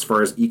online as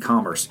far as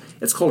e-commerce.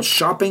 It's called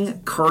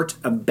shopping cart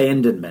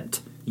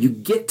abandonment. You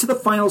get to the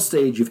final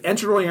stage. You've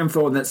entered all your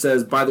info, and that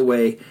says, by the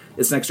way,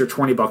 it's an extra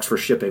 $20 for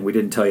shipping. We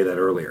didn't tell you that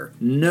earlier.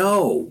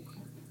 No.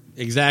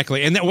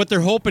 Exactly. And what they're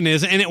hoping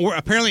is, and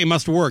apparently it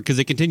must work because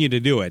they continue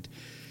to do it.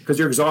 Because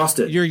you're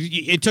exhausted.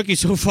 It took you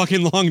so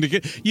fucking long to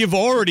get. You've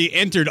already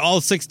entered all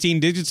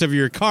 16 digits of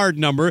your card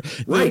number,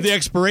 the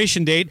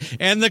expiration date,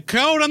 and the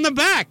code on the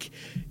back.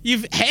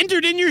 You've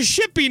entered in your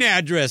shipping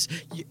address.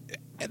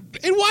 And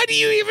why do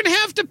you even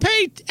have to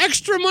pay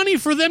extra money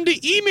for them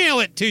to email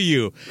it to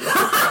you?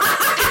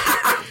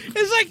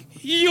 It's like,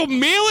 you'll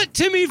mail it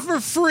to me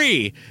for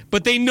free,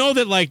 but they know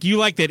that you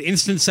like that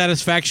instant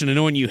satisfaction of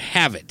knowing you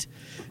have it.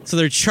 So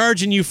they're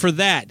charging you for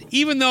that,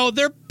 even though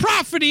they're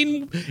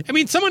profiting. I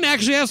mean, someone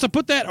actually has to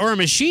put that, or a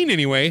machine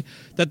anyway,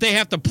 that they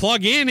have to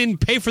plug in and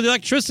pay for the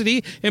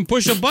electricity and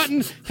push a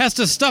button, has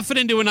to stuff it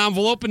into an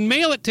envelope and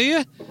mail it to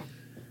you.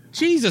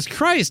 Jesus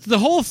Christ, the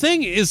whole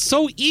thing is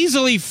so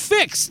easily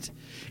fixed.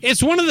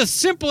 It's one of the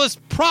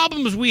simplest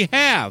problems we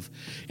have,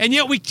 and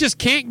yet we just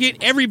can't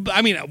get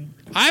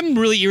I'm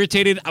really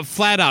irritated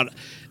flat out.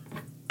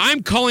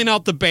 I'm calling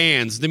out the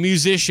bands, the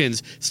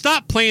musicians.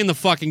 Stop playing the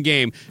fucking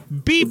game.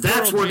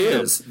 That's where it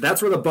is.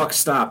 That's where the buck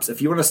stops.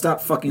 If you want to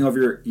stop fucking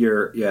over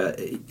your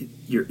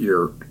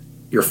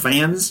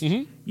fans,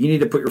 you need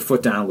to put your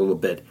foot down a little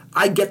bit.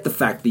 I get the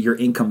fact that your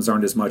incomes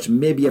aren't as much.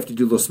 Maybe you have to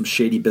do some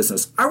shady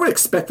business. I would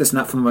expect this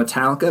not from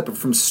Metallica, but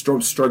from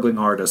struggling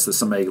artists. As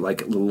somebody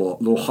like a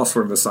little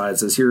hustler on the side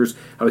says, "Here's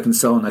how we can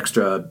sell an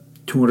extra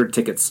 200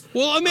 tickets."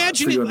 Well,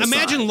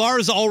 imagine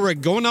Lars Ulrich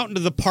going out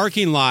into the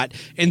parking lot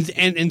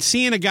and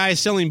seeing a guy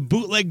selling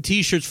bootleg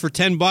T-shirts for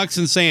 $10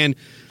 and saying,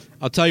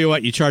 "I'll tell you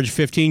what, you charge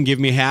 15, give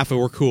me half, and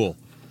we're cool."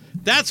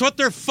 That's what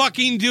they're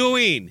fucking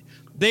doing.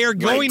 They are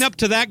going up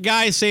to that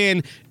guy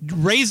saying,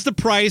 "Raise the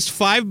price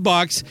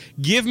 $5,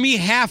 give me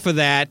half of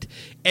that,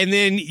 and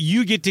then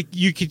you get to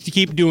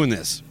keep doing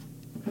this."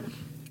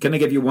 Can I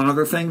give you one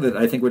other thing that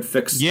I think would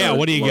fix?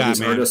 What do you got,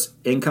 man? Artists'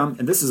 income,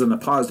 and this is on the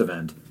positive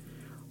end.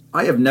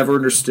 I have never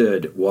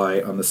understood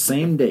why on the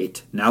same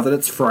date, now that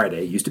it's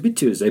Friday, it used to be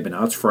Tuesday, but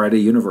now it's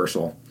Friday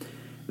Universal,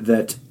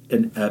 that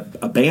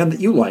a band that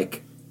you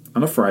like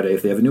on a Friday,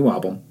 if they have a new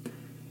album,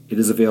 it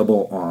is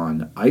available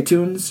on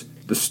iTunes,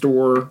 the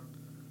store,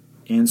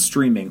 and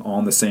streaming all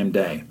on the same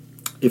day.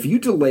 If you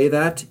delay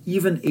that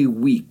even a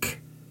week,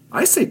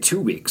 I say 2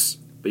 weeks,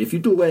 but if you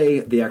delay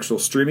the actual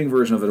streaming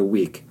version of it a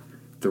week,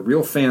 the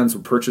real fans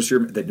will purchase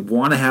they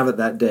want to have it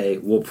that day,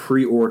 will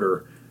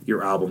pre-order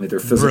your album, either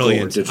physical or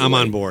digital. I'm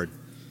on board.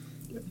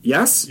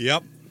 Yes?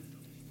 Yep.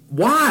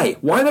 Why?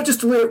 Why not just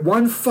delay it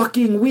one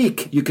fucking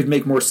week? You could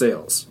make more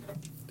sales.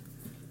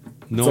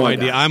 No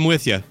idea. I'm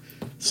with you.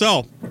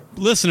 So,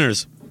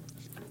 listeners,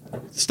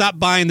 stop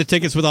buying the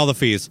tickets with all the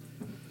fees.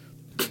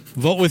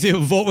 Vote with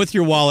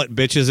your wallet,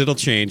 bitches. It'll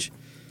change.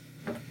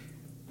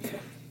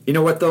 You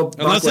know what, though?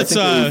 Unless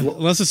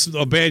it's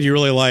a band you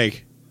really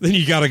like, then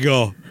you gotta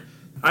go.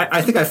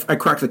 I think I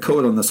cracked the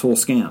code on this whole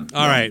scam.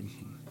 All right.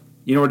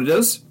 You know what it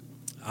is?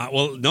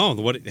 Well, no.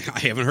 I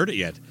haven't heard it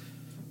yet.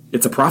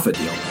 It's a profit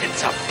deal.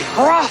 It's a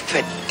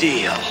profit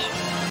deal.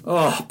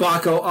 Oh,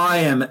 Baco, I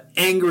am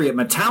angry at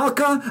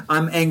Metallica.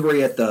 I'm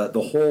angry at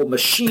the whole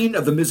machine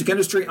of the music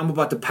industry. I'm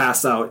about to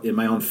pass out in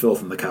my own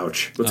filth on the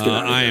couch. Let's get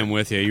out of here. I am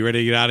with you. You ready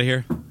to get out of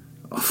here?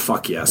 Oh,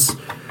 fuck yes.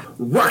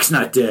 Rock's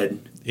not dead.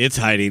 It's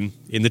hiding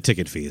in the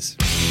ticket fees.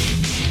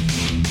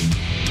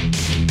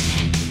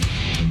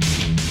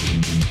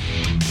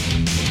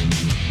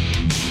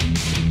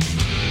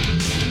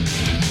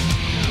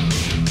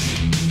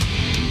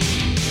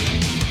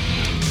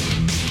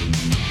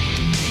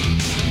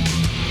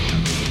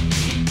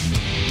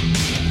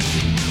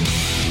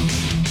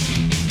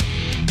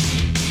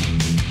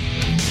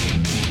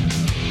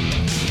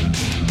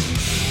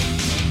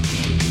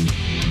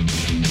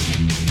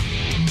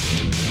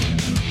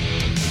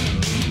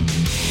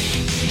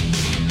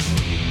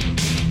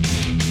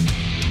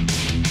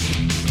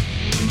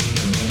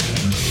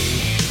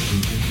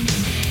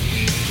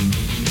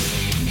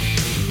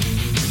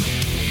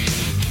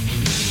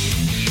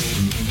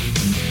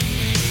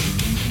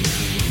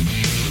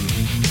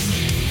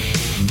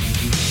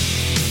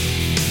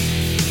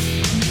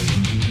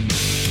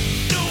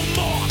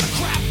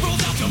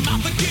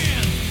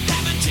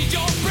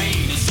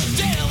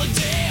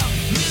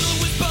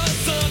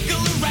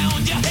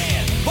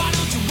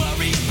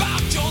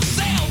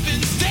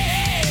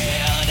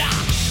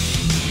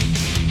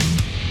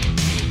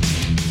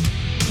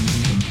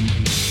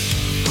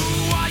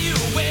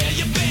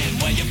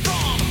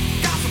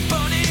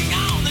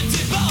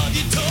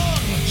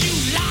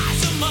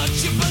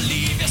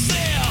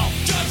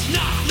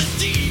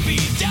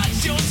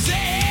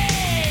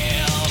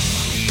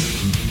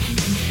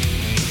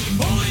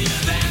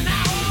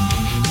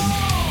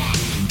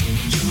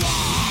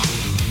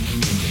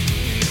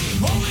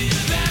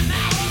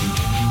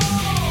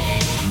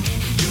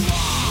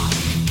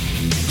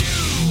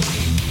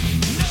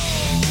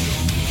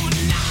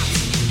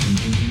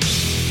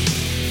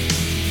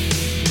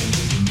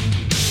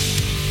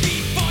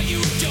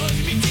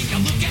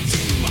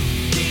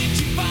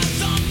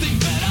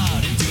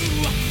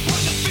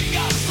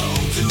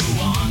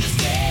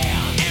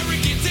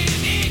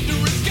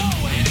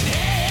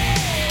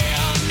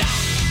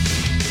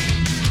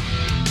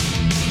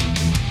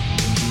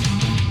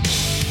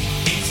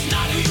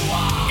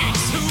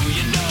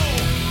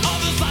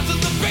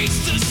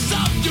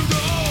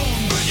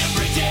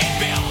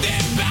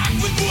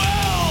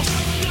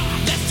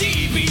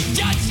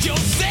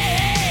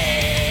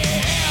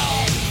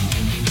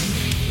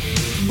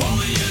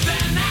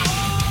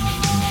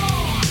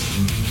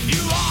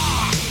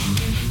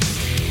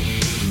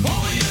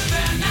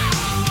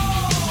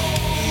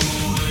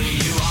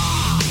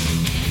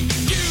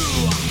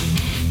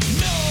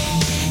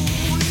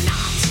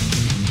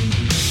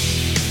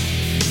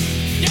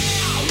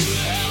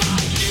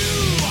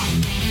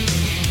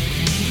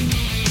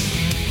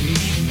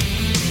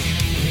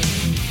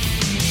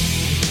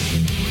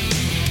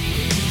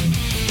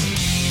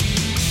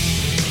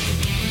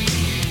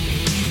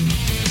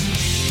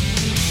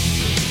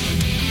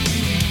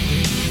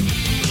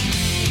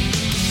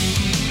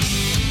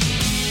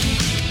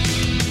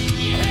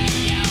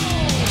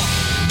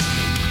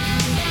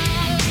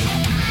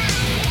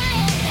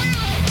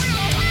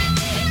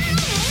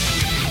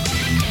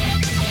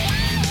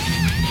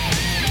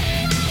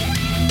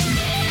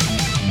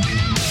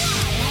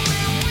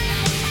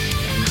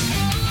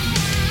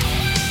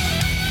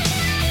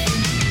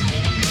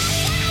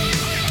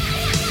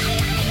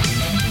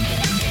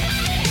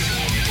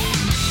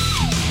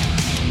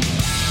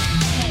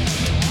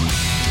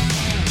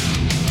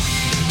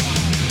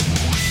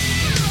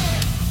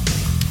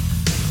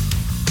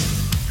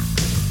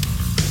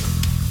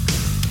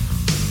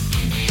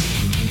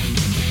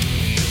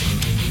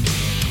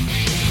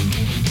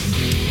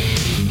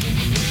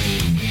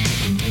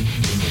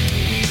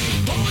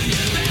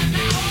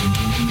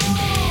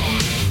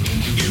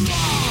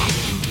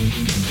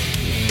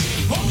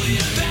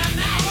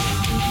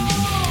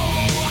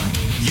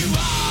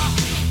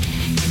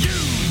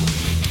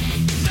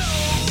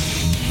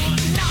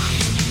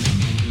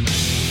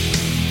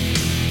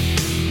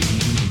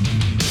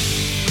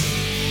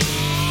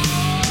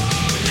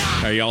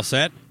 Are you all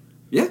set?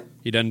 Yeah.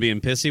 You done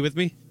being pissy with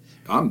me?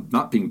 I'm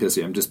not being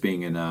pissy. I'm just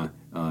being in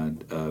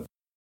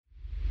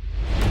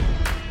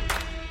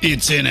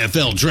It's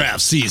NFL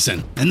draft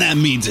season, and that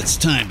means it's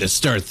time to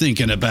start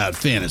thinking about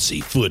fantasy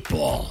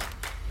football.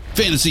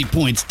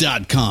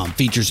 FantasyPoints.com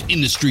features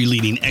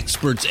industry-leading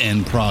experts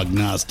and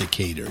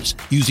prognosticators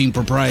using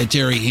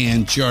proprietary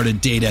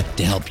hand-charted data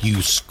to help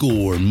you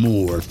score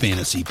more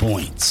fantasy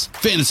points.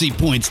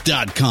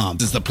 FantasyPoints.com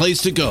is the place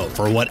to go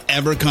for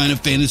whatever kind of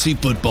fantasy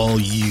football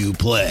you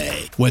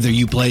play. Whether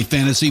you play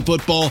fantasy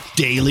football,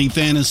 daily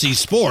fantasy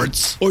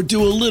sports, or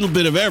do a little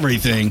bit of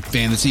everything,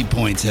 Fantasy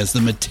Points has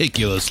the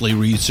meticulously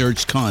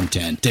researched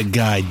content to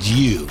guide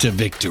you to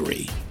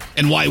victory.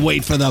 And why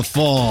wait for the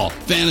fall?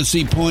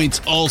 Fantasy Points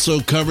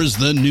also covers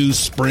the new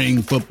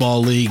spring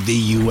football league,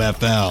 the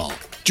UFL.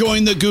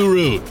 Join the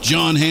guru,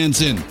 John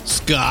Hansen,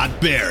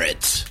 Scott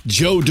Barrett,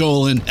 Joe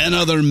Dolan, and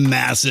other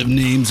massive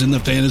names in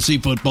the fantasy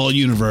football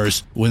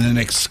universe with an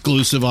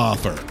exclusive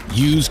offer.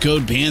 Use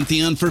code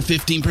Pantheon for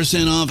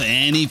 15% off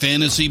any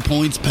Fantasy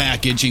Points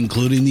package,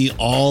 including the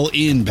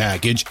all-in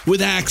package,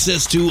 with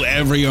access to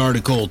every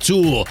article,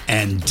 tool,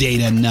 and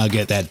data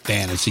nugget that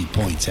Fantasy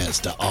Points has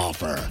to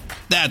offer.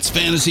 That's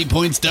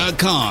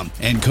FantasyPoints.com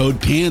and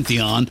code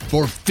Pantheon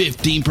for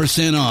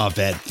 15% off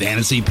at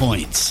Fantasy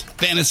Points.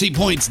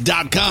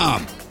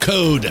 FantasyPoints.com,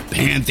 code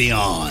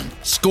Pantheon.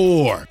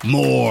 Score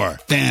more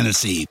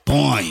fantasy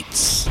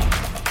points.